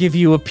 I'll give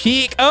you a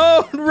peek.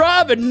 Oh,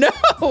 Robin, no!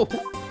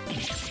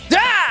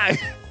 Ah!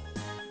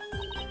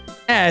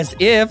 As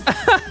if.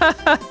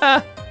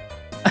 Robin,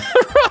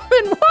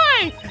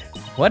 why?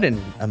 What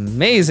an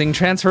amazing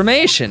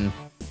transformation.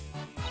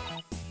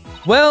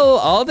 Well,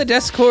 all the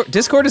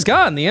Discord is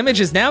gone. The image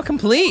is now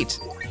complete.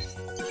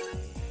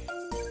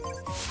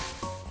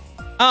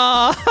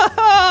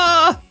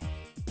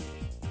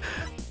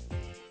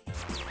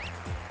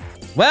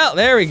 Well,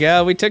 there we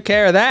go. We took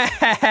care of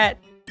that.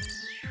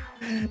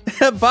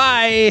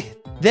 Bye.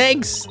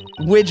 Thanks,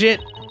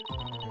 widget.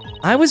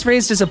 I was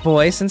raised as a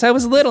boy since I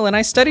was little and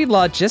I studied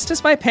law just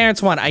as my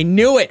parents want. I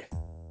knew it.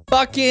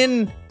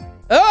 Fucking,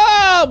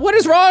 what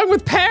is wrong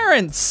with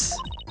parents?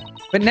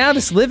 But now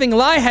this living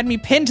lie had me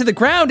pinned to the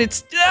ground.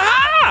 It's,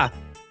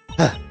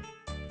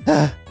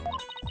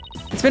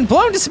 it's been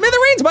blown to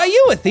smithereens by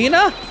you,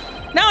 Athena.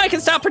 Now I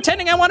can stop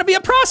pretending I want to be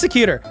a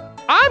prosecutor.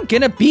 I'm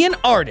gonna be an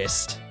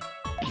artist.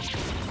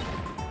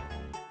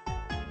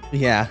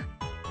 Yeah.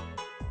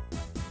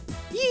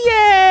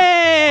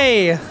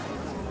 Yay!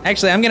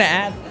 Actually, I'm gonna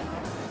add.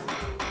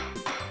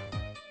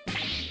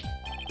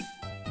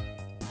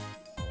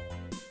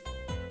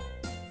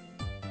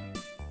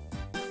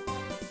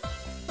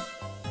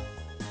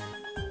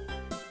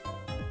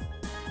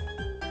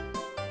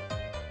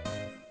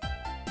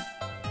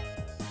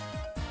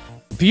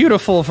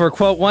 Beautiful for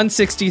quote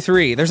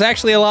 163. There's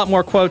actually a lot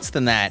more quotes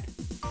than that,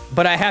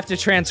 but I have to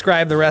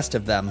transcribe the rest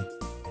of them.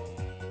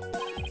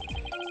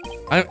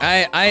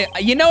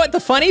 You know what the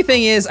funny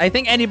thing is, I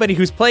think anybody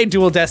who's played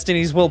Dual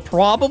Destinies will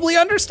probably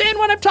understand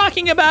what I'm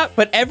talking about,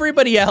 but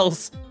everybody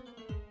else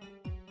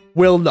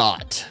will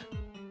not.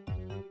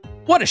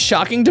 What a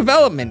shocking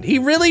development. He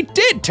really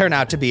did turn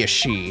out to be a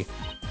she.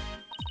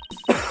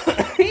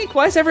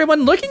 Why is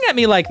everyone looking at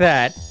me like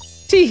that?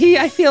 Teehee,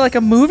 I feel like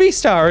a movie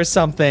star or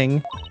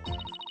something.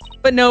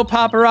 But no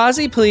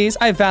paparazzi, please.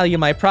 I value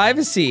my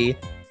privacy.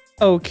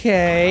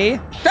 Okay.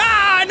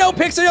 Ah, no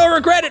Pixie, you'll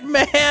regret it,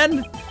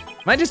 man.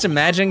 Am I just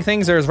imagining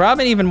things, or is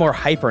Robin even more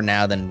hyper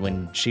now than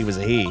when she was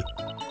a he?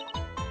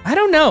 I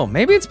don't know.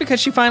 Maybe it's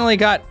because she finally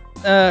got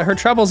her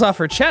troubles off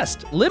her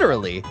chest,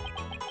 literally.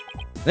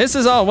 This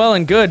is all well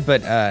and good,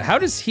 but how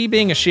does he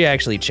being a she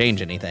actually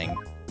change anything?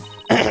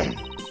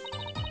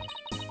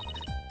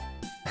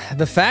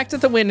 The fact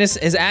that the witness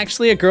is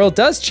actually a girl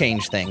does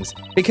change things,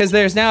 because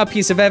there's now a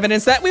piece of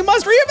evidence that we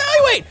must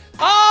reevaluate.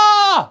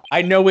 Ah!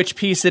 I know which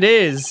piece it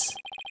is.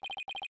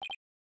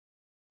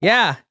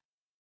 Yeah.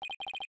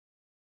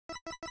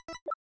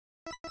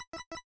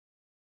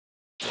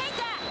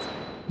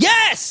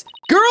 Yes!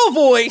 Girl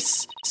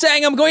voice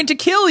saying I'm going to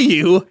kill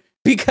you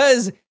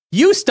because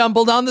you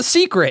stumbled on the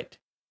secret.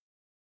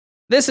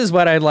 This is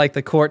what I'd like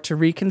the court to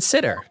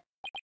reconsider.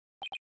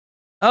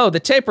 Oh,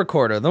 the tape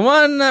recorder, the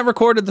one that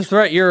recorded the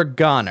threat, you're a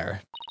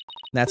goner.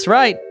 That's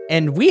right,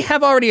 and we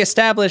have already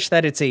established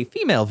that it's a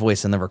female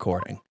voice in the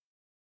recording.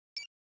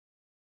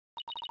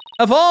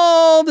 Of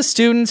all the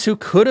students who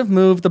could have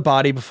moved the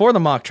body before the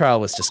mock trial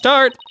was to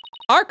start,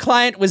 our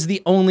client was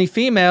the only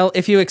female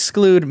if you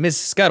exclude Ms.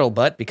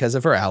 Scuttlebutt because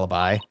of her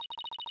alibi.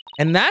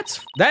 And that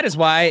is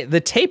why the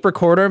tape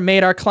recorder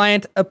made our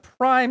client a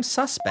prime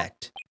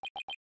suspect.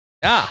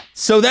 Ah,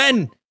 so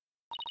then,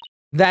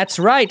 that's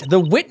right, the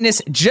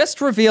witness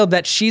just revealed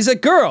that she's a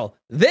girl.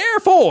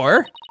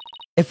 Therefore,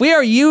 If we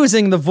are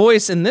using the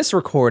voice in this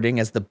recording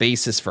as the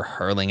basis for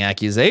hurling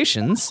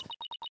accusations,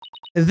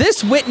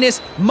 this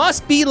witness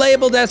must be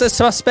labeled as a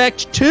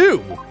suspect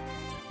too.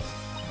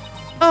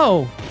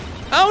 Oh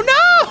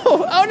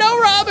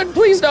no, Robin,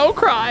 please don't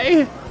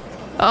cry.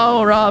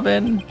 Oh,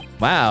 Robin.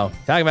 Wow,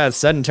 talk about a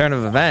sudden turn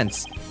of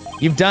events.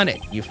 You've done it.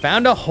 You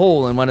found a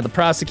hole in one of the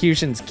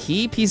prosecution's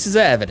key pieces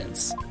of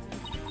evidence.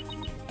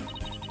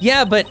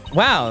 Yeah, but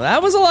wow,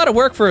 that was a lot of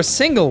work for a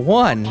single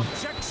one.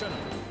 Objection.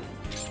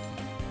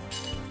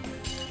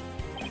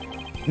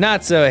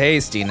 Not so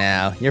hasty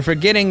now. You're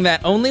forgetting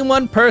that only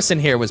one person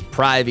here was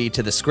privy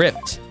to the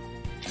script.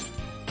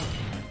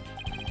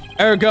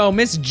 Ergo,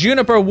 Miss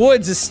Juniper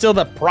Woods is still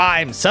the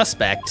prime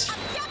suspect.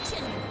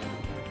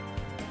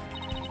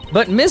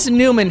 But Miss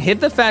Newman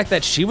hid the fact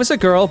that she was a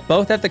girl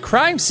both at the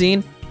crime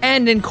scene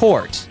and in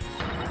court.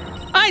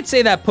 I'd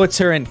say that puts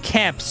her in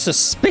camp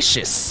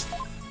suspicious.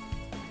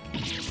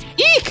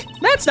 Eek!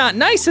 That's not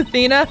nice,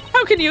 Athena.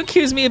 How can you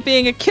accuse me of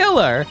being a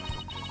killer?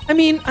 I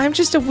mean, I'm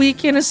just a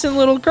weak, innocent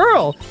little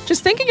girl.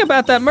 Just thinking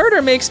about that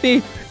murder makes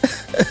me...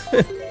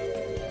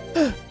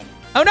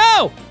 Oh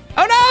no!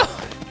 Oh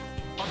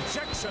no!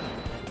 Objection.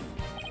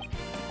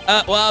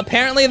 Well,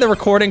 apparently the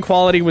recording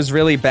quality was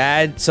really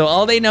bad, so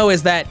all they know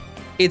is that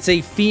it's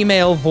a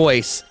female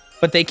voice,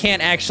 but they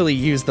can't actually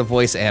use the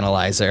voice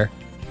analyzer.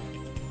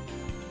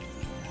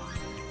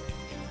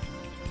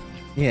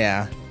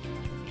 Yeah.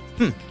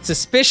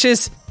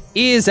 Suspicious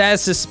is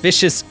as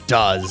suspicious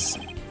does.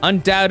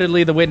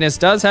 Undoubtedly, the witness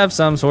does have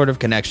some sort of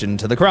connection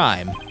to the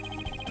crime.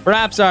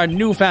 Perhaps our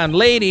newfound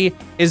lady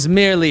is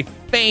merely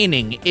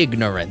feigning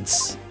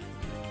ignorance.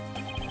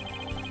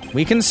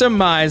 We can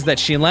surmise that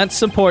she lent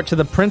support to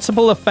the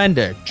principal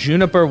offender,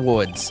 Juniper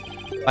Woods.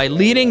 By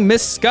leading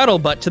Miss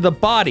Scuttlebutt to the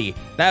body,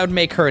 that would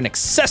make her an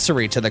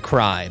accessory to the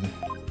crime.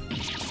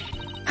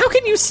 How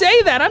can you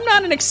say that? I'm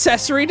not an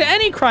accessory to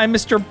any crime,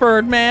 Mr.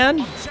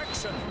 Birdman.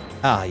 Objection.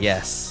 Ah,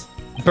 yes.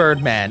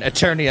 Birdman,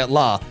 attorney at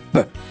law.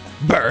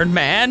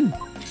 Birdman?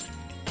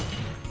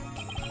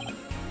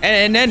 And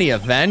in any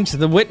event,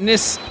 the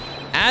witness,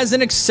 as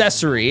an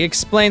accessory,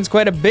 explains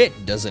quite a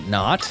bit, does it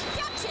not?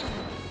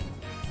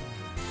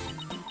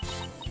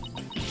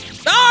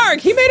 Arg!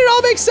 He made it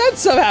all make sense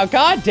somehow.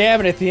 God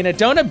damn it, Athena.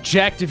 Don't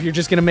object if you're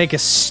just gonna make a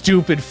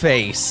stupid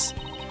face.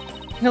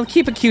 He'll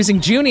keep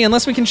accusing Junie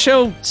unless we can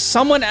show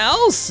someone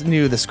else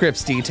knew the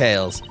script's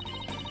details.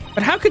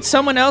 But how could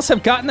someone else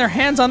have gotten their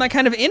hands on that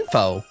kind of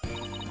info?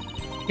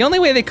 The only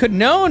way they could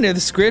know the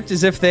script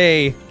is if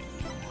they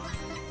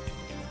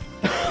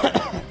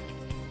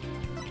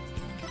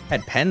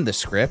had penned the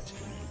script.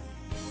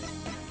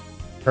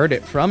 Heard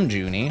it from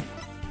Junie.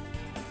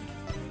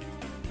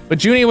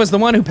 But Junie was the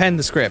one who penned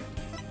the script.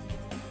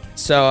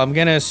 So I'm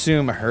gonna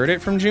assume heard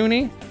it from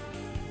Junie.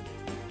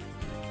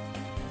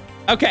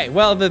 Okay,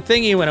 well, the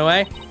thingy went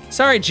away.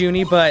 Sorry,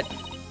 Junie, but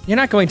you're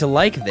not going to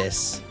like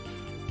this.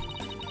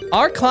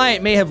 Our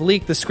client may have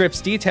leaked the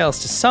script's details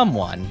to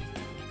someone.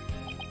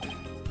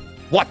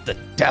 What the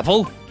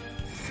devil?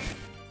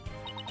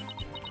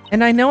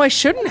 And I know I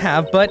shouldn't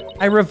have, but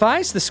I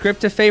revised the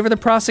script to favor the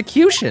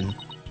prosecution.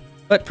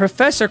 But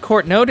Professor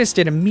Court noticed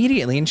it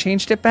immediately and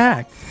changed it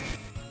back.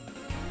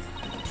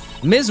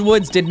 Ms.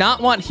 Woods did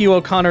not want Hugh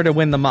O'Connor to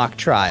win the mock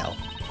trial.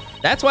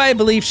 That's why I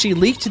believe she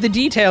leaked the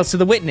details to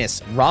the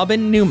witness,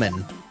 Robin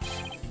Newman.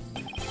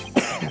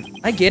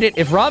 I get it.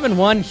 If Robin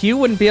won, Hugh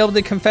wouldn't be able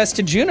to confess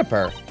to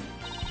Juniper.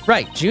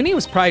 Right, Junie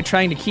was probably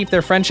trying to keep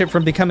their friendship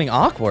from becoming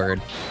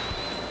awkward.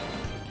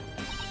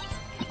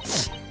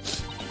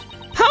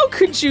 How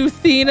could you,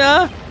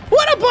 Thena?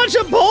 What a bunch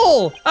of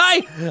bull!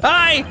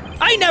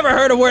 I never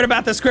heard a word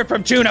about the script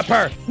from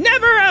Juniper.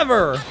 Never,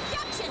 ever.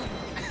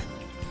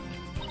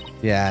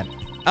 Yeah.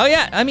 Oh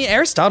yeah, I mean,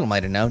 Aristotle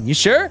might have known. You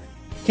sure?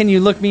 Can you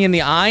look me in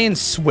the eye and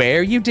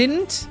swear you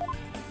didn't?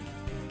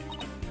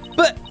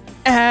 But,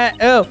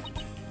 oh.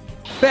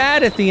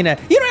 Bad, Athena.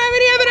 You don't have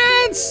any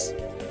evidence!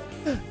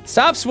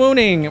 Stop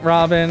swooning,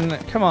 Robin.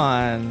 Come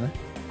on.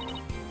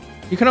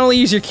 You can only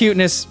use your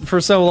cuteness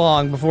for so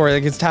long before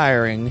it gets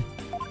tiring.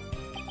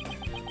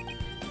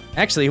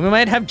 Actually, we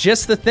might have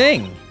just the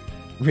thing.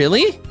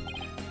 Really?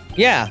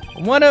 Yeah,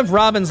 one of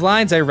Robin's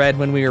lines I read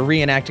when we were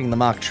reenacting the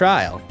mock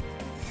trial.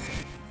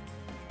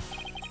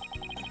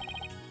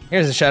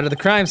 Here's a shot of the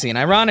crime scene.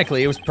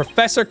 Ironically, it was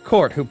Professor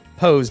Court who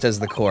posed as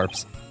the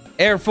corpse.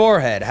 Air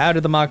forehead. How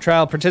did the mock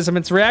trial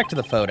participants react to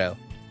the photo?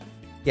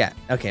 Yeah,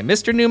 okay.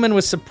 Mr. Newman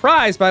was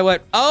surprised by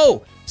what...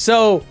 Oh,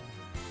 so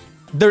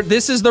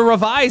this is the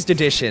revised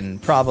edition,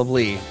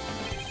 probably.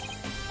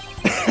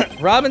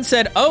 Robin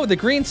said, oh, the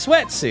green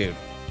sweatsuit.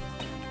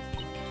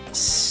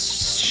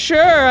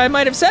 Sure, I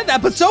might have said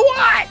that, but so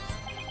what?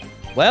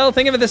 Well,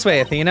 think of it this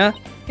way, Athena.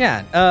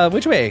 Yeah,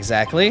 which way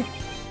exactly?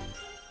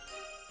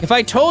 If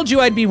I told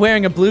you I'd be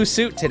wearing a blue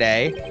suit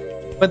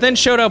today, but then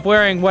showed up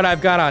wearing what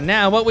I've got on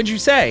now, what would you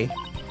say?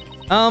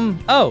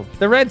 Oh,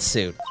 the red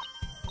suit.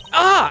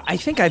 Ah, I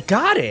think I've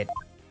got it.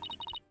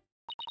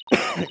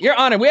 Your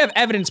Honor, we have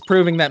evidence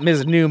proving that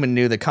Ms. Newman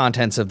knew the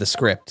contents of the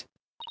script.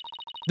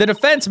 The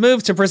defense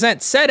moves to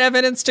present said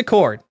evidence to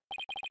court.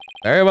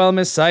 Very well,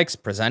 Miss Sykes,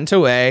 present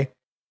away.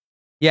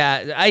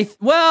 Yeah,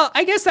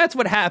 I guess that's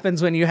what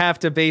happens when you have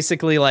to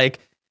basically, like,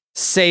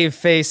 save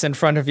face in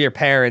front of your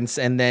parents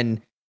and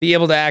then be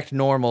able to act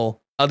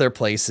normal other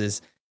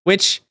places,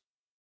 which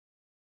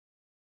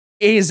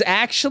is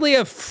actually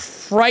a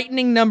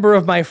frightening number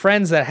of my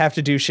friends that have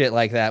to do shit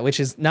like that, which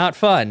is not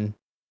fun.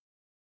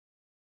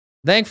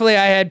 Thankfully,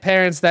 I had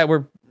parents that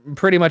were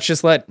pretty much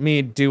just let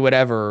me do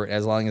whatever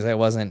as long as I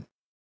wasn't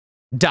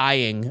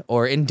dying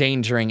or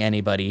endangering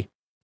anybody.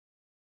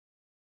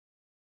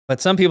 But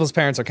some people's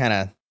parents are kind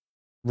of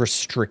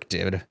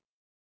restricted.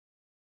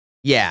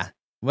 Yeah.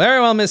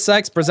 Very well, Miss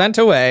Sykes, present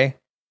away.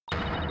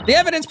 The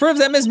evidence proves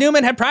that Ms.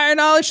 Newman had prior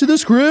knowledge to the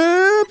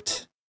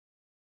script.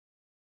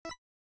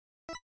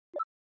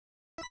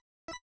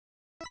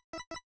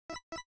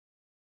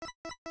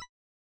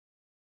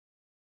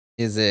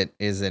 Is it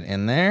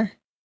in there?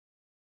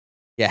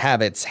 Yeah,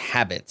 habits.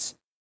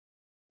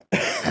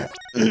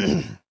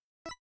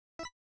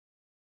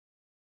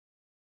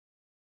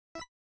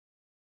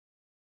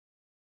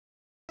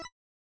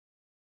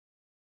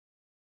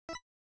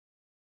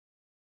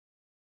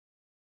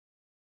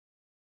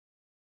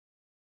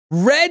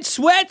 Red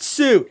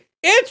sweatsuit.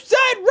 It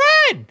said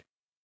red.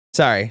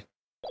 Sorry.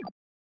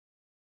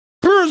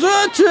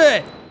 Present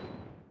it.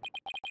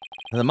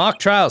 The mock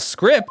trial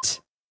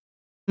script.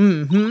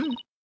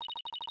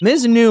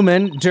 Ms.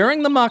 Newman,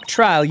 during the mock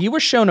trial, you were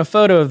shown a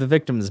photo of the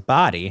victim's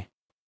body.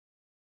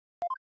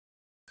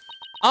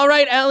 All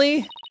right,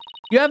 Ellie.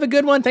 You have a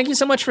good one. Thank you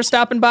so much for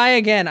stopping by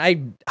again.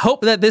 I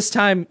hope that this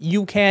time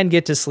you can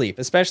get to sleep,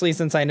 especially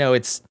since I know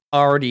it's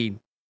already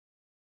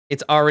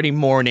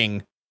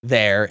morning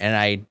there, and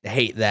I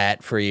hate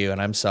that for you, and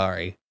I'm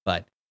sorry,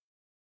 but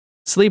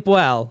sleep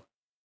well.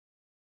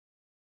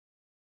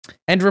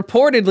 And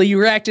reportedly, you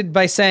reacted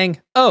by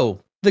saying, "Oh,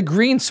 the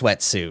green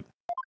sweatsuit."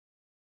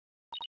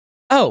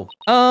 Oh,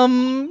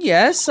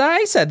 yes,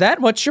 I said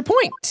that. What's your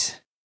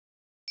point?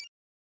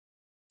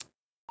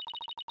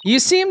 You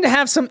seem to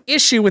have some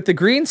issue with the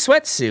green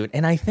sweatsuit,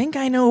 and I think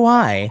I know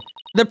why.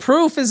 The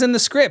proof is in the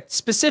script,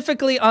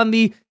 specifically on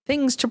the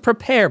things to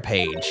prepare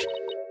page.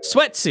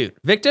 Sweatsuit.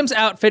 Victim's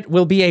outfit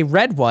will be a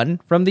red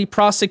one from the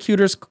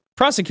prosecutor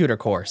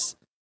course.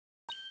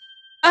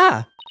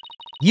 Ah,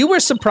 you were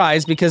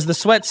surprised because the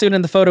sweatsuit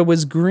in the photo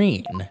was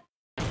green.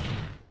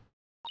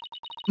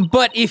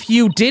 But if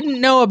you didn't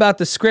know about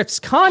the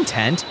script's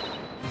content,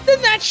 then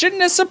that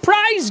shouldn't have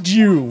surprised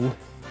you.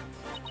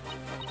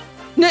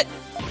 No!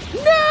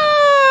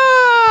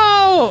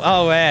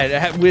 Oh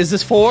man, is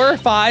this 4 or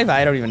 5?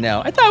 I don't even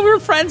know. I thought we were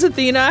friends,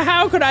 Athena.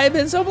 How could I have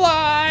been so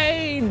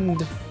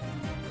blind?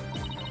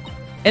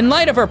 In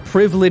light of her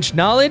privileged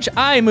knowledge,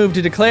 I move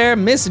to declare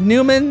Miss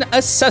Newman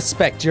a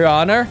suspect, Your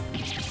Honor.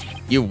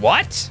 You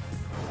what?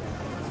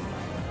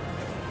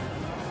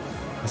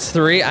 It's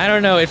 3? I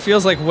don't know, it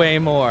feels like way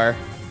more.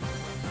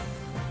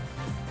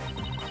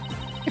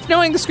 If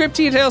knowing the script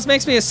details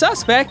makes me a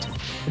suspect,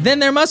 then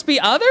there must be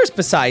others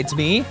besides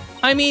me.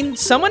 I mean,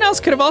 someone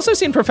else could have also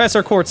seen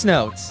Professor Court's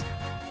notes.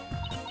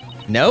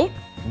 Note?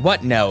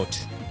 What note?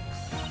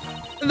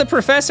 The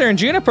professor and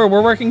Juniper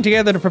were working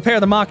together to prepare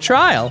the mock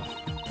trial.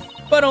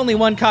 But only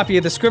one copy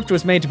of the script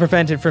was made to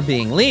prevent it from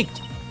being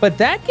leaked. But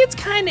that gets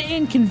kind of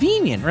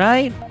inconvenient,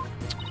 right?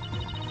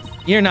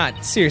 You're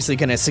not seriously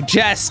gonna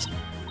suggest.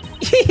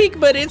 Eek,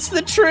 but it's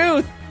the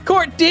truth.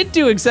 Court did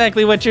do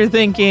exactly what you're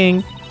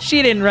thinking.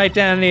 She didn't write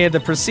down any of the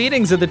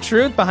proceedings of the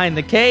truth behind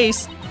the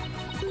case.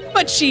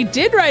 But she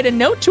did write a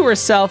note to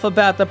herself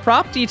about the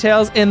prop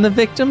details in the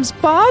victim's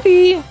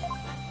body.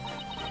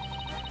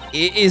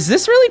 Is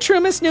this really true,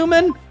 Miss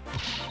Newman?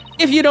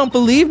 If you don't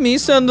believe me,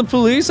 send the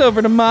police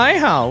over to my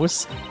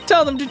house.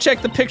 Tell them to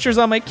check the pictures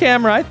on my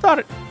camera. I thought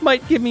it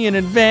might give me an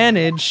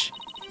advantage.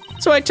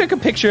 So I took a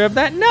picture of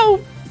that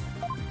note.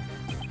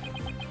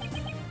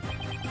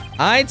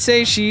 I'd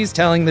say she's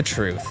telling the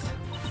truth.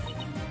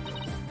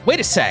 Wait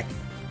a sec.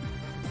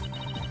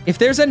 If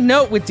there's a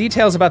note with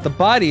details about the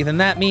body, then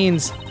that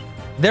means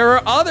there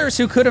are others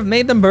who could have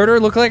made the murder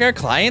look like our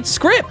client's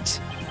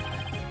script.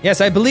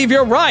 Yes, I believe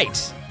you're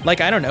right.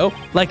 Like, I don't know,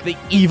 like the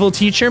evil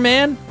teacher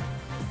man?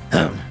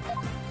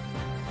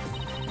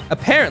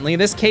 Apparently,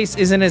 this case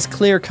isn't as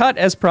clear-cut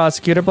as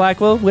Prosecutor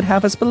Blackwell would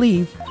have us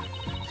believe.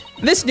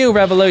 This new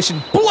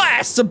revelation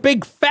blasts a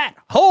big fat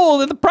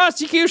hole in the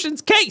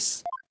prosecution's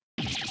case.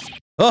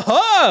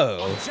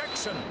 Oh-ho!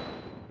 Objection.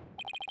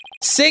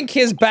 Sink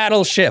his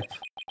battleship.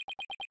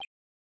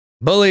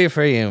 Bully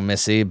for you,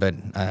 Missy, but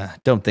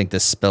don't think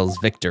this spells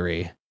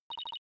victory.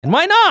 And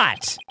why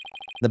not?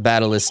 The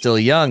battle is still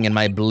young and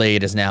my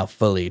blade is now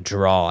fully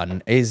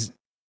drawn. Does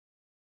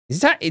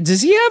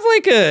he have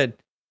like a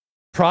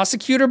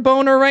prosecutor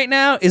boner right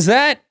now? Is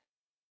that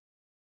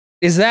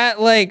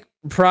like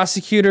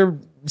prosecutor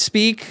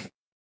speak?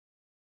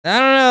 I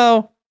don't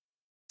know.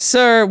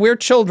 Sir, we're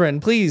children,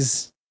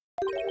 please.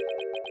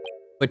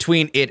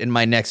 Between it and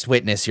my next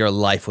witness, your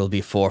life will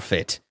be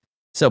forfeit.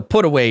 So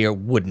put away your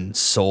wooden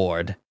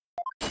sword.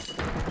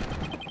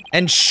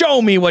 And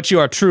show me what you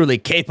are truly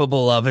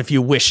capable of if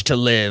you wish to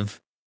live.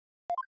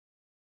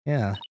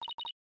 Yeah.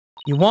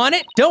 You want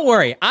it? Don't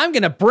worry, I'm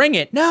gonna bring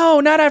it. No,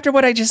 not after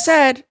what I just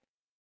said.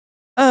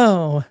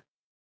 Oh.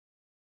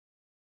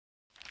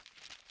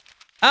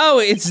 Oh,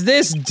 it's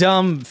this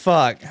dumb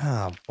fuck.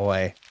 Oh,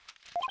 boy.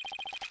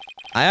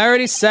 I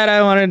already said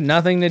I wanted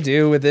nothing to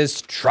do with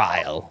this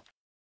trial.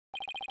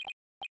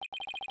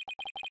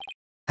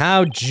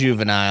 How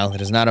juvenile.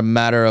 It is not a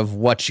matter of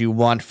what you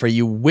want, for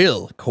you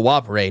will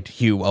cooperate,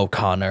 Hugh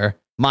O'Connor.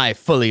 My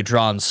fully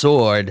drawn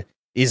sword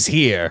is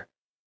here.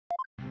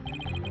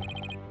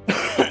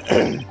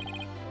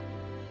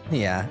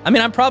 Yeah, I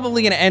mean, I'm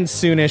probably gonna end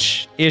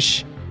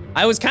soonish-ish.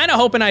 I was kind of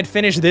hoping I'd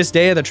finish this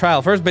day of the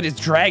trial first, but it's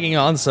dragging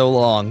on so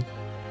long.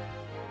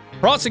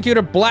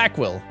 Prosecutor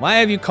Blackwell, why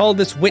have you called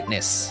this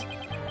witness?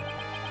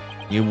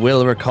 You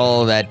will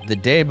recall that the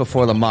day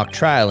before the mock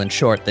trial, in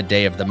short, the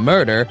day of the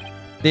murder,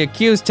 the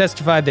accused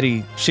testified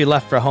that she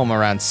left for home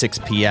around 6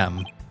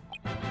 p.m.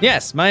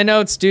 Yes, my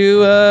notes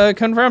do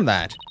confirm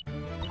that.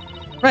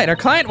 Right, our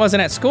client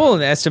wasn't at school in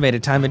the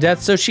estimated time of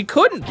death, so she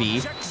couldn't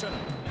be.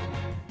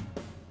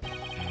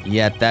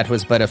 Yet that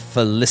was but a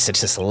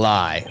felicitous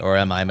lie, or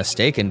am I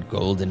mistaken,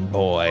 golden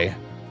boy?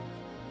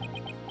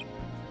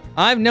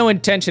 I've no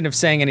intention of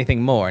saying anything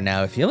more.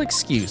 Now, if you'll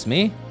excuse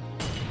me.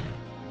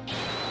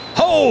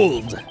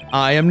 Hold!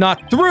 I am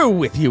not through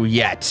with you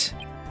yet.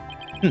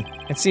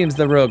 It seems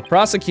the rogue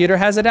prosecutor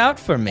has it out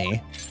for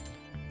me.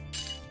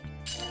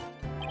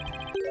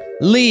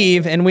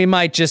 Leave, and we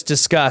might just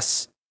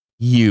discuss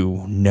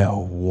you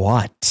know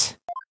what.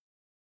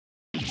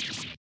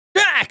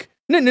 Back!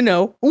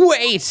 No,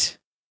 wait!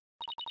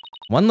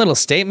 One little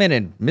statement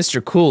and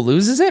Mr. Cool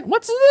loses it?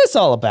 What's this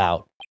all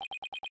about?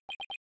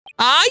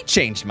 I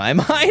changed my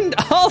mind.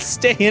 I'll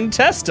stay and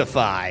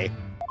testify.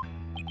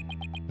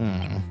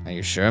 Are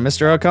you sure,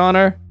 Mr.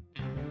 O'Connor?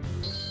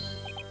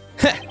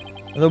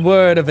 The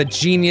word of a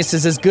genius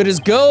is as good as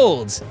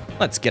gold.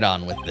 Let's get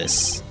on with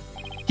this.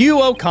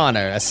 Hugh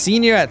O'Connor, a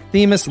senior at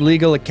Themis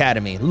Legal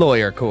Academy,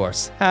 lawyer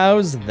course.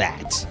 How's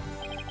that?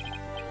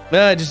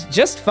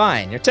 Just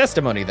fine. Your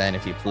testimony then,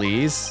 if you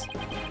please.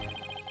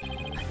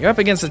 You're up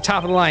against the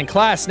top of the line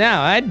class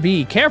now. I'd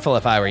be careful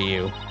if I were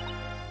you.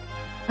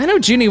 I know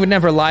Junie would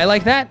never lie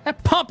like that.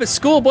 That pompous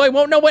schoolboy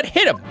won't know what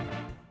hit him.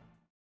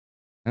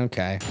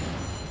 Okay.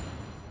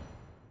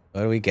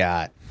 What do we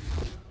got?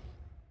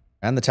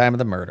 Around the time of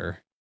the murder.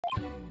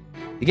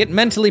 To get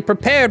mentally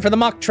prepared for the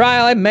mock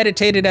trial, I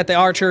meditated at the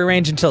archery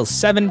range until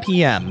 7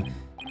 p.m.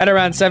 At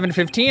around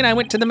 7:15, I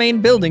went to the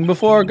main building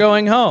before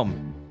going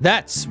home.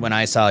 That's when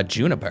I saw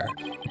Juniper.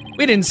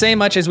 We didn't say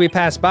much as we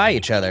passed by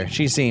each other.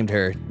 She seemed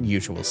her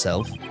usual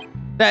self.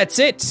 That's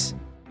it.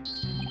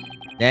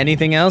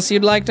 Anything else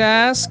you'd like to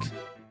ask?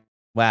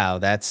 Wow,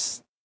 that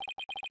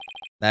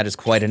is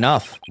quite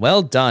enough.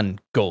 Well done,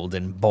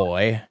 golden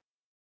boy.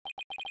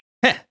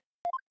 Heh.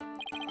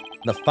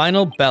 The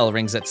final bell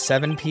rings at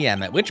 7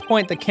 p.m., at which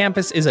point the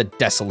campus is a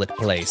desolate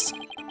place.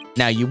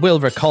 Now, you will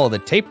recall the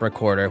tape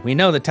recorder. We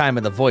know the time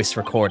of the voice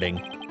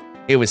recording.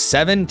 It was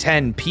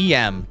 7:10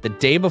 p.m., the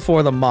day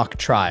before the mock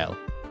trial.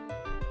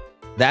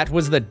 That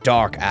was the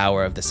dark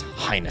hour of this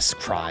heinous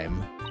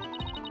crime.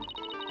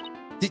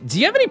 Do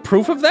you have any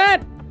proof of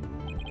that?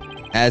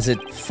 As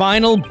its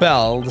final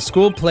bell, the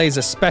school plays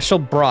a special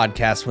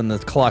broadcast when the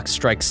clock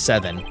strikes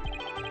 7.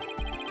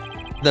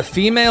 The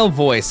female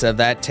voice of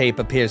that tape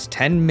appears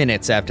 10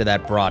 minutes after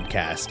that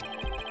broadcast.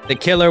 The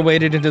killer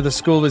waited until the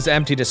school was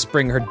empty to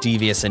spring her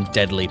devious and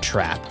deadly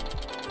trap.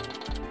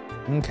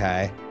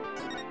 Okay.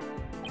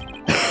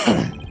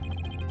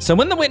 So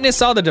when the witness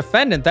saw the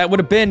defendant, that would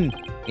have been...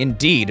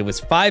 Indeed, it was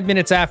 5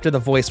 minutes after the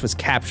voice was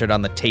captured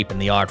on the tape in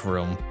the art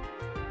room.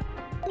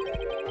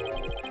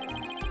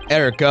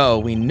 Ergo,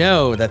 we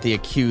know that the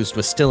accused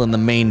was still in the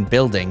main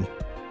building,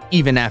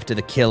 even after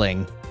the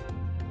killing.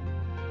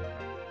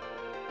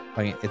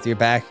 Wait, it's your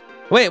back?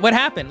 Wait, what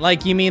happened?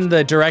 Like, you mean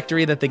the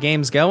directory that the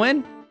games go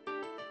in?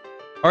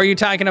 Or are you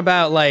talking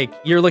about, like,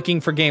 you're looking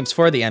for games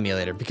for the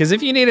emulator? Because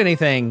if you need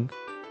anything,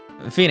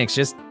 Phoenix,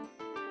 just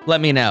let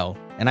me know,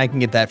 and I can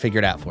get that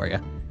figured out for you.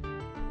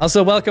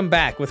 Also, welcome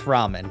back with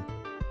ramen.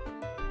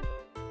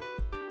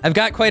 I've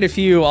got quite a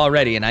few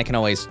already, and I can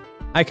always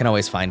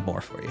find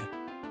more for you.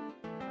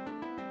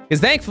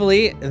 Because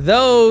thankfully,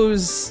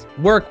 those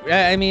work,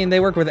 I mean, they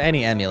work with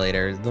any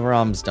emulator. The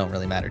ROMs don't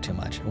really matter too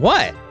much.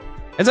 What?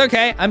 It's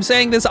okay, I'm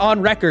saying this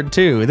on record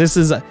too. This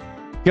is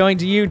going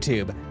to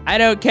YouTube. I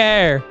don't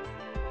care.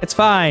 It's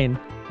fine.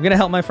 I'm gonna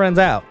help my friends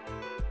out.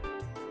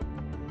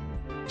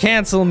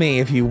 Cancel me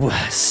if you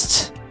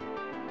must.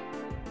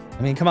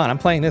 I mean, come on, I'm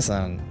playing this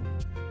on.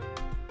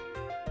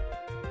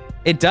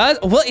 It does?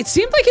 Well, it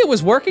seemed like it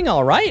was working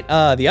all right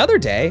the other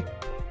day.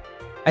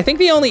 I think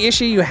the only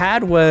issue you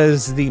had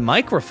was the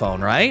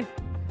microphone, right?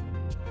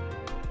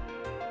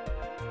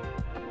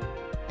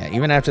 Yeah,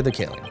 even after the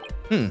killing.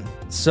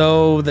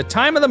 So the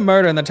time of the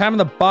murder and the time of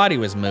the body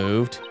was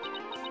moved.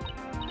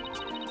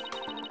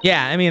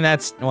 Yeah, I mean,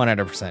 that's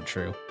 100%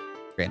 true.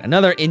 Great,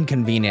 another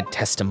inconvenient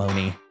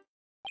testimony.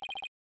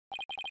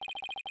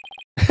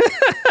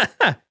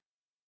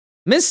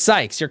 Ms.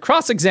 Sykes, your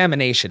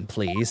cross-examination,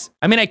 please.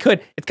 I mean, I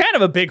could. It's kind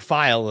of a big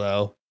file,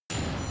 though.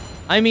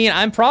 I mean,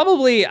 I'm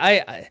probably,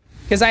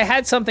 because I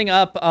had something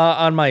up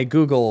on my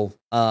Google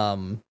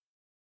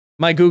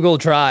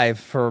Drive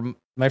for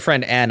my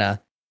friend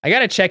Anna. I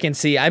gotta check and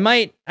see. I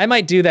might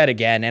do that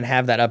again and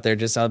have that up there.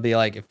 Just I'll be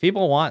like, if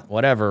people want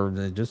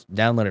whatever, just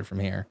download it from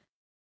here.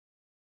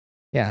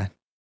 Yeah,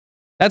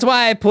 that's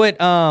why I put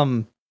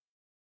that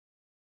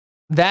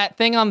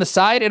thing on the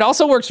side. It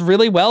also works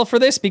really well for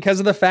this because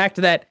of the fact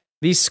that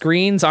these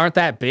screens aren't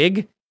that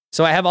big.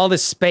 So I have all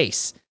this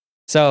space.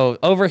 So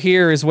over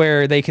here is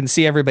where they can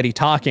see everybody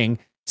talking.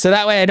 So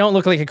that way I don't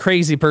look like a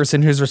crazy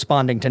person who's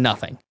responding to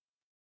nothing.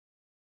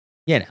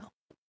 You know,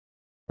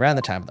 around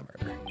the time of the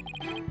murder.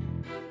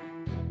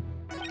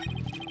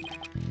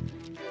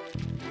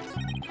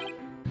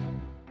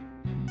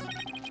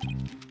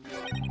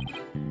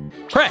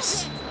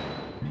 Chris.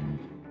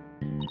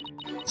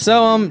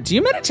 So, do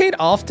you meditate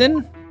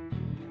often?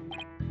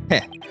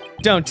 Heh,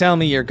 don't tell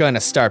me you're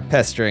gonna start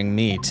pestering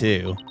me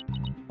too.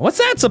 What's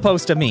that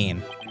supposed to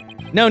mean?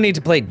 No need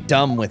to play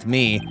dumb with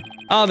me.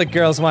 All the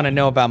girls want to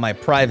know about my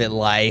private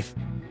life.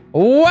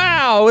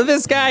 Wow,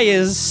 this guy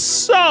is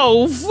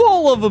so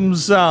full of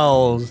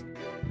themselves.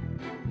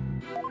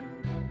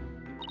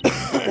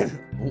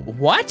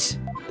 What?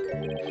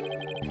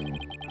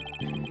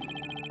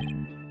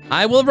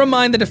 I will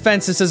remind the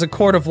defense this is a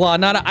court of law,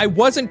 not I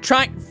wasn't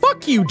trying.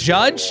 Fuck you,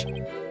 judge.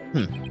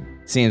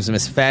 Seems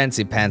Miss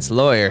Fancy Pants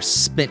lawyer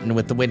spitting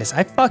with the witness.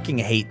 I fucking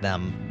hate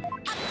them.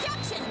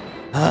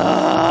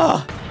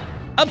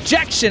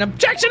 Objection,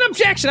 objection,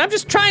 objection. I'm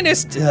just trying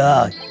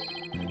to,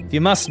 If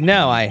you must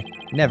know, I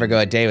never go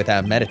a day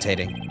without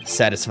meditating.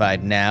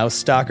 Satisfied now,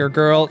 stalker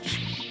girl?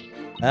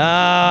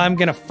 I'm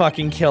gonna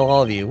fucking kill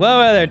all of you.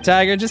 Whoa there,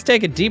 tiger, just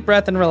take a deep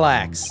breath and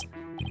relax.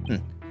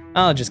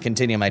 I'll just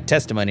continue my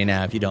testimony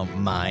now if you don't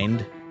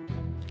mind.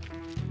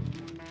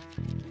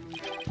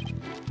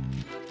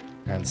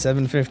 Around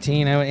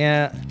 7:15,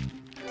 yeah.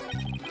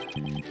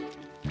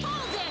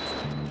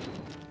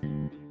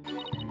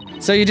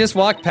 So you just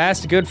walked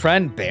past a good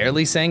friend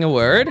barely saying a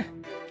word?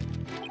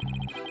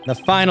 The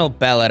final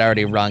bell had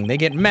already rung. They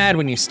get mad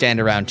when you stand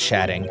around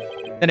chatting.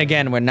 Then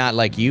again, we're not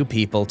like you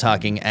people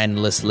talking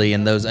endlessly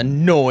in those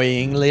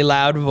annoyingly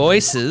loud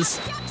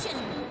voices.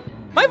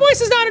 My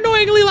voice is not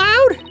annoyingly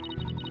loud.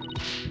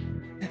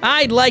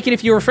 I'd like it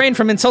if you refrained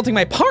from insulting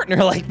my partner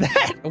like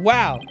that.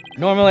 Wow.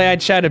 Normally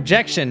I'd shout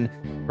objection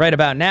right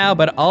about now,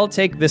 but I'll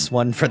take this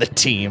one for the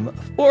team.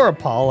 For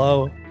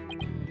Apollo.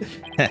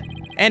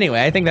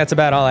 Anyway, I think that's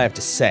about all I have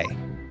to say.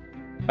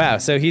 Wow,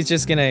 so he's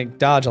just gonna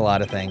dodge a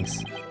lot of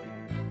things.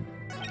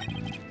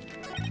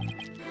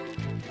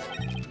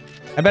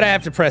 I bet I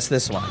have to press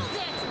this one.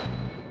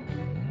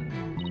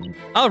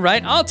 All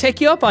right, I'll take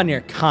you up on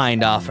your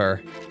kind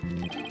offer.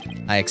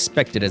 I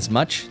expected as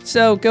much,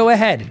 so go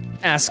ahead,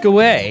 ask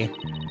away.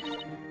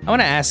 I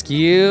wanna ask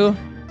you,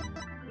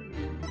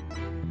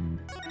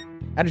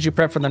 how did you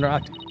prep for the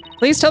mock?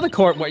 Please tell the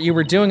court what you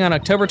were doing on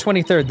October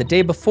 23rd, the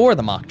day before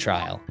the mock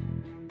trial.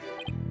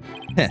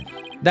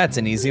 That's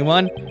an easy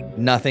one.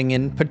 Nothing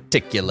in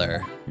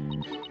particular.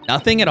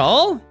 Nothing at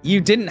all?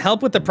 You didn't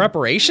help with the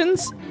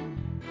preparations?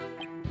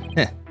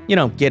 You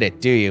don't get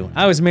it, do you?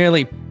 I was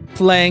merely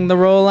playing the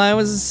role I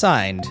was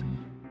assigned.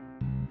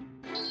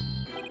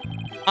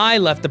 I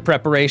left the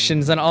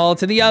preparations and all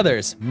to the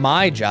others.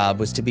 My job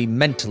was to be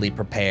mentally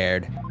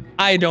prepared.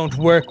 I don't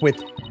work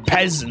with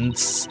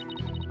peasants.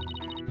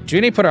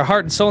 Junie put her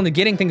heart and soul into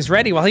getting things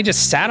ready while he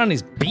just sat on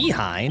his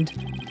behind.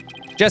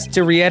 Just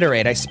to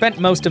reiterate, I spent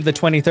most of the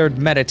 23rd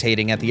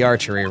meditating at the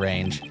archery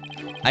range.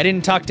 I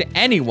didn't talk to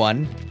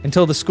anyone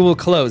until the school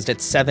closed at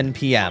 7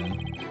 p.m.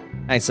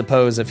 I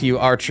suppose a few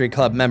archery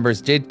club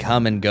members did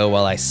come and go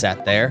while I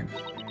sat there.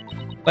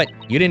 But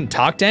you didn't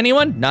talk to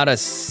anyone? Not a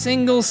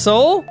single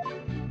soul?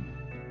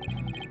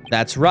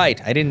 That's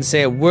right, I didn't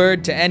say a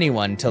word to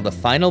anyone till the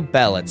final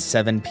bell at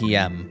 7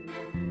 p.m.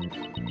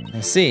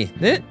 I see,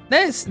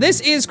 this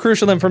is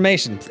crucial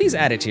information. Please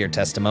add it to your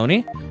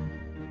testimony.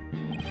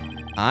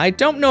 I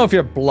don't know if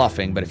you're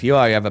bluffing, but if you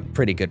are, you have a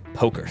pretty good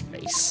poker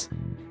face.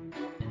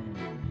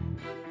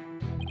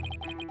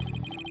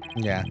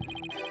 Yeah.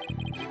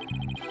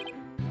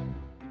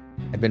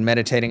 I've been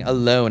meditating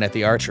alone at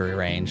the archery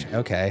range.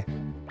 Okay.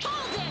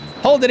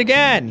 Hold it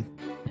again!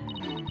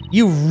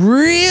 You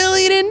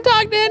really didn't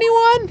talk to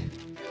anyone?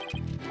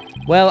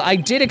 Well, I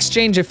did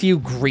exchange a few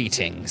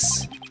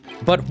greetings,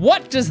 but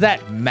what does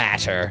that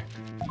matter?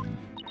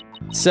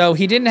 So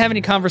he didn't have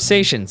any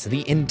conversations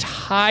the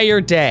entire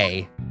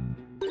day.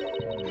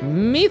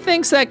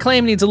 Methinks that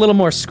claim needs a little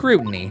more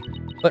scrutiny,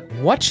 but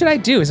what should I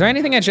do? Is there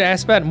anything I should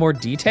ask about in more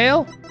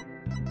detail?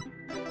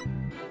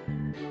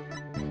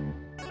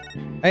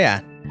 Oh yeah.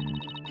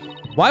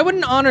 Why would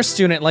an honor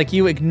student like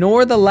you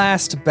ignore the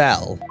last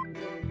bell?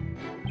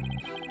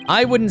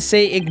 I wouldn't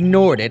say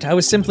ignored it, I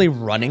was simply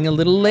running a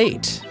little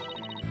late.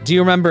 Do you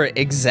remember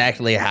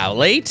exactly how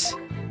late?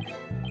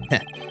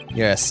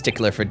 You're a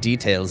stickler for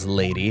details,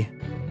 lady.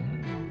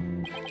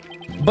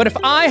 But if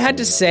I had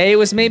to say, it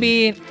was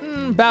maybe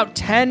about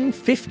 10,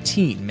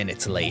 15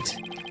 minutes late.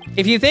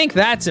 If you think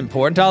that's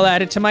important, I'll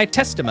add it to my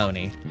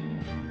testimony.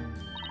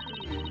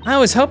 I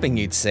was hoping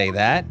you'd say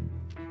that.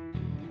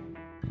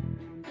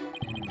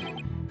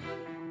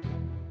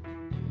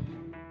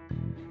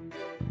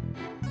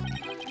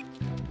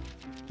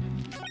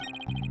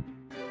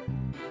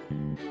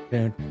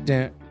 Dun,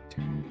 dun.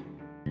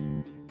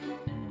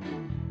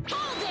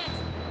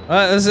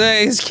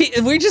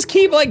 We just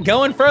keep like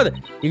going further.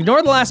 You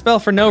ignored the last bell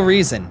for no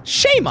reason.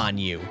 Shame on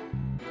you.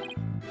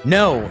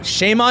 No,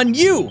 shame on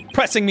you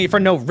pressing me for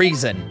no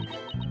reason.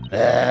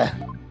 Ugh.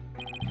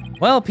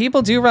 Well,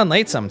 people do run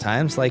late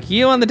sometimes, like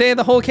you on the day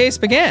the whole case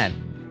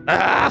began.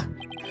 Ah!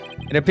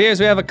 It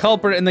appears we have a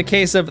culprit in the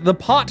case of the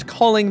pot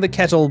calling the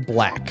kettle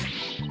black.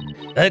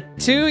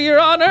 To your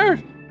honor?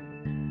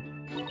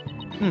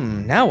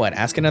 Now what,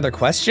 ask another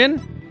question?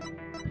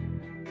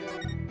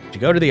 Did you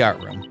go to the art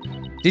room?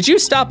 Did you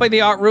stop by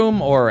the art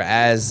room, or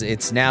as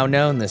it's now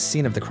known, the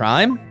scene of the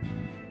crime?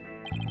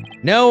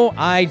 No,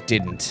 I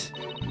didn't.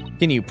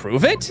 Can you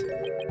prove it?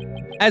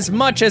 As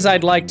much as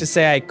I'd like to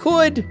say I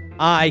could,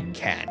 I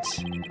can't.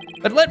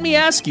 But let me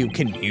ask you,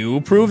 can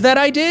you prove that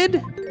I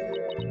did?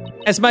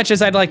 As much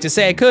as I'd like to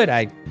say I could,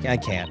 I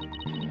can't.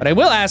 But I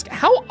will ask,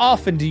 how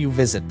often do you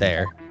visit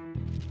there?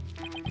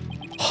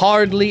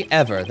 Hardly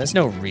ever. There's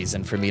no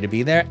reason for me to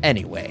be there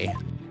anyway.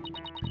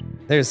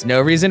 There's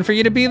no reason for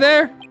you to be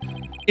there?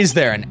 Is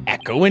there an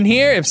echo in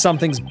here? If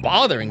something's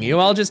bothering you,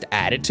 I'll just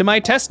add it to my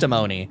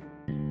testimony.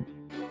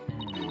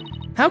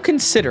 How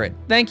considerate.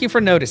 Thank you for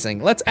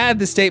noticing. Let's add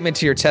the statement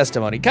to your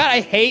testimony. God,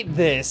 I hate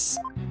this.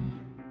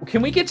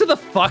 Can we get to the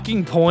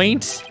fucking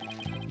point?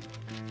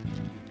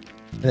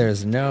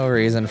 There's no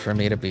reason for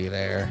me to be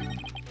there.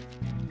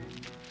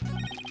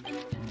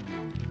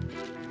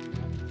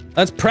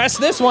 Let's press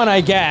this one,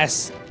 I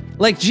guess.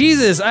 Like,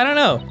 Jesus, I don't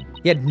know.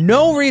 You had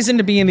no reason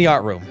to be in the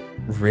art room.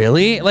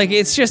 Really? Like,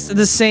 it's just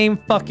the same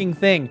fucking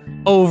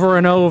thing over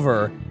and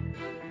over.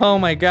 Oh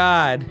my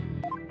God.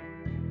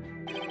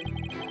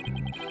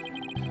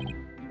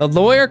 The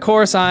lawyer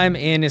course I'm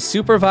in is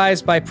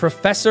supervised by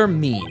Professor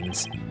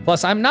Means.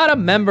 Plus, I'm not a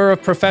member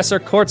of Professor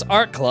Court's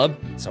art club,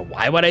 so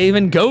why would I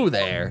even go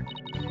there?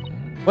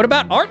 What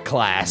about art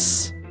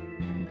class?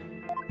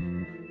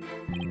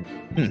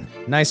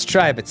 Nice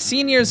try, but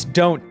seniors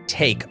don't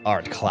take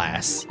art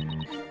class.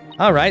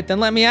 All right, then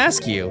let me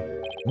ask you.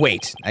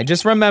 Wait, I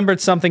just remembered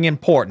something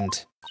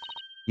important.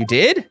 You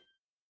did?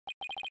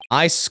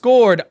 I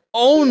scored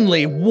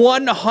only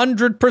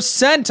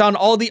 100% on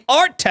all the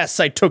art tests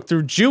I took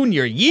through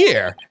junior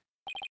year.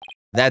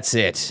 That's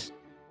it.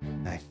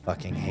 I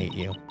fucking hate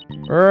you.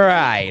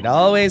 Right,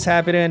 always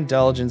happy to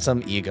indulge in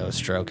some ego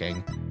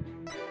stroking.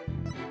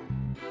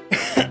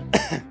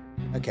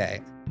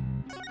 Okay.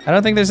 I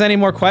don't think there's any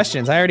more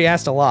questions. I already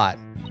asked a lot.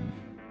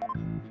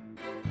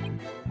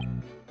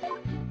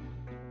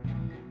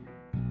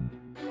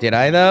 Did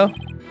I though?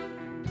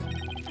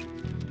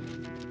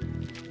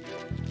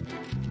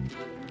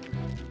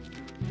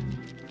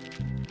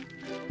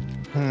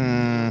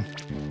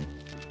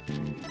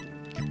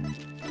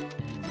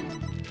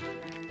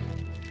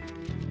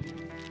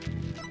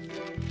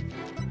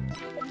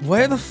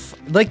 Where the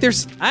like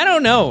there's, I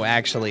don't know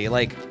actually,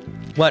 like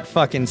what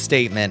fucking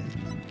statement?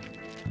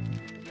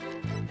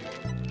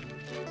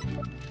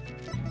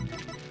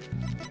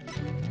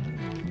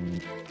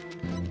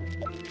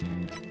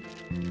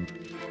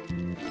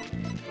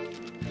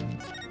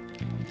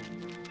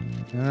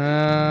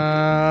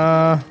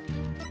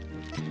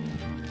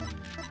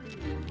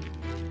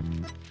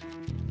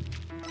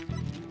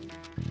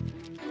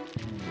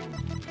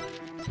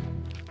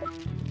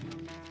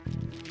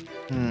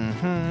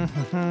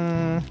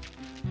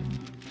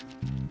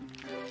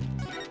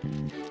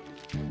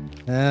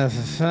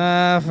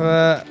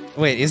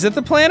 Wait, is it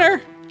the planner?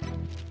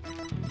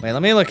 Wait,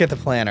 let me look at the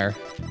planner.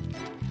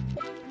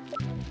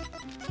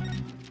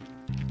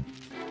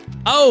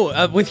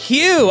 Oh, with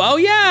Hugh. Oh,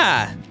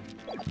 yeah.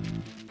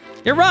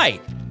 You're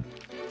right.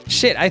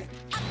 Shit,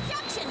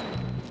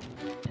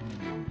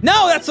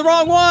 No, that's the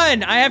wrong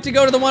one. I have to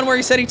go to the one where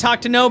he said he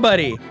talked to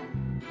nobody.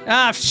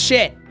 Ah,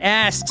 shit.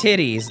 Ass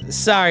titties.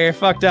 Sorry, I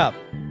fucked up.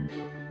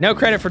 No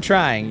credit for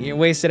trying. You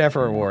wasted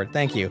effort reward.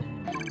 Thank you.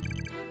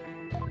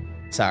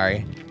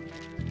 Sorry.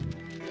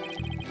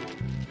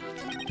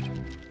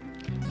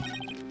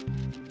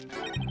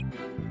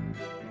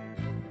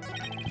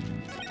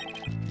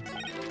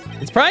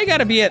 It's probably got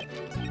to be at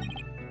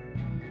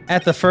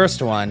the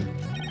first one.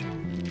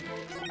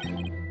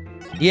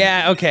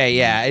 Yeah, okay,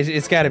 yeah,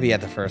 it's got to be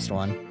at the first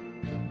one.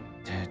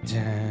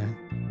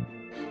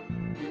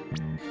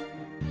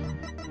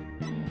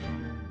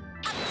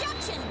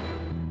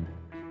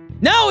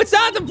 No, it's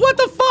not the, what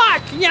the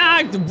fuck?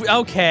 Yeah,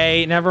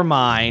 okay, never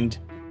mind.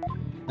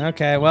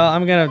 Okay, well,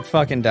 I'm gonna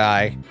fucking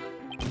die.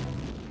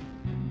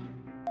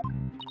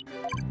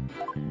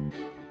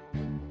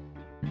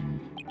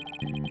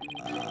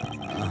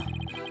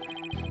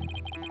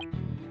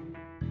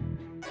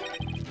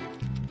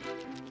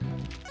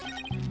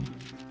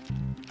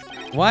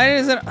 Why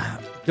is it,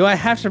 do I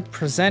have to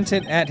present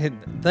it at his,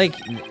 like,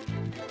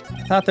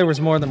 I thought there was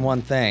more than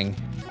one thing.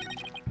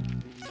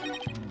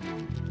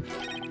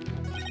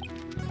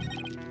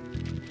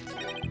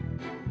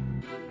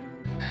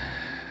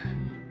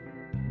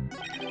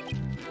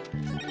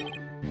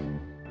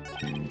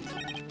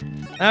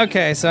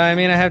 Okay, so I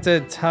mean, I have to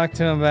talk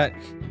to him about...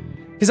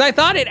 Because I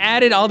thought it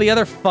added all the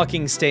other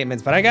fucking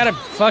statements, but I gotta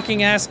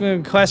fucking ask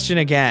him a question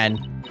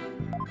again.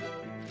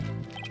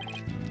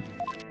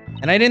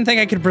 And I didn't think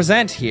I could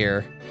present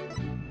here.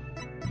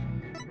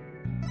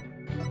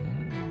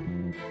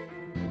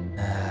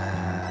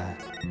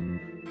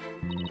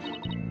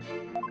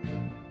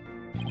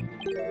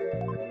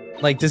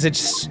 Like, does it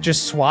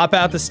just swap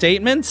out the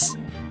statements?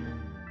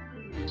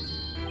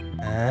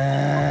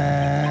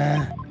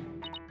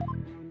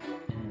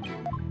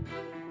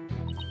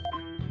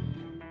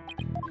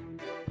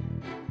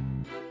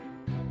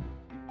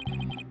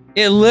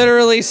 It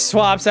literally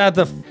swaps out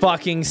the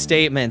fucking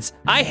statements.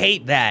 I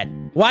hate that.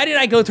 Why did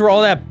I go through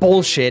all that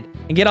bullshit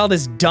and get all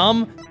this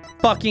dumb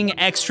fucking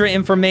extra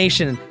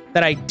information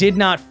that I did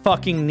not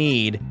fucking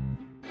need?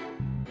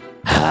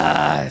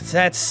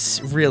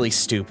 That's really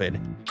stupid.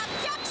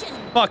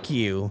 Fuck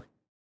you.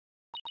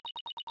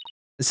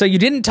 So you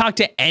didn't talk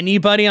to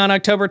anybody on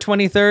October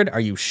 23rd? Are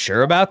you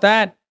sure about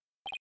that?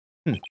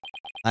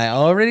 I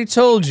already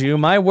told you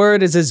my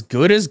word is as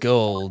good as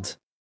gold.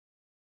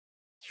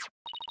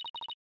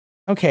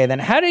 Okay, then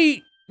how do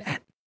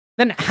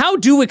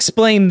you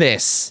explain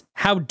this?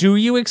 How do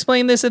you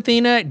explain this,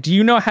 Athena? Do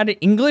you know how to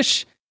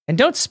English? And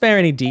don't spare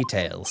any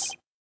details.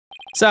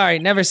 Sorry,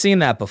 never seen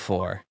that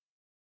before.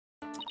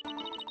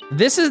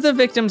 This is the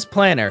victim's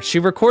planner. She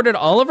recorded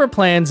all of her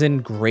plans in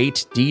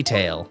great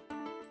detail.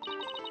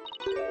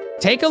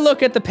 Take a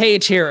look at the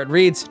page here. It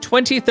reads,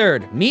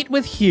 23rd, meet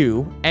with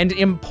Hugh and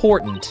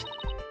important.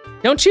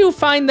 Don't you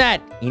find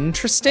that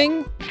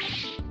interesting?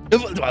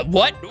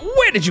 What?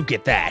 Where did you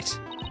get that?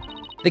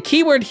 The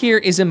keyword here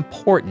is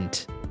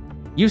important.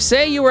 You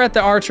say you were at the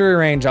archery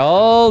range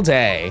all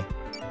day,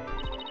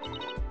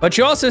 but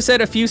you also said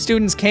a few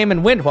students came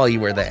and went while you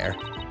were there.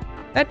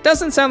 That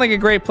doesn't sound like a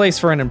great place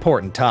for an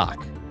important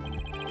talk.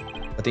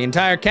 But the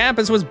entire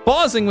campus was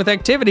buzzing with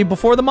activity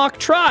before the mock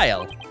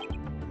trial.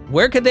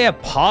 Where could they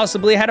have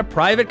possibly had a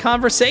private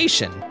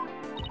conversation?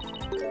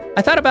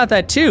 I thought about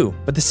that too,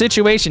 but the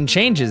situation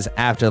changes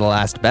after the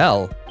last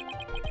bell.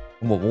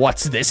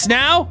 What's this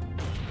now?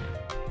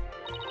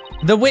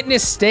 The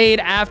witness stayed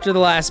after the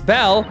last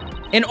bell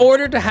in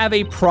order to have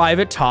a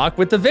private talk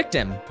with the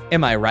victim.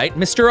 Am I right,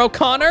 Mr.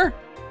 O'Connor?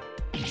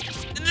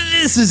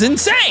 This is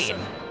insane.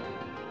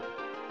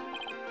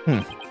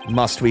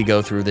 Must we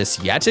go through this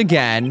yet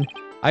again?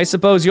 I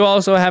suppose you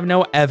also have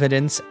no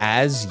evidence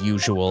as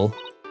usual.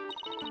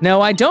 No,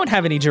 I don't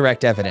have any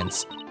direct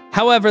evidence.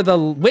 However, the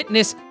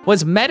witness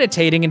was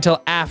meditating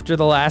until after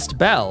the last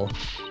bell,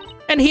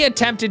 and he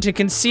attempted to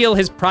conceal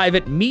his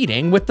private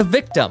meeting with the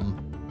victim.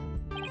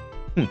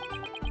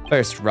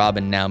 First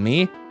Robin, now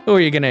me. Who are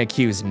you gonna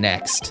accuse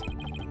next?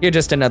 You're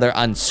just another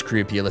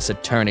unscrupulous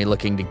attorney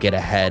looking to get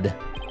ahead.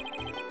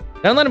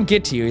 Don't let him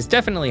get to you, he's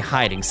definitely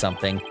hiding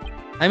something.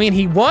 I mean,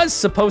 he was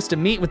supposed to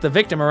meet with the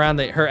victim around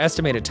her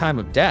estimated time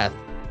of death.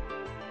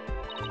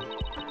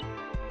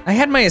 I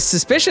had my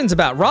suspicions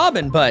about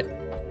Robin, but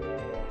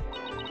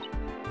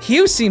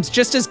Hugh seems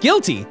just as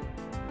guilty.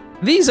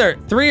 These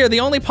three are the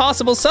only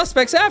possible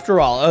suspects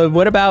after all.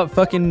 What about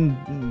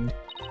fucking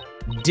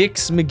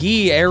Dix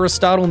McGee,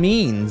 Aristotle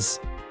Means?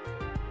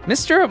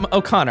 Mr.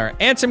 O'Connor,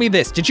 answer me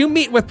this. Did you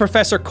meet with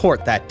Professor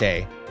Court that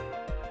day?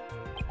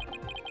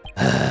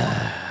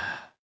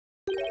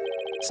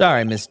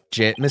 Sorry,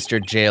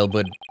 Mr.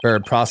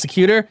 Jailbird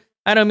Prosecutor.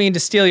 I don't mean to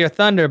steal your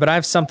thunder, but I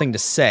have something to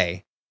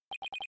say.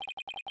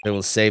 If it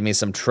will save me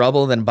some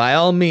trouble, then by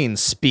all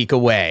means, speak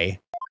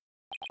away.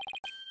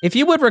 If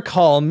you would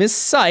recall, Miss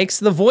Sykes,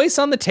 the voice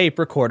on the tape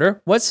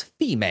recorder, was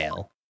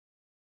female.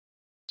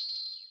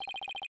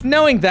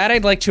 Knowing that,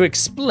 I'd like to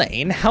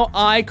explain how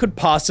I could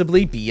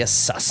possibly be a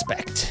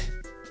suspect.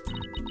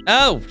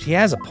 Oh, he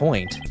has a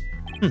point.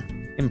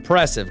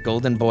 Impressive,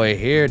 Golden Boy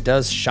here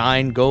does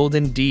shine gold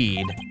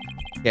indeed.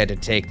 Care to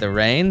take the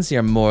reins?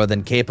 You're more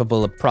than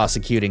capable of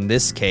prosecuting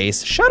this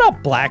case. Shut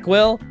up,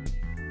 Blackwell.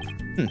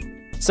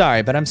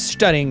 Sorry, but I'm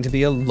studying to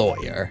be a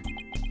lawyer.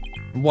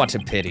 What a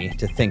pity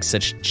to think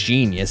such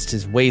genius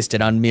is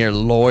wasted on mere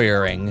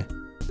lawyering.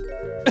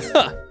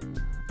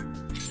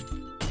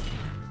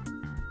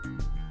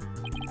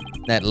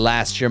 At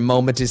last your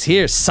moment is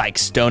here,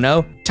 Sykes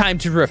Stono. Time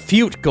to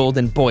refute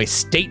Golden Boy's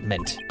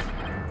statement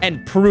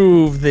and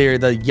prove they're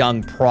the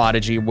young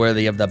prodigy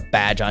worthy of the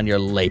badge on your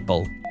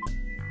lapel.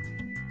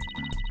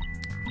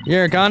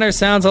 Your O'Connor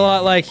sounds a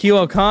lot like Hugh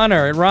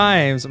O'Connor. It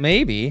rhymes,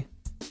 maybe.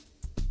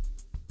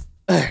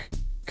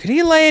 Could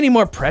he lay any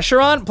more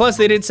pressure on? Plus,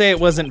 they did say it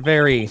wasn't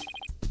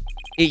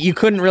you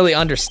couldn't really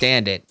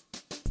understand it.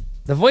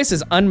 The voice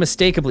is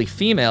unmistakably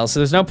female, so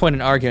there's no point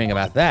in arguing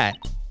about that.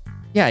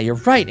 Yeah, you're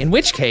right. In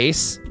which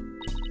case,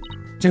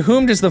 to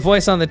whom does the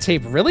voice on the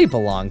tape really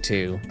belong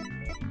to?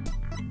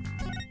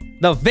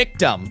 The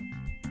victim.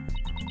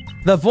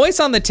 The voice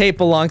on the tape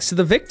belongs to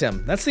the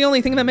victim. That's the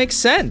only thing that makes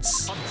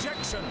sense.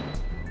 Objection.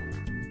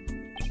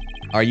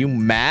 Are you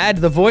mad?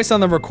 The voice on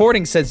the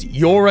recording says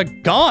you're a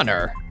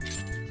goner.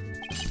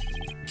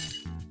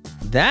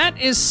 That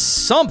is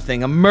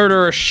something. A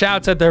murderer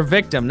shouts at their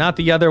victim, not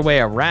the other way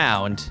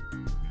around.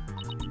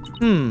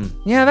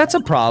 Yeah, that's a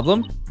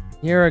problem.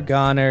 You're a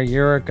goner,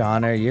 you're a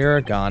goner, you're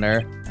a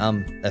goner.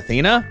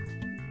 Athena?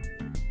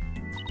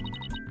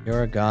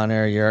 You're a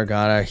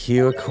goner,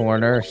 Hugh a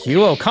corner,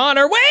 Hugh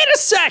O'Connor. Wait a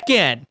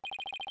second!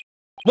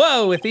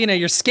 Whoa, Athena,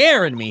 you're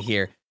scaring me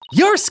here.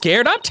 You're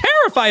scared? I'm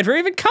terrified for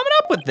even coming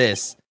up with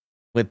this.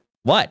 With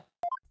what?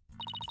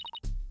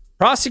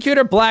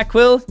 Prosecutor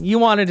Blackquill, you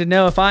wanted to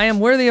know if I am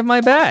worthy of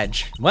my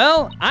badge.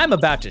 Well, I'm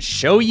about to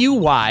show you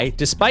why,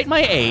 despite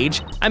my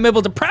age, I'm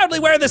able to proudly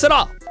wear this at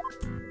all.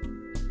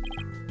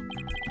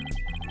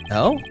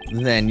 Oh,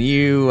 then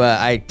can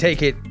I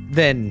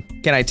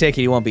take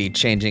it you won't be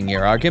changing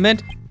your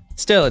argument?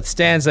 Still, it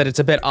stands that it's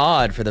a bit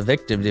odd for the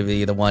victim to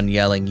be the one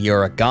yelling,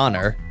 "You're a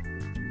goner."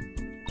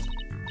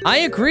 I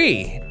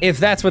agree, if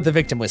that's what the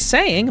victim was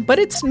saying, but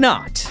it's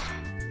not.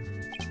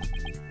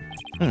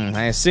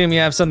 I assume you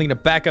have something to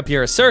back up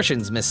your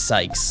assertions, Miss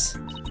Sykes.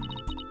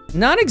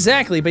 Not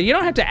exactly, but you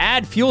don't have to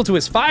add fuel to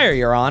his fire,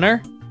 Your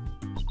Honor.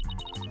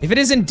 If it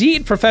is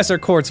indeed Professor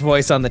Court's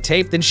voice on the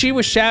tape, then she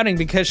was shouting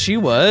because she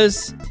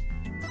was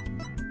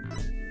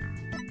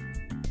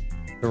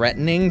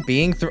threatening,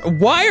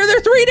 why are there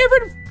 3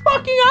 different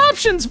fucking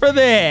options for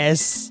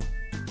this?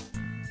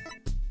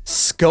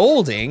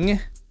 Scolding,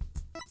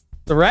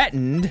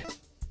 threatened.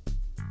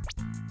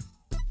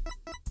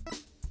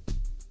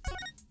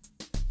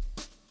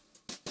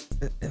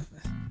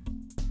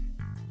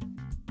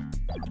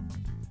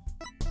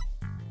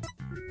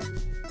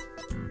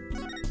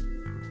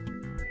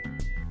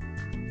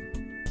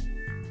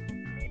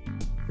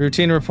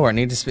 Routine report,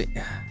 need to speak.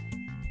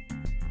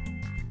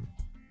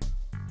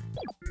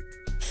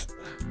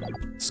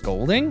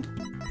 Scolding?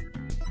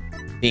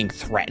 Being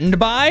threatened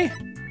by?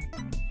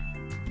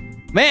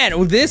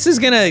 Man, this is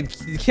gonna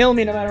kill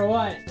me no matter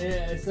what.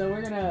 Yeah, so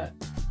we're gonna...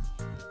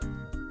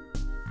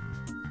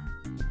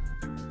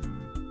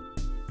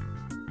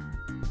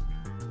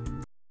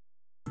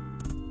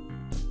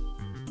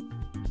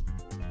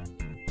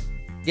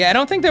 Yeah, I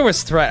don't think there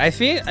was threat. I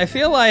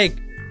feel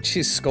like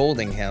she's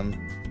scolding him.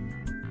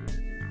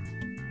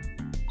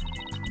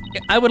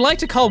 I would like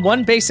to call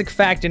one basic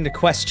fact into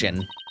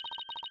question.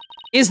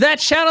 Is that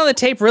shout on the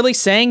tape really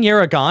saying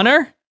you're a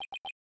goner?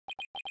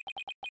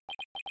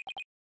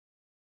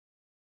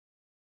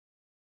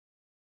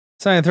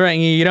 Someone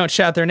threatening you don't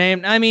shout their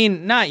name? I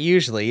mean, not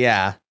usually,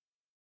 yeah.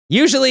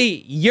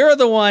 Usually, you're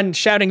the one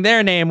shouting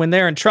their name when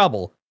they're in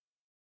trouble.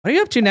 What are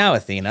you up to now,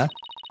 Athena?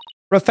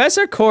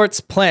 Professor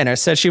Court's planner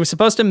said she was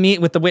supposed to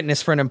meet with the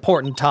witness for an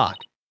important talk.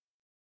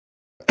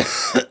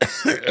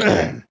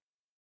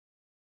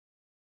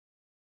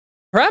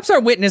 Perhaps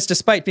our witness,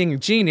 despite being a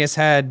genius,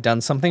 had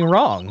done something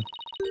wrong.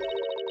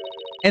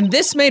 And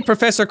this made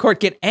Professor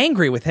Court get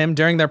angry with him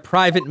during their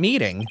private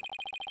meeting.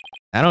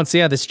 I don't see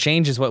how this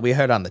changes what we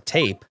heard on the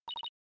tape.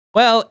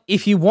 Well,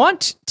 if you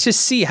want to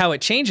see how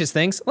it changes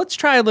things, let's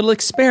try a little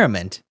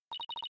experiment.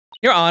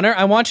 Your Honor,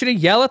 I want you to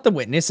yell at the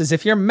witness as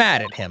if you're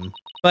mad at him.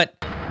 But,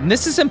 and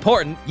this is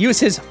important,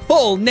 use his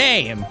full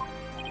name.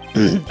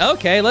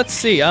 Okay, let's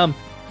see,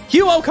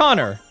 Hugh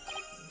O'Connor.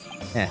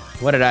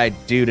 What did I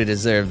do to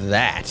deserve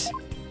that?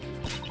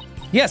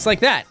 Yes, like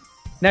that.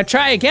 Now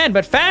try again,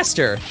 but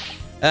faster.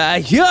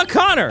 Hugh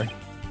O'Connor.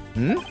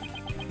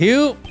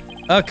 Hugh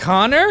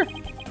O'Connor?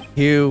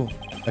 Hugh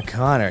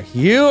O'Connor.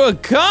 Hugh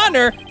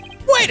O'Connor?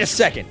 Wait a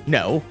second.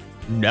 No,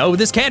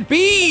 this can't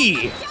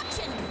be.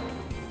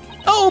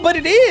 Oh, but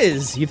it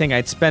is. You think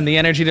I'd spend the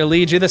energy to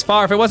lead you this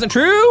far if it wasn't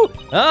true?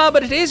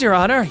 But it is, Your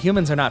Honor.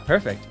 Humans are not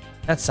perfect.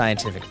 That's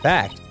scientific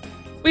fact.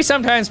 We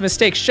sometimes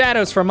mistake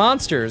shadows for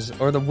monsters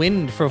or the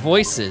wind for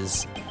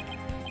voices.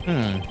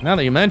 Now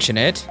that you mention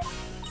it.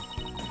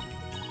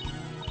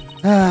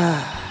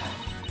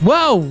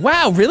 Whoa,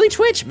 wow, really,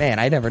 Twitch? Man,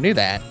 I never knew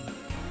that.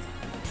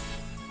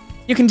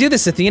 You can do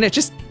this, Athena.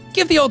 Just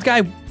give the old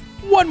guy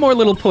one more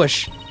little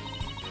push.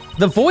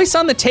 The voice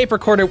on the tape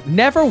recorder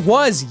never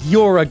was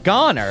 "You're a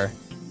goner."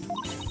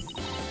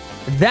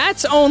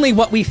 That's only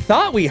what we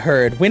thought we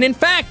heard, when in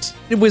fact,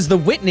 it was the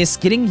witness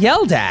getting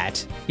yelled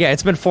at. Yeah,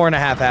 it's been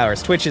 4.5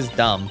 hours. Twitch is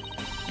dumb.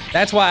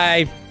 That's why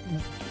I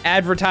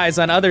advertise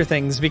on other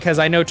things, because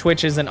I know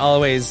Twitch isn't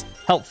always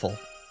helpful.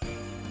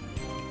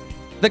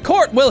 The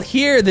court will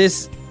hear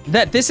this,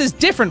 that this is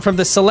different from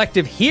the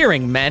selective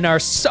hearing men are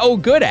so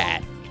good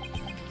at.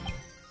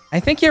 I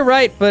think you're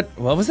right, but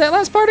what was that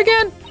last part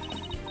again?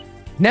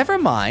 Never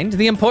mind,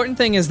 the important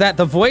thing is that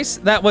the voice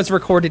that was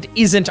recorded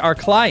isn't our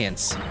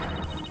client's.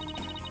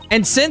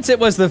 And since it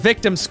was the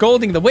victim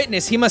scolding the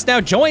witness, he must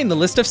now join the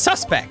list of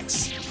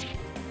suspects.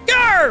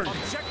 Guard!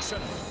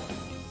 Objection.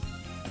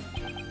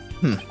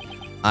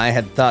 I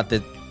had thought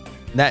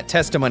that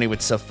testimony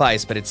would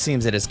suffice, but it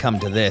seems it has come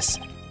to this.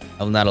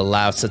 I will not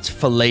allow such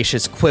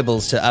fallacious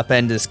quibbles to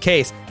upend this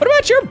case. What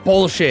about your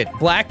bullshit,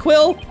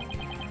 Blackquill?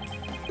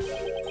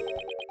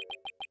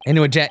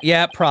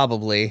 Yeah,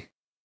 probably.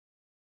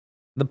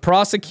 The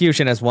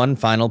prosecution has one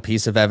final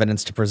piece of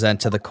evidence to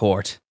present to the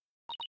court.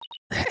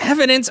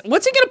 Evidence?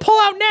 What's he gonna pull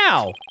out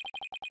now?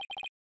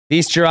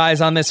 Feast your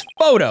eyes on this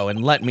photo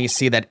and let me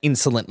see that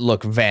insolent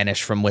look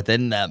vanish from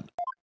within them.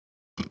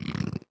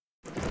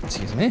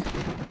 Excuse me.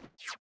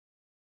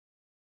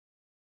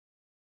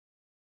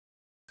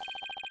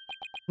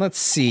 Let's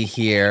see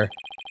here.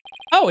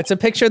 Oh, it's a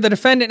picture of the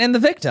defendant and the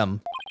victim.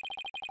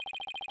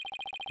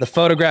 The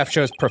photograph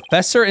shows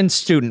professor and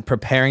student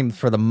preparing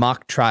for the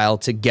mock trial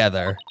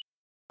together.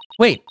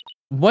 Wait,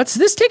 what's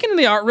this taken in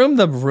the art room?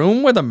 The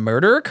room where the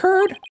murder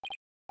occurred?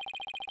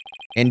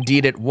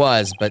 Indeed it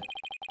was, but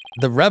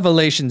the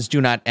revelations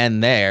do not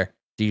end there.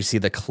 Do you see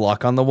the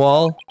clock on the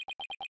wall?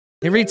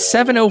 It reads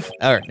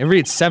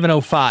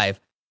 7:05,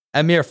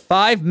 a mere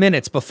 5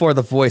 minutes before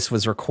the voice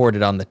was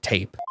recorded on the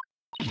tape.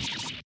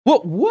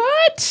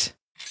 What?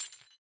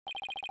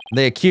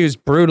 The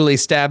accused brutally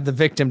stabbed the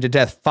victim to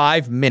death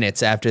 5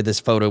 minutes after this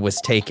photo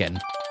was taken.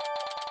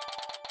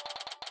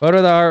 Photo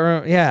of the art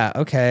room, yeah,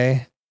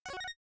 okay.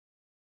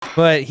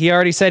 But he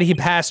already said he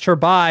passed her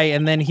by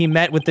and then he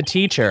met with the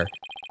teacher.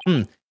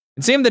 It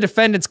seemed the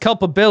defendant's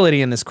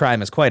culpability in this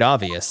crime is quite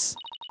obvious.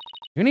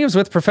 He was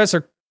with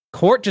Professor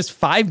Court just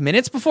 5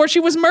 minutes before she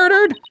was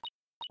murdered?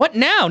 What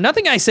now?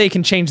 Nothing I say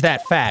can change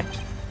that fact.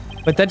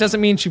 But that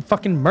doesn't mean she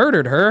fucking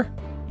murdered her.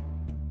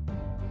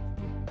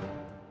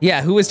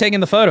 Yeah, who was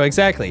taking the photo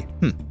exactly?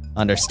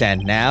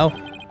 Understand now?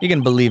 You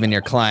can believe in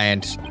your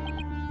client.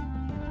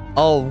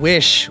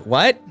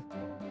 What?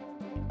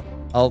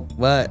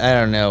 I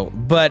don't know.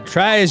 But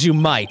try as you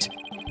might,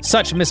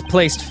 such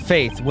misplaced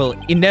faith will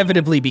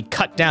inevitably be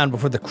cut down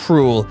before the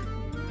cruel,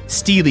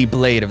 steely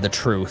blade of the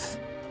truth.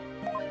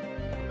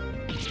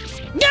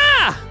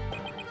 Yeah!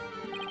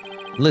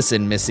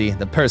 Listen, Missy,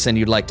 the person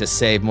you'd like to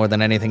save more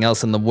than anything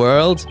else in the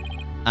world,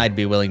 I'd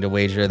be willing to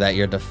wager that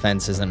your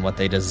defense isn't what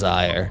they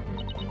desire.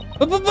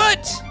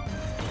 But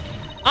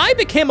I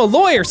became a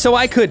lawyer so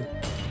I could...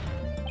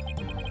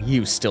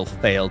 You still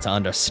fail to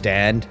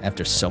understand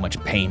after so much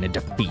pain and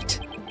defeat.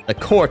 The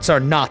courts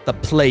are not the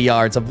play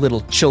yards of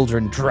little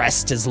children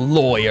dressed as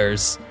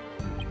lawyers.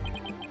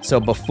 So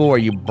before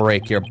you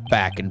break your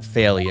back in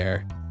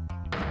failure,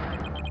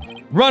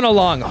 run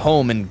along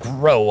home and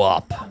grow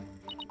up.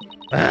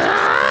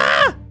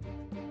 Ah!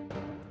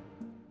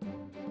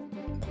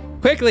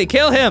 Quickly,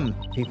 kill him!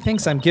 He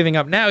thinks I'm giving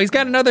up now. He's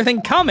got another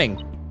thing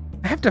coming.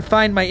 I have to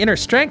find my inner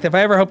strength if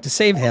I ever hope to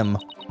save him.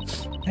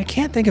 I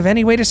can't think of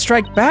any way to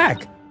strike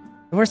back.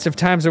 The worst of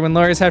times are when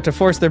lawyers have to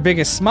force their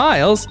biggest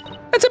smiles.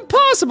 That's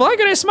impossible. How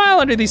could I smile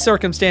under these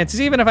circumstances,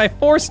 even if I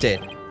forced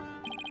it?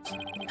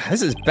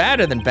 This is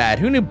badder than bad.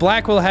 Who knew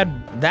Blackwell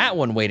had that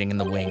one waiting in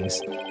the wings?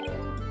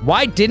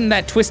 Why didn't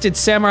that twisted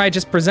samurai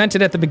just present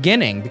it at the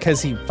beginning?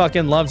 Because he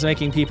fucking loves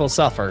making people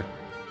suffer.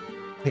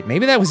 Wait,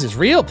 maybe that was his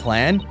real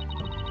plan?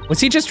 Was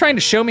he just trying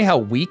to show me how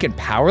weak and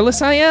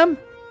powerless I am?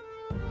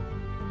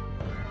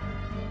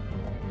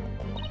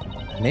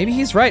 Maybe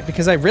he's right,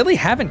 because I really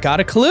haven't got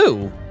a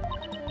clue.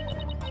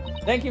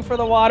 Thank you for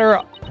the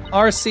water,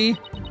 RC.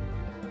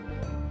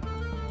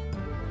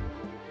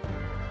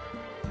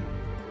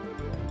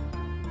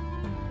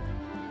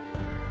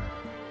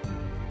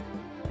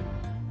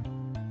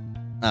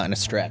 Oh, and a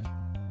strap.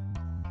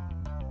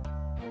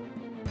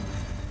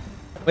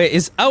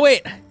 Wait,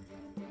 wait.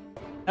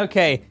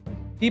 Okay,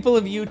 people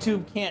of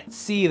YouTube can't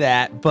see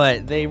that,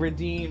 but they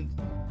redeemed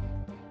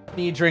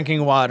me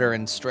drinking water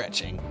and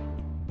stretching.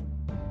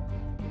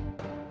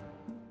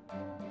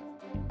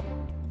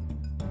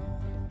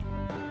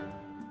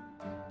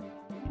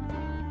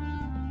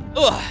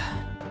 Ugh.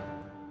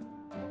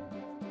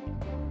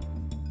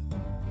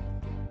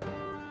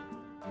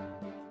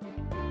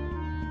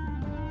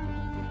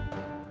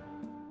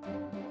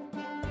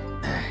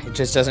 It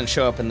just doesn't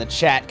show up in the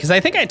chat, because I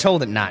think I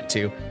told it not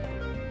to.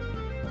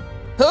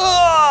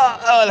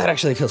 Oh, that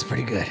actually feels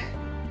pretty good.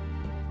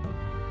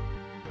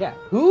 Yeah,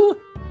 who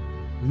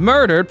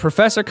murdered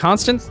Professor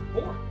Constance?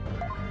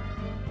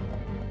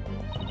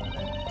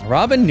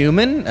 Robin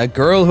Newman, a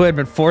girl who had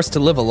been forced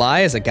to live a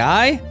lie as a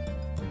guy?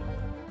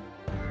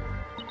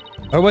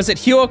 Or was it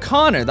Hugh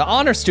O'Connor, the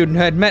honor student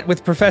who had met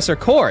with Professor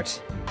Court?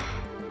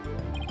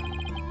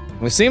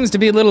 There seems to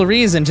be little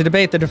reason to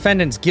debate the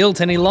defendant's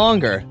guilt any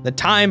longer. The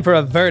time for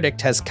a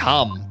verdict has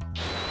come.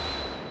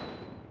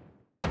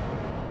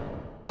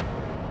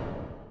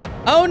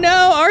 Oh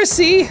no,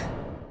 RC!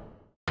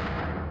 Oh,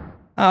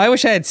 I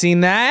wish I had seen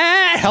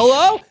that.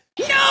 Hello?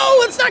 No,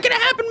 it's not gonna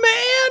happen,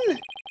 man!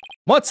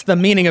 What's the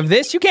meaning of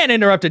this? You can't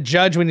interrupt a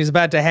judge when he's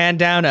about to hand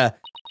down a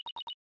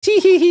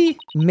tee-hee-hee.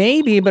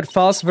 Maybe, but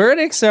false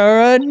verdicts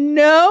are a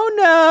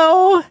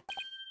no-no.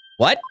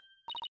 What?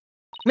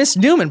 Miss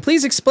Newman,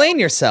 please explain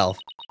yourself.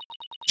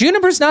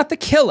 Juniper's not the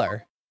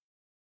killer.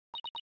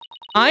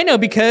 I know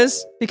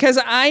because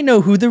I know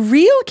who the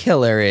real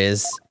killer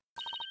is.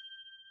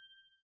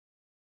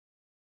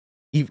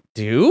 You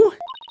do?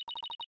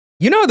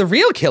 You know who the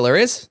real killer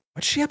is?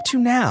 What's she up to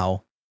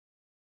now?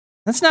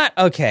 That's not,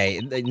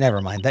 okay,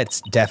 never mind. That's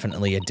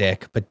definitely a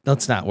dick, but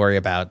let's not worry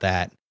about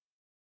that.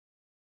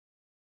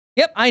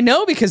 Yep, I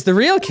know because the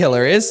real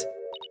killer is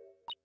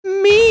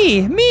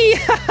me,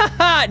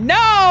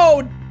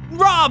 no,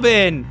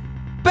 Robin,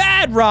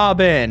 bad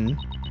Robin.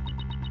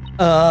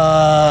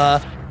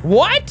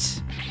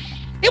 What?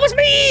 It was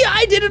me,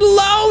 I did it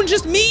alone,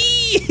 just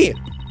me.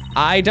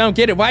 I don't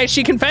get it, why is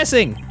she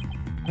confessing?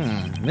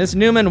 Miss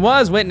Newman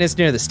was witnessed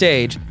near the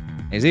stage.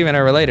 There's even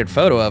a related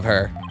photo of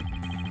her.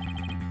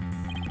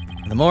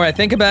 The more I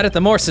think about it, the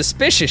more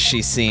suspicious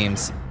she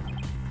seems.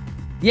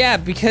 Yeah,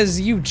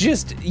 because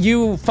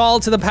you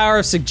fall to the power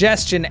of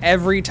suggestion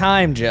every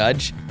time,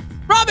 Judge.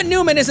 Robin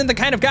Newman isn't the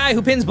kind of guy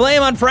who pins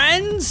blame on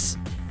friends.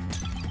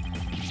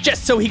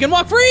 Just so he can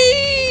walk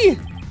free!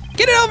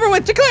 Get it over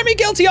with, declare me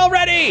guilty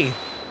already!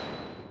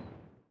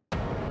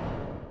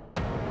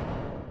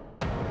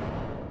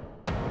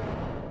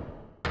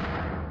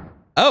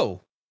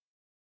 Oh.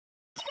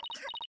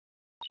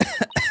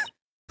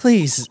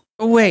 Please,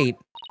 wait.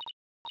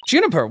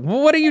 Juniper,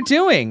 what are you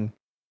doing?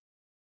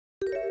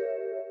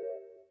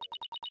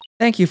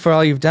 Thank you for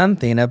all you've done,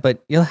 Thena,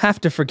 but you'll have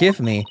to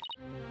forgive me.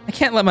 I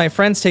can't let my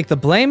friends take the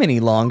blame any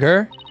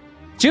longer.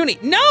 Junie,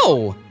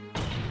 no!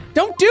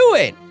 Don't do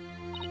it!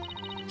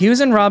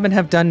 Hughes and Robin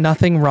have done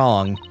nothing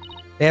wrong.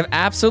 They have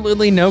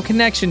absolutely no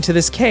connection to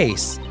this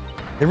case.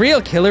 The real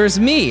killer is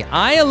me.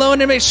 I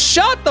alone am a—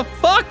 Shut the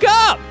fuck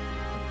up!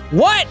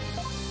 What?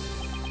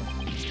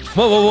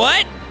 Whoa,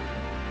 what?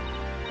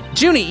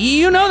 Junie,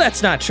 you know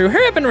that's not true.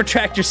 Hurry up and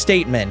retract your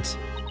statement.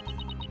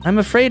 I'm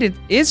afraid it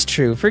is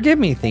true. Forgive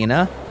me,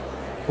 Thena.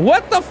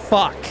 What the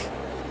fuck?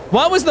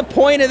 What was the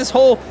point of this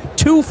whole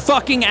 2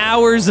 fucking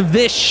hours of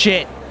this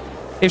shit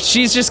if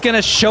she's just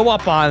gonna show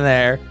up on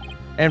there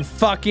and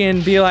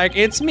fucking be like,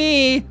 it's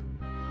me.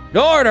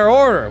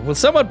 Order. Will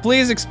someone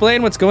please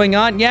explain what's going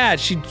on? Yeah,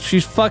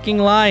 she's fucking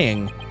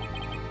lying.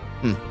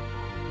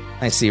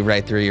 I see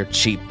right through your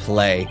cheap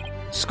play.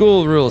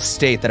 School rules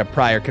state that a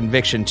prior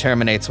conviction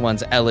terminates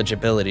one's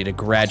eligibility to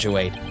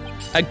graduate.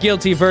 A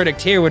guilty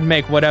verdict here would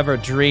make whatever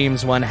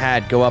dreams one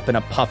had go up in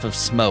a puff of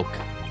smoke.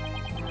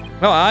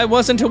 Oh, I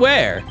wasn't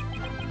aware.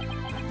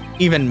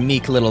 Even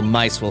meek little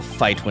mice will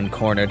fight when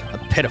cornered. A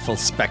pitiful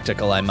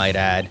spectacle, I might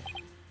add.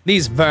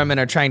 These vermin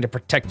are trying to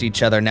protect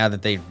each other now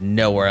that they've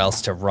nowhere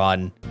else to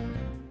run.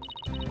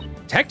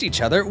 Protect each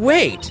other?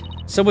 Wait,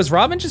 so was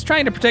Robin just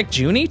trying to protect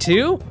Junie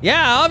too?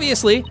 Yeah,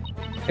 obviously.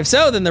 If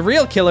so, then the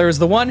real killer is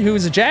the one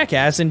who's a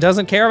jackass and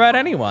doesn't care about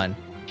anyone.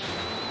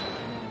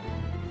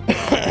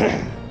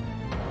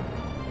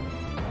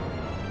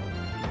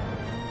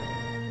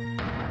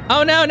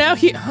 Oh no, now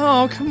he—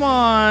 oh, come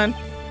on.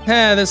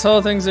 Hey, this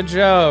whole thing's a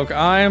joke.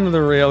 I'm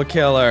the real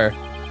killer.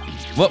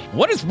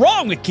 What is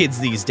wrong with kids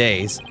these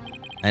days?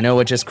 I know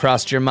what just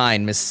crossed your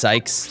mind, Miss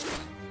Sykes.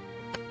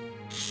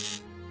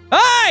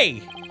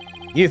 Hey!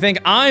 You think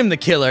I'm the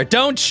killer,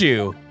 don't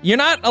you? You're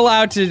not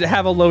allowed to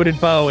have a loaded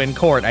bow in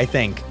court, I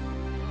think.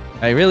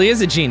 He really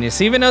is a genius.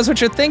 He even knows what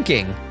you're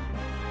thinking.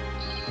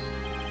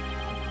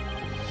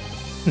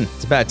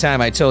 It's about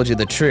time I told you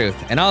the truth,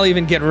 and I'll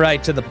even get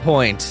right to the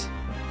point.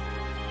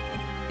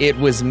 It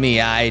was me,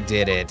 I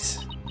did it.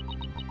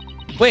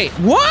 Wait,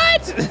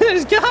 what?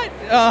 God,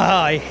 oh,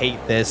 I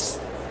hate this.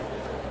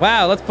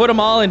 Wow, let's put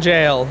them all in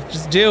jail.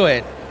 Just do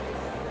it.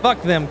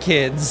 Fuck them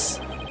kids.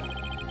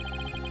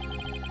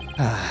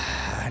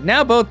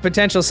 Now both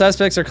potential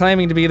suspects are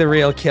claiming to be the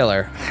real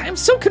killer. I'm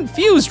so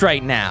confused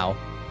right now.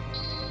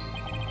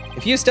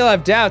 If you still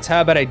have doubts,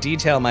 how about I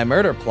detail my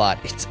murder plot?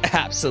 It's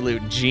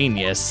absolute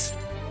genius.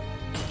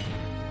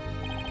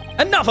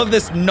 Enough of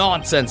this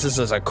nonsense. This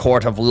is a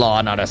court of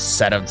law, not a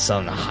set of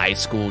some high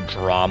school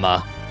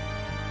drama.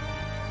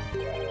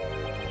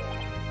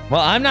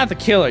 Well, I'm not the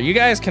killer. You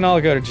guys can all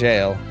go to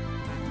jail.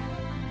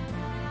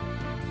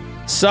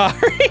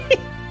 Sorry.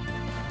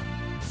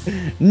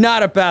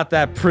 Not about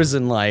that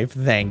prison life,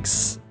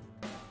 thanks.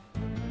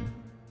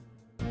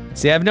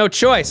 See, I have no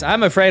choice.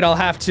 I'm afraid I'll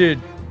have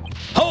to—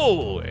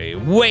 oh,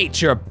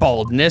 wait your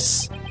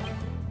boldness.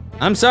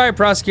 I'm sorry,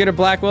 Prosecutor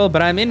Blackwell,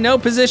 but I'm in no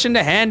position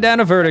to hand down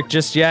a verdict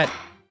just yet.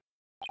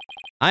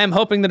 I am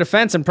hoping the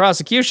defense and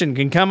prosecution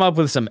can come up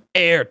with some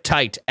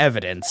airtight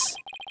evidence.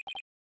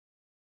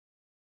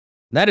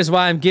 That is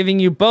why I'm giving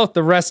you both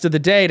the rest of the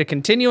day to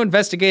continue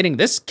investigating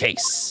this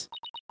case.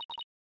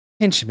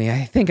 Pinch me,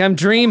 I think I'm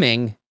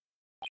dreaming.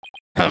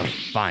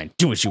 Fine,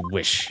 do as you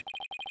wish.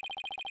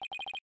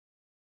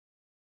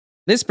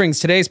 This brings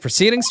today's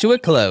proceedings to a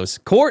close.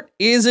 Court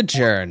is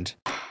adjourned.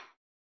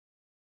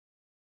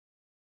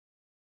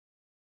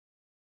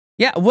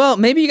 Yeah, well,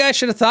 maybe you guys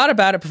should have thought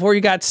about it before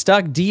you got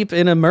stuck deep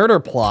in a murder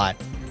plot.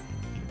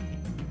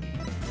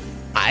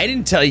 I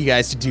didn't tell you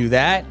guys to do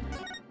that.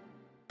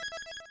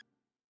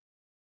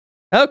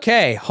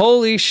 Okay,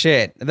 holy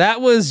shit.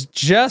 That was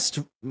just—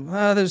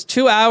 there's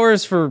 2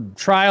 hours for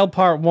trial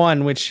part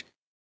 1, which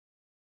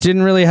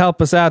didn't really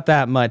help us out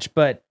that much,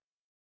 but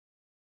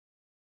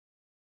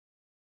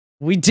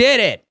we did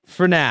it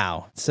for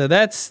now. So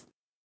that's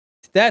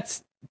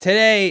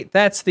today.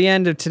 That's the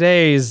end of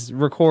today's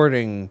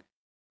recording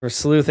for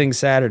Sleuthing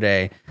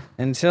Saturday.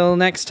 Until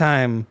next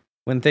time,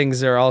 when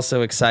things are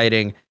also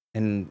exciting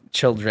and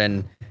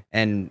children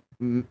and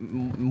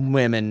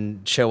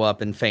women show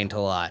up and faint a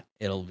lot,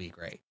 it'll be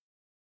great.